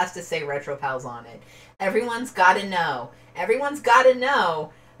it has to say Retro Pals on it. Everyone's got to know. Everyone's got to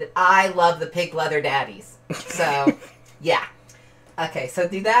know that I love the Pig Leather Daddies. So, yeah. Okay, so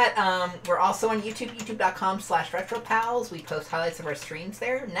do that. We're also on YouTube, youtube.com/retropals. We post highlights of our streams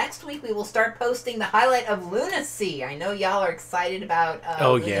there. Next week, we will start posting the highlight of Lunacy. I know y'all are excited about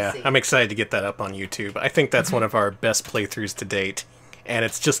Lunacy. Yeah, I'm excited to get that up on YouTube. I think that's one of our best playthroughs to date. And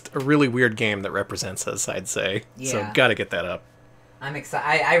it's just a really weird game that represents us, I'd say. Yeah. So, gotta get that up. I'm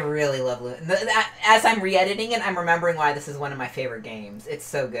excited. I really love Lunacy. As I'm re-editing it, I'm remembering why this is one of my favorite games. It's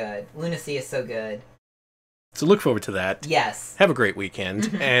so good. Lunacy is so good. So look forward to that. Yes. Have a great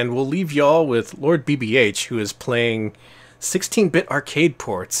weekend. And we'll leave y'all with Lord BBH, who is playing 16-bit arcade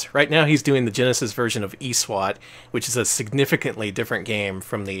ports. Right now he's doing the Genesis version of eSWAT, which is a significantly different game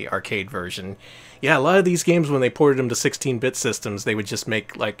from the arcade version. Yeah, a lot of these games, when they ported them to 16-bit systems, they would just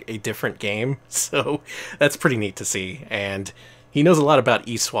make like a different game. So that's pretty neat to see. And he knows a lot about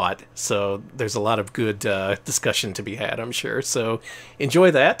eSWAT, so there's a lot of good discussion to be had, I'm sure. So enjoy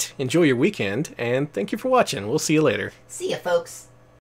that, enjoy your weekend, and thank you for watching. We'll see you later. See ya, folks.